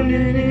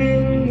standing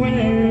in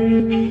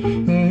where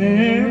I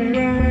am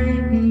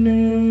right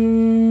now.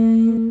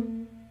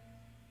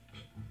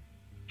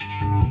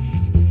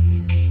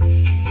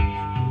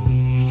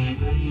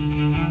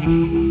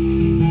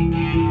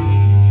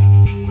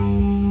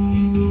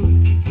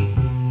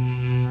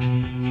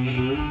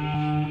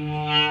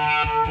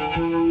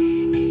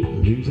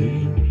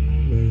 Losing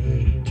my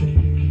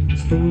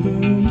taste for the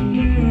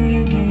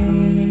nightlife.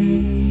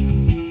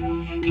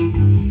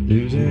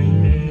 Losing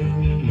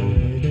my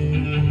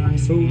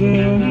taste for the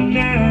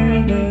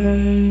nightlife.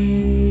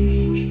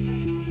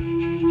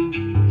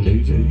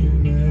 Losing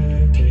my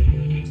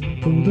taste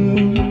for the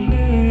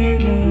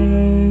nightlife.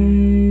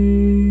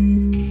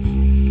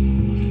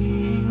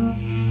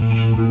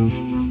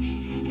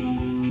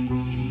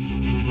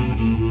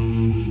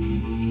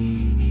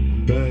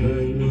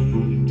 Bright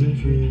ones, if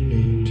you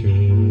need to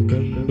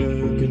come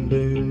back, and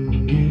then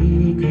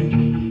you can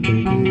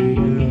take it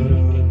out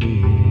on me.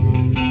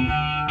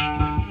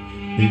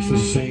 It's the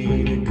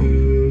same that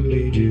could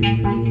lead you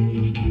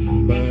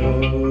by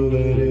all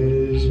that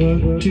is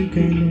what you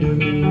can do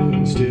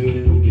and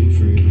still be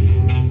free.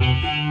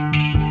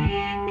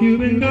 You've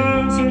been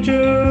gone such a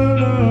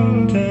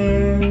long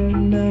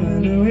time, I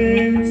know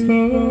it's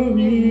for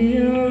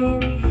real,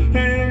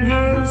 and I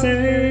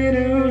say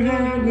to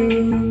how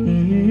good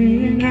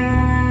and I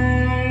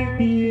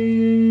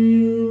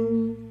feel.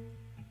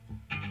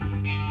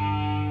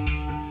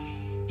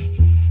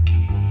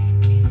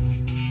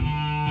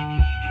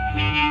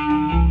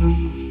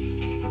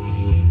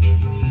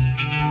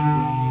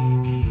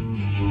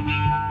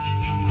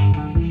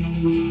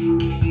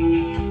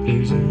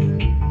 Losing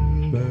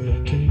my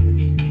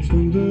taste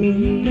for the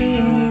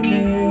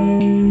nightlife.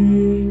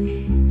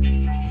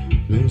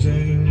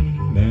 Losing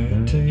my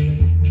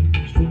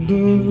taste for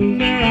the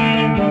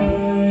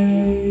nightlife.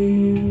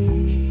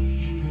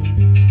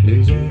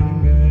 Losing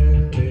my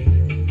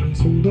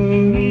taste for the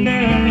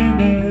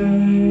nightlife.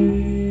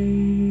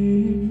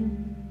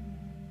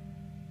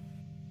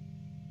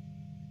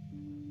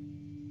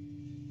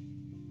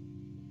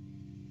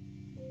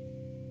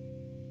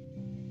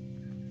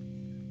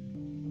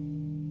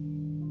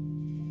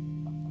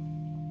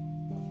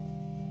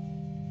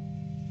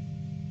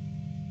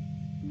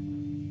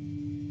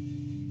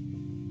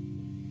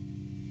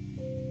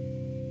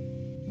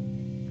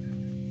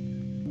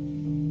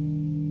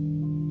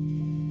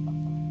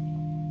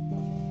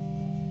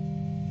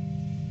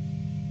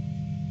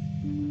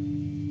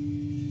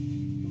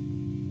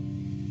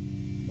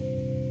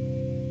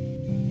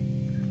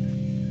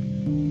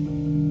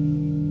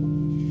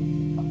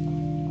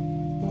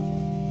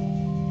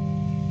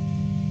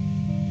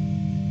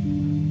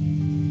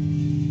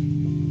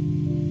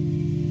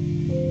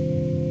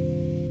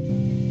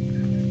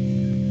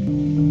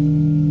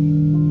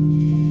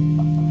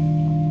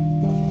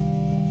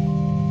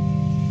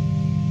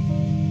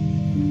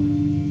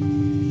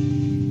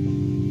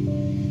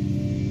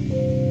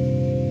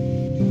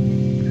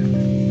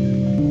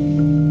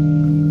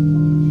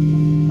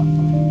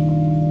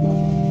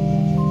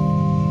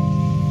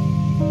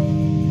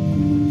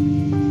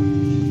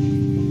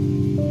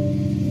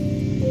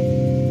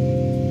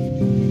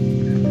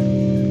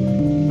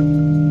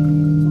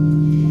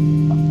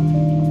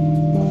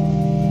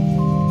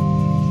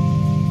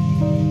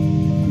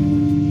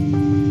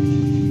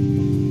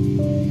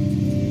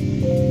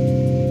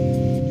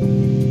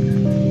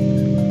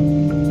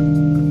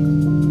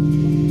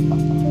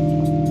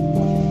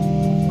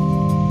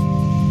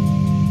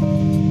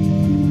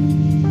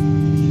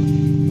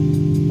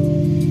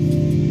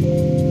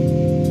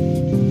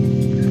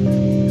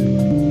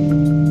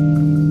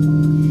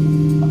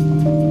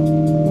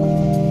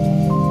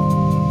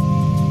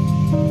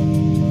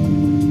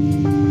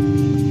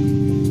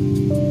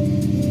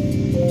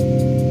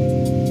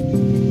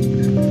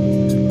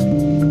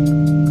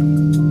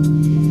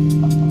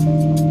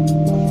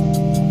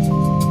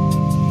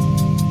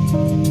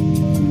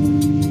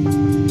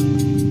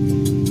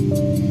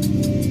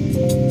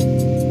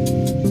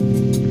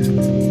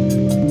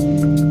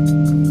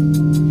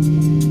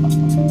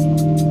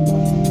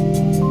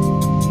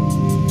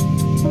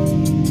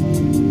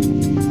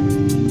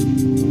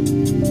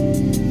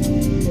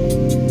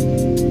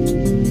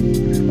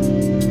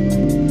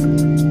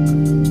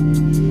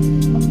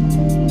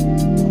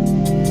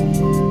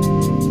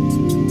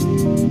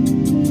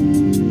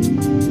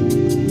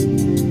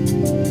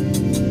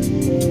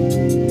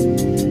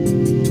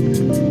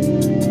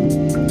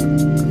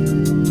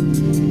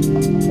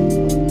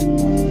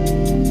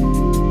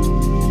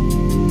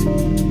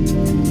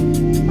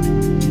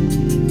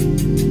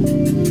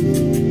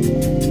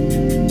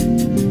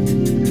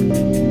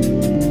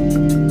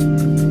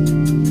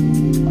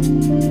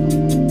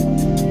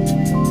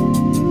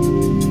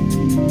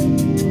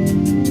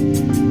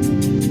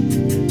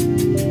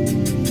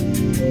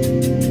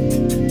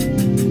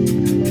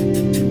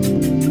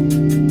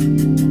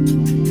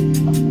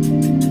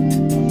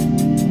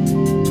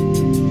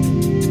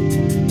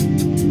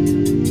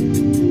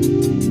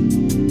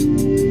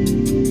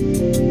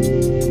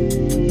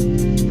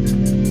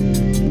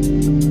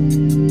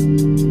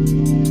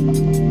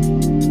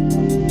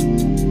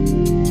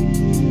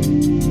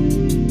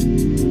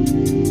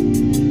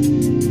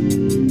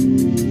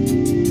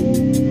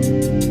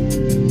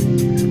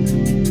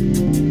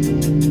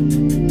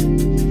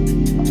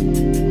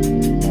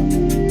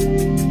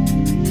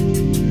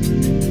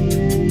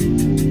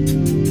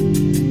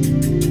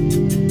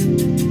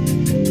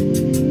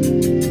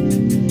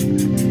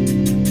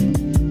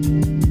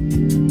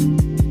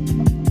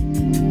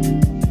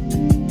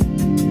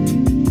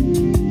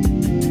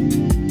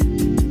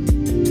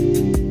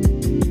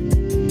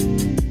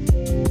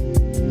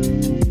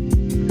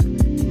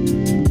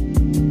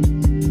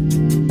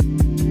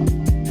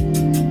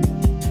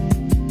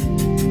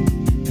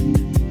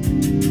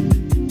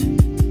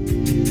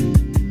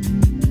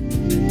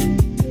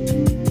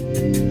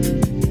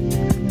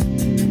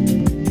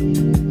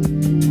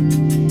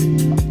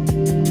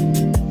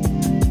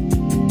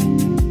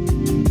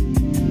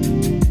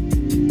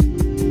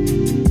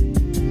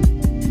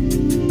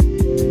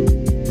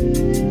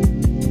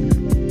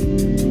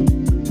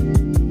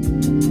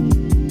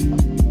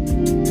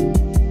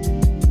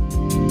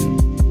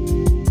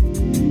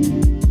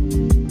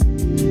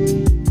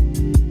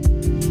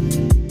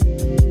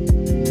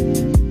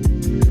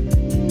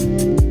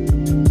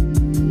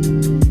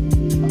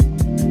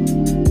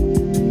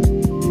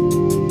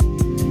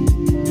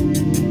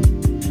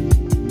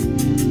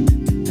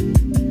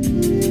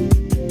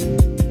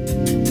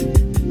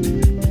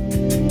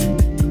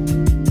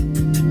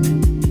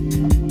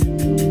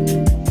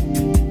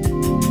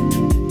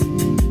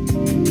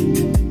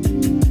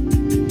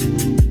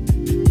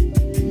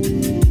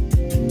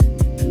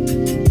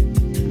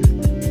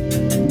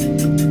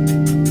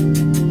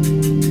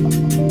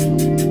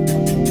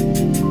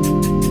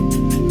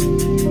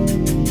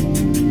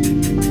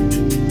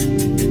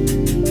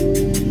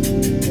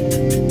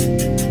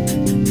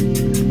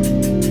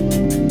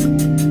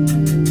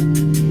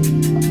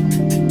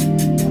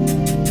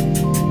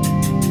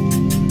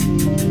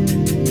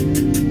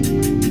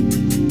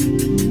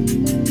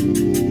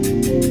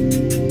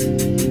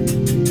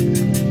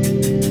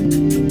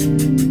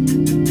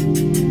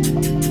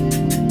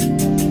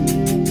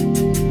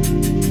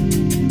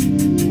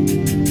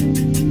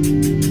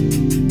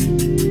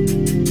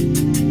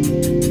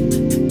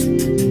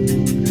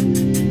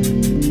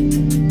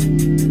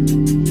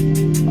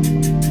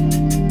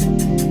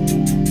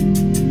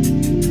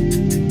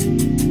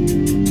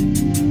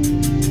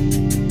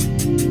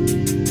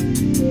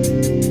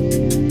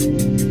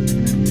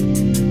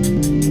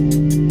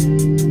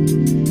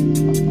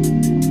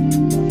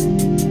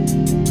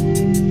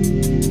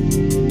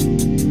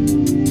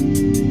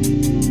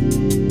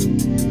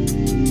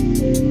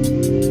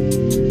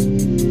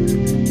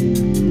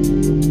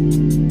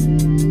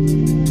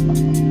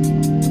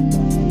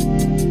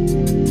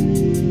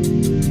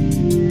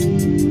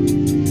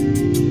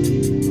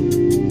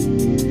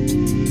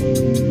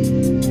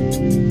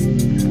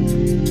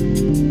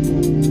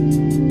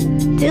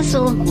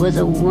 Thistle was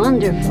a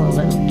wonderful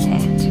little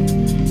cat.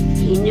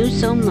 He knew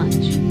so much.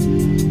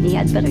 He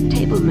had better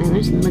table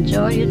manners than the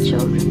majority of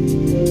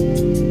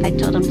children. I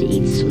taught him to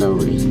eat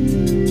slowly.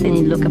 Then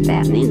he'd look up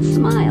at me and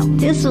smile.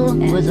 Thistle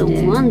was a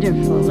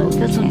wonderful little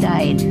cat. Thistle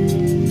died.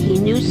 He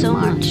knew so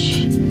much.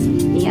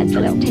 He had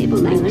better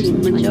table manners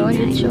than the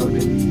majority of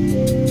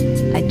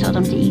children. I taught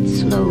him to eat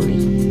slowly.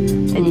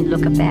 Then he'd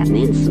look up at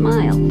me and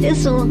smile.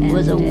 Thistle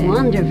was a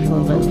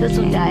wonderful little cat.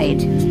 Thistle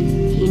died.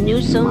 He knew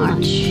so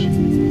much.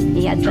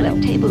 He had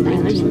better table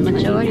manners than the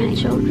majority of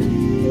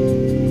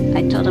children.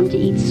 I taught him to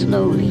eat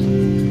slowly.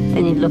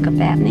 Then he'd look up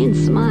at me and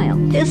smile.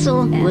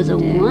 Thistle was a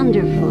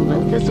wonderful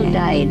little cat. Thistle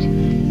died.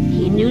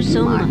 He knew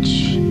so much.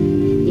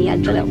 He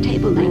had better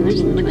table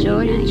manners than the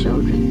majority of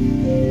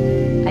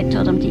children. I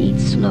taught him to eat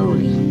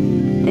slowly.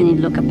 Then he'd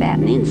look up at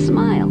me and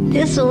smile.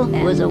 Thistle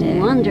was a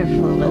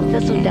wonderful little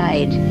cat. Thistle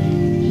died.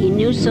 He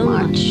knew so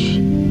much.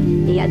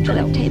 He had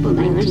better table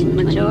manners than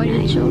the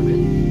majority of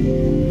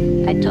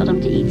children. I taught him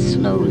to eat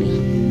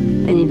slowly.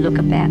 Then he'd look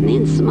up at me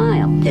and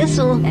smile.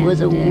 Thistle was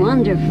a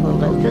wonderful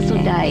little cat.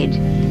 Thistle died.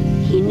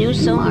 He knew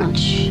so much.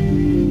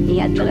 He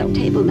had better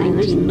table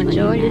manners than the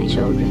majority of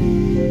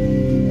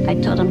children.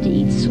 I taught him to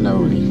eat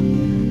slowly.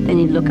 Then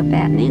he'd look up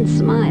at me and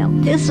smile.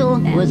 Thistle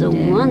was a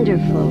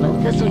wonderful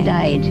little cat. Thistle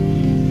died.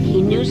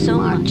 He knew so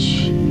much.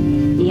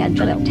 He had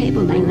better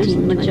table manners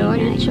than the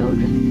majority of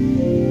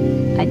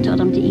children. I taught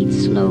him to eat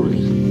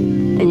slowly.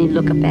 Then he'd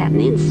look up at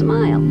me and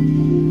smile.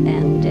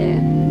 And,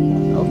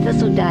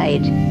 Thistle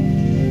died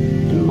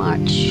on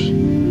March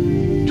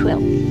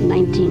 12,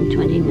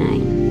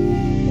 1929.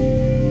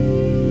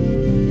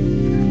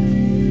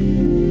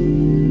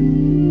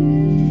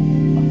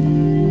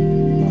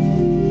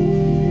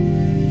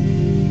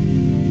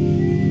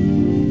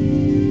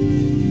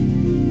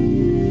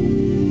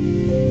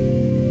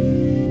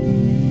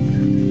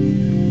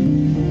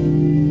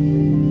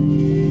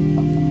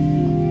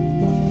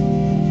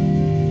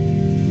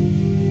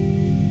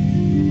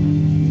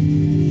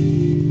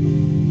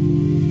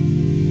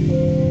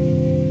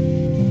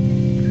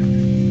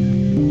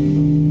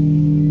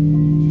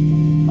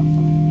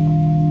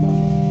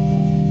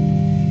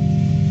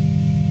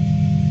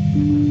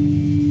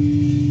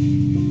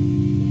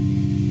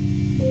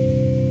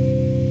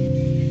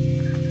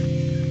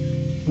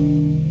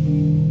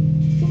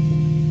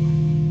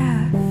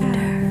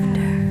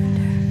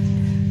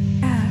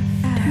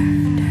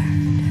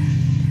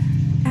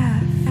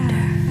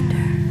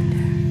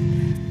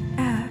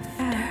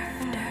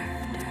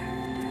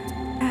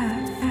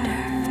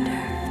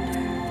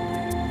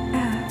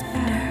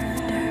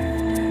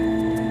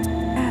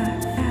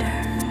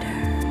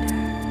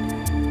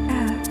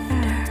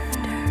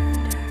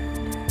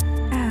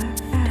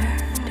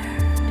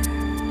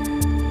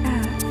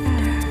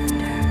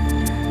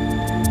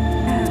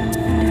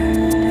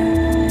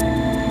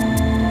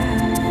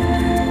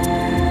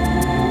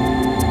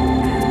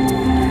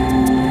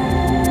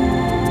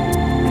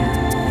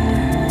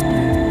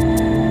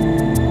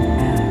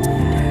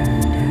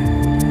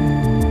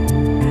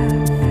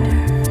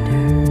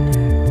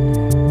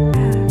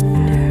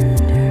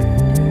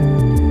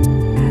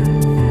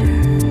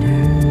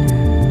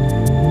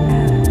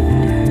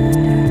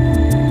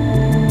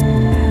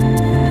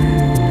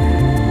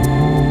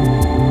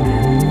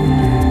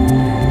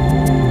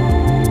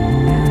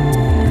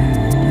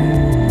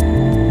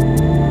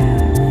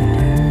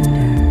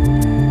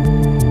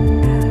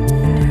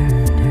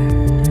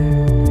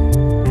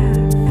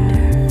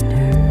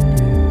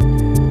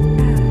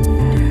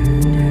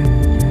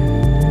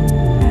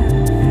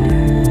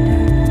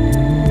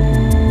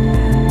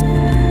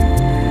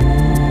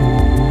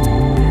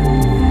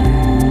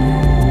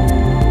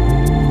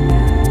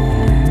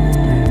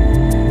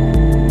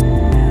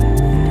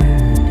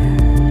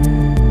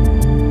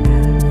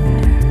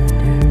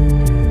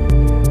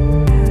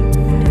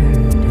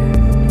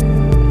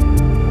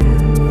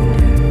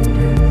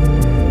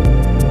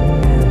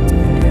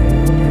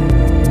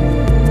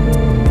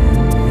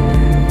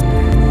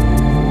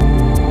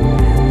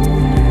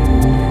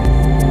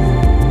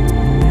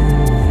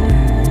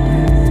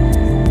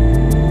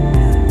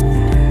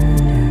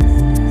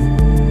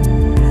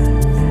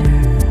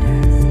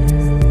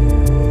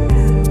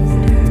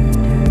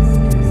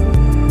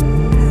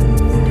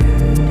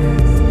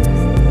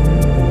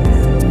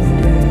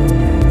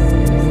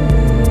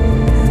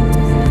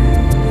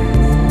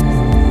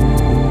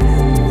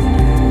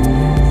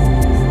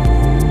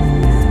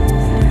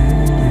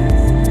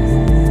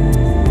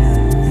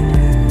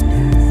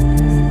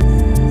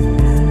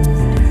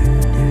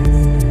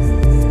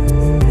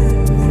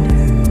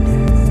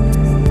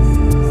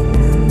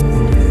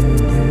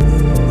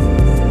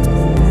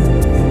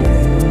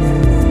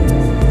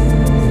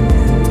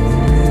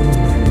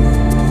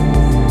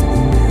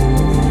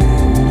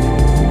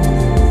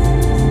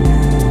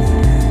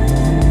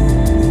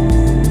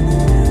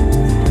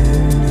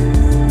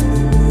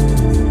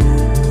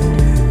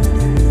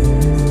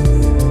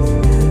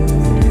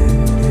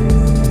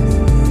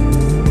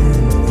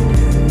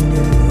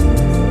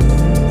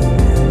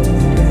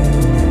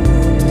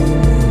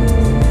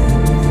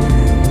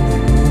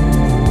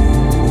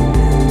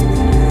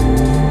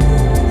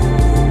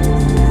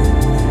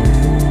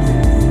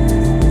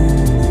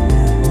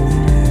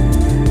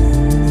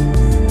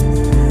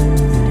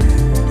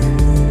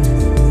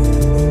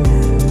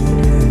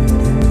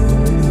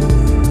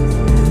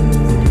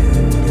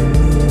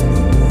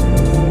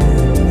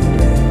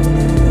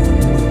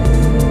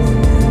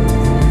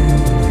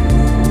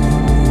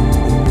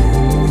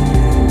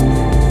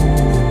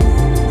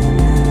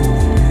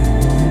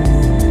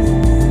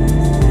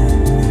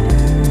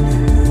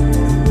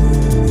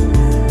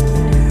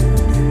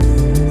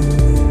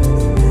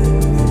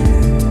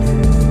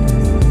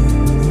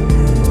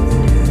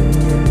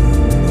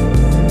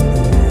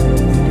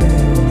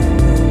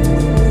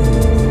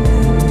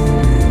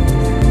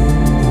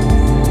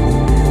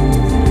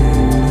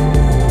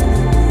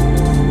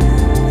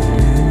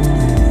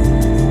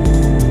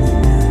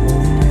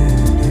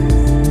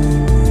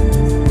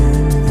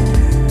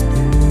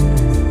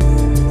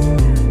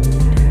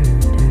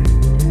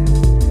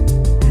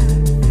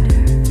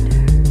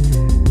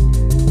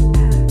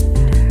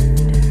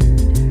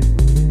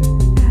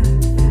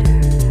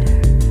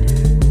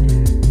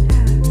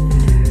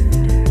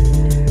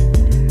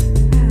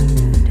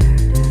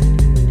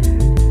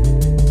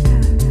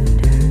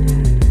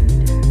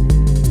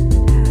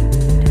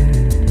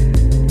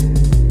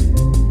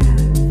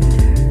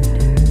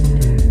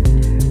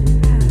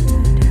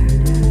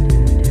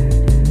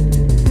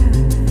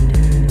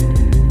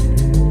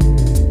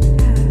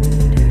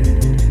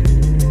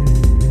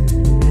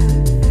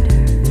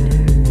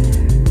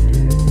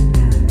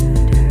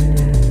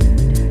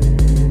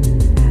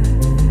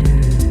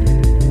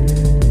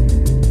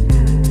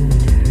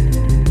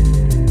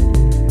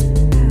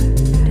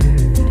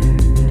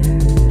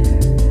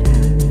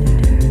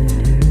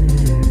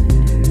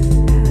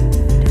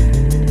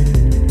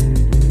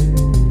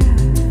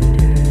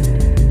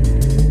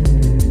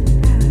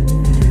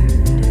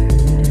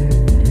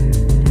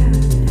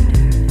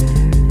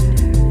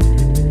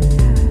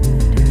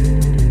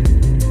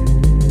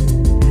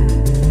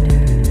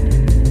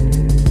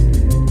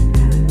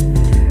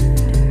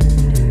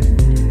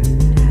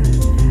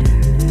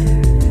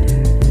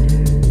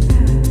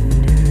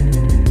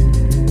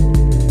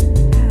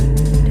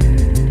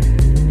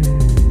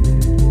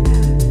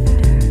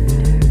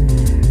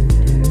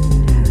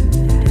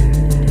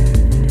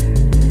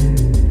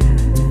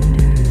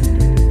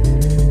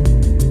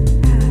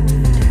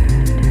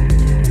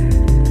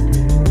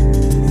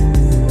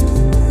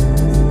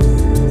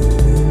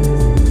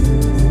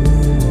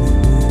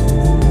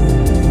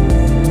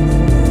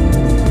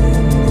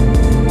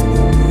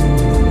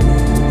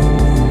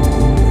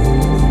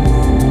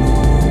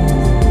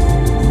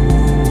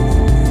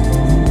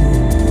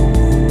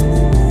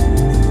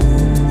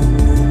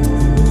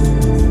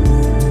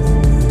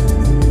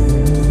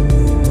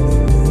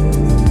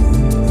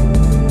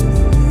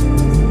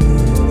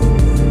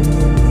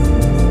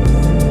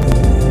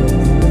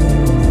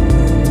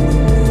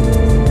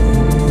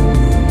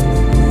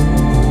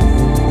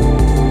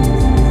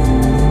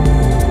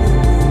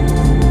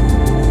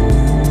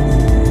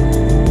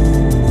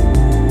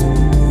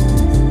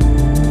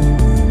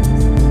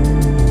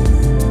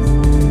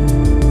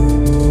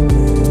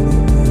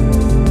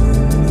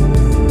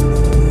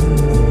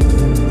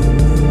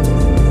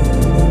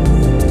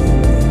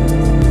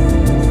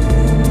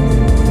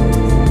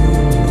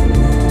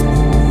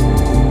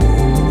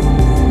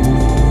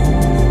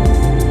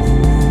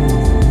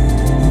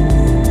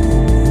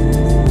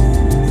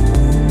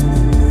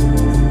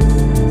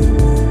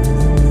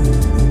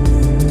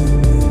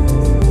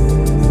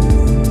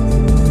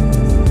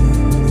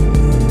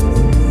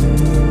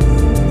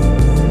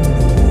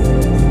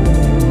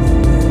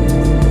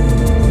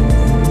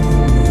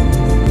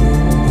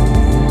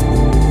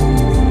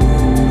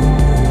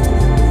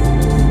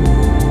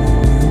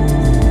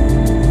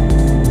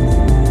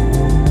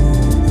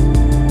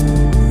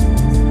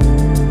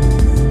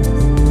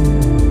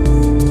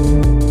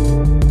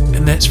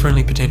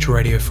 Potential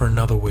Radio for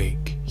another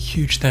week.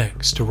 Huge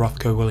thanks to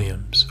Rothko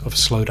Williams of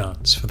Slow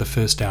Dance for the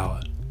first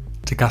hour,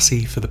 to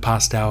Gussie for the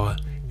past hour,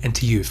 and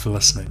to you for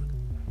listening.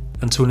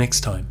 Until next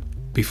time,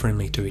 be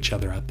friendly to each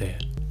other out there.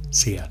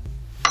 See ya.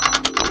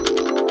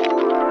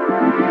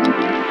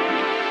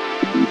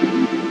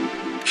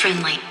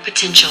 Friendly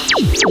Potential.